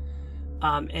pond.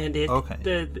 And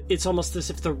it's almost as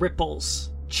if the ripples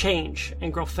change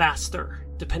and grow faster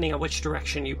depending on which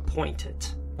direction you point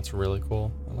it. That's really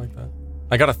cool. I like that.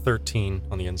 I got a 13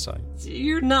 on the inside.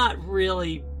 You're not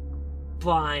really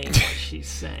buying what she's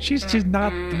saying. She's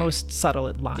not the most subtle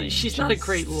at lying. She's not a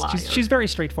great liar. She's very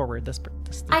straightforward. This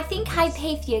I think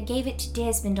Hypatia gave it to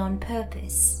Desmond on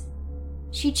purpose.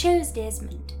 She chose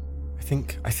Desmond. I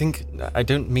think I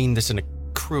don't mean this in a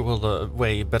cruel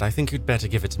way, but I think you'd better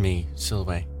give it to me,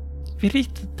 Silway. Really?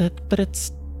 But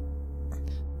it's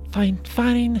fine.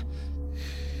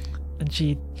 And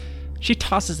she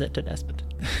tosses it to Desmond.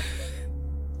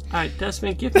 Alright,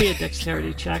 Desmond, give me a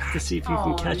dexterity check to see if you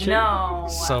can catch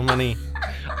it. So many,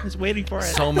 I was waiting for it.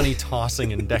 so many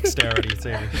tossing and dexterity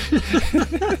things.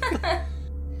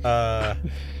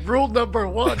 Rule number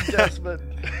 1, Desmond.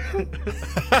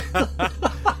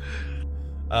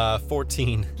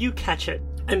 14. You catch it,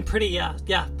 and pretty Drop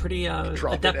it and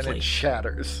adeptly. it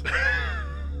shatters.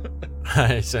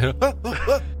 I said,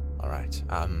 all right,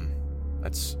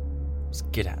 let's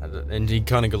get out. And he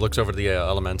kind of looks over to the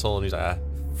elemental and he's like,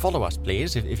 follow us,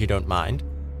 please, if you don't mind.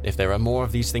 If there are more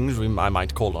of these things, I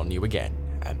might call on you again.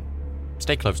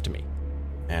 Stay close to me.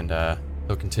 And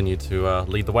he'll continue to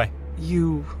lead the way.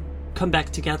 You come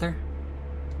back together,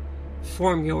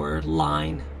 form your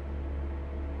line,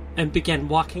 and begin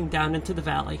walking down into the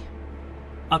valley,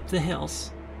 up the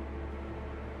hills,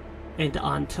 and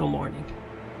on till morning.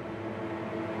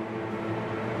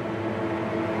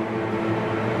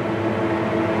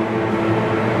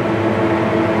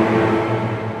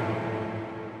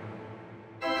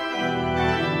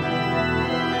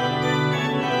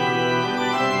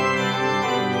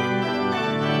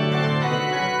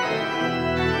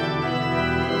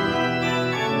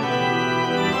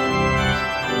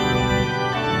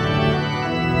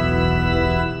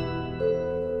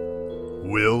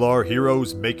 Will our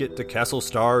heroes make it to Castle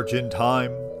Starge in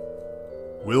time?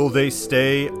 Will they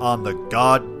stay on the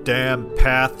goddamn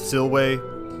path, Silway?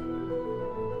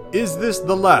 Is this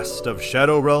the last of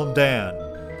Shadow Realm Dan?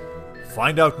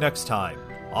 Find out next time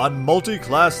on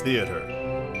Multiclass Theater.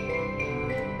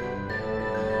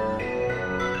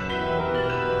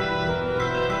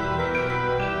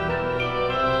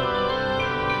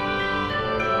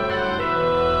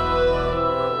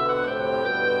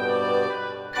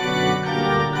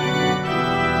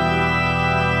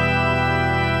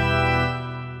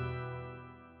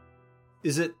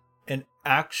 Is it an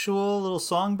actual little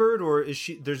songbird, or is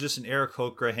she? There's just an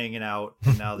Aarakocra hanging out,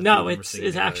 and now the two No, of them are it's singing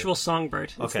together? actual songbird.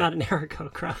 It's Okay. not an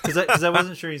Aarakocra. Because I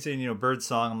wasn't sure he's saying bird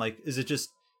song. I'm like, is it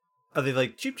just? Are they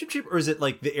like cheep cheep cheep, or is it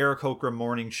like the Aarakocra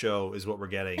morning show? Is what we're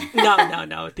getting?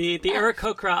 No. The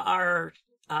Aarakocra are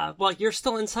well, you're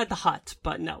still inside the hut,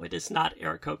 but no, it is not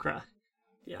Aarakocra.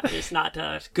 Yeah, it is not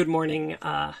Good Morning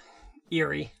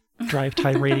Erie. Drive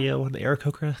time radio on the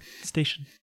Aarakocra station.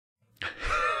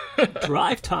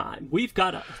 Drive time. We've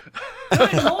got a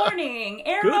Good morning,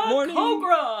 Good morning.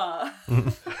 Cobra.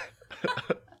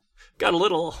 got a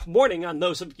little warning on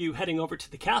those of you heading over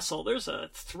to the castle. There's a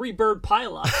 3-bird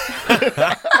pileup.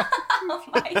 Oh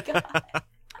my god.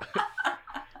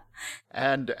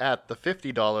 And at the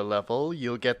 $50 level,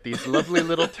 you'll get these lovely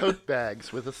little tote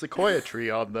bags with a sequoia tree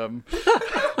on them.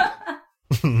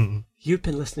 You've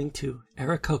been listening to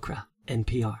Aarakocra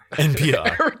NPR.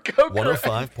 NPR Aarakocra.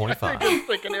 105.5. I just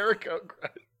like an Aarakocra.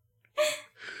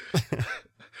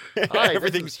 Hi,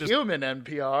 Everything's this is just- human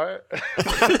NPR.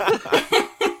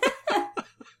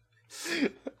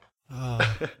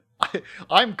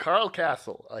 I'm Carl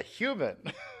Castle, a human.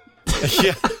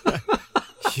 Yeah.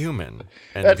 Human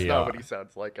NPR. That's not what he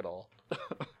sounds like at all.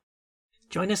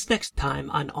 Join us next time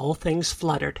on All Things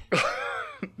Fluttered.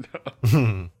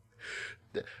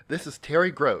 This is Terry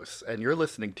Gross, and you're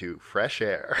listening to Fresh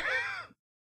Air.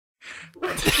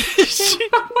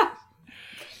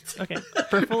 Okay,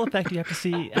 for full effect, you have to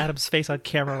see Adam's face on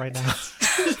camera right now.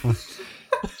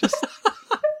 Just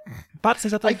Bot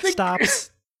says something, I think-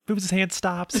 stops, moves his hand,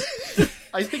 stops.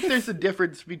 I think there's a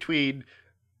difference between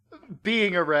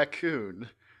being a raccoon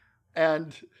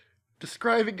and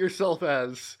describing yourself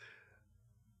as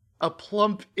a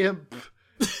plump imp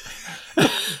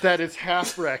that is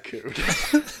half raccoon.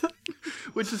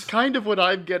 Which is kind of what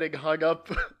I'm getting hung up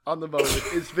on the moment,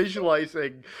 is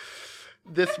visualizing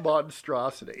this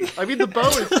monstrosity. I mean, the bow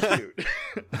is cute.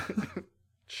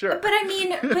 Sure. But I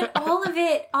mean, but all of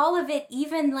it,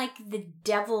 even like the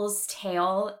devil's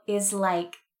tail is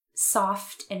like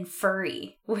soft and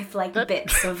furry with like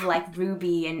bits of like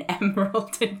ruby and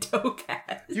emerald and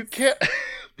topaz. You can't...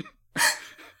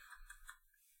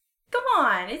 Come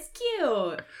on, it's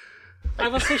cute. I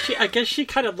will say I guess she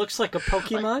kind of looks like a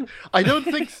Pokemon. I don't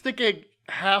think sticking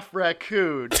half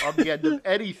raccoon on the end of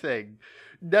anything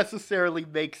necessarily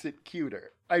makes it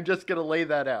cuter. I'm just going to lay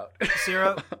that out.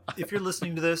 Sarah, if you're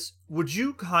listening to this, would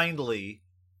you kindly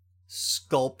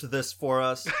sculpt this for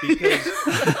us? Because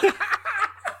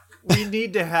we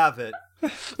need to have it.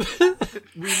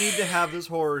 We need to have this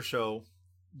horror show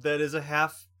that is a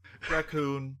half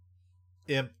raccoon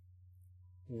imp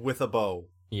with a bow.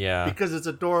 Yeah. Because it's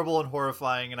adorable and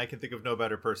horrifying, and I can think of no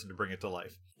better person to bring it to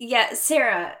life. Yeah,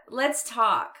 Sarah, let's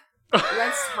talk.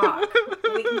 Let's talk.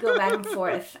 We can go back and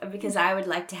forth because I would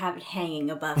like to have it hanging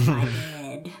above my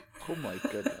head. Oh my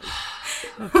goodness.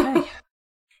 Okay.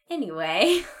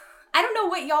 Anyway, I don't know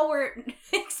what y'all were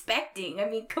expecting. I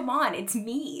mean, come on, it's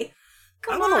me.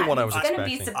 Come I don't know on, what I was it's gonna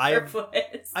be expecting.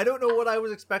 superfluous. I don't know what I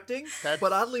was expecting, That's-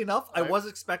 but oddly enough, I was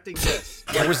expecting this.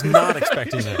 I was not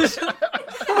expecting this.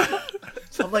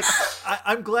 I'm like,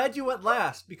 I'm glad you went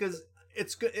last because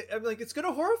it's good. I'm like, it's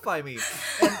gonna horrify me,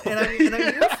 and I'm here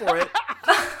for it.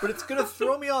 But it's gonna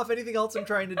throw me off anything else I'm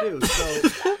trying to do. So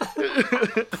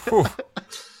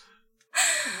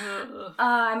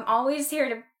I'm always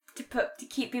here to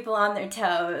keep people on their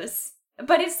toes.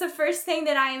 But it's the first thing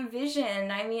that I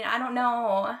envisioned. I mean, I don't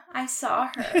know. I saw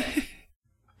her.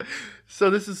 So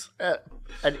this is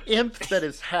an imp that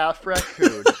is half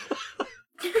raccoon.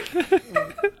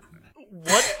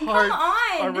 What part Come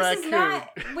on, are this raccoon? is not.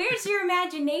 Where's your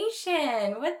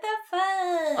imagination? What the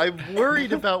fuck? I'm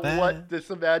worried about what this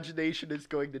imagination is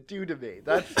going to do to me.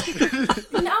 That's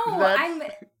No,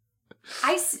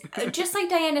 That's- just like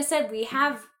Diana said, we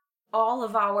have all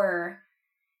of our,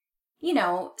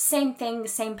 same thing,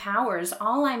 same powers.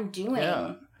 All I'm doing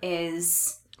Yeah.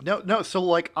 is No. So,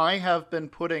 like, I have been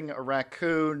putting a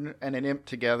raccoon and an imp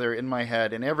together in my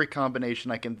head in every combination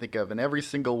I can think of, and every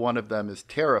single one of them is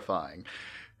terrifying.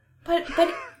 but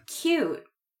cute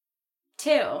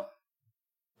too.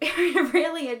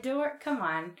 really adore. Come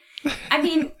on. I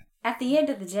mean, at the end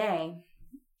of the day,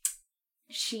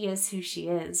 she is who she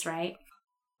is, right?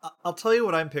 I'll tell you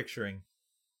what I'm picturing.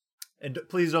 And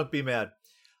please don't be mad.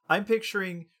 I'm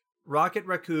picturing Rocket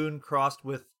Raccoon crossed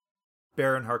with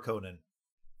Baron Harkonnen.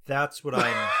 That's what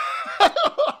I'm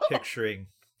picturing.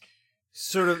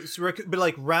 Sort of, but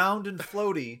like round and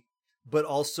floaty, but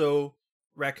also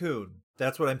raccoon.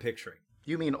 That's what I'm picturing.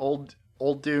 You mean old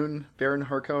Dune, Baron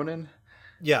Harkonnen?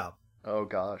 Yeah. Oh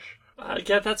gosh.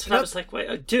 Yeah, that's what I was like.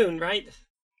 Wait, Dune, right?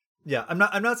 Yeah, I'm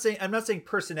not saying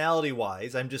personality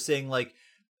wise. I'm just saying like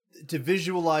to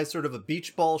visualize sort of a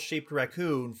beach ball shaped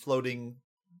raccoon floating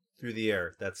through the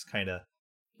air. That's kind of.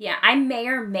 Yeah, I may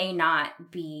or may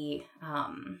not be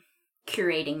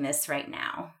curating this right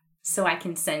now, so I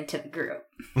can send to the group.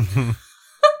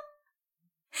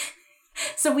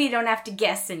 So we don't have to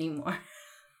guess anymore.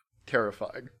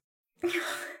 Terrifying.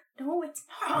 No, it's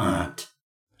not.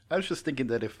 I was just thinking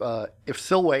that if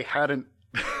Silway hadn't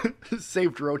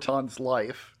saved Rotan's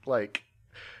life, like,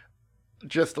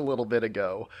 just a little bit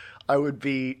ago, I would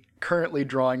be currently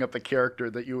drawing up a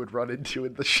character that you would run into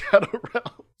in the Shadow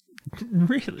Realm.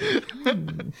 Really?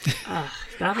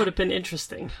 That would have been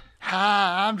interesting.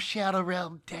 Hi, I'm Shadow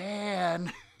Realm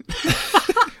Dan.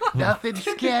 Nothing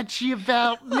sketchy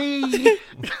about me.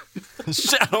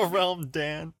 Shadow Realm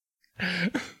Dan.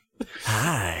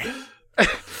 Hi.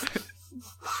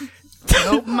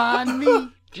 Don't mind me.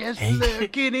 Just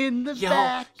lurking in the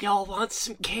back. Y'all want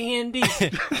some candy?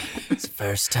 It's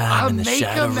first time in the make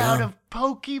Shadow them Realm. out of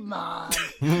Pokemon.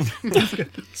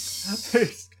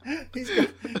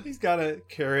 He's got a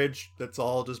carriage that's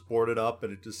all just boarded up,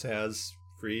 and it just has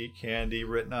free candy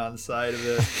written on the side of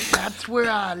it. That's where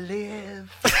I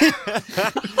live.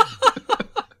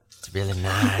 It's really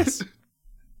nice.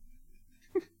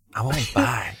 I won't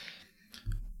buy.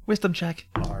 Wisdom check.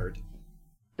 Hard.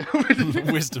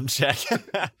 Wisdom check.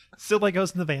 Silway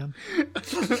goes in the van.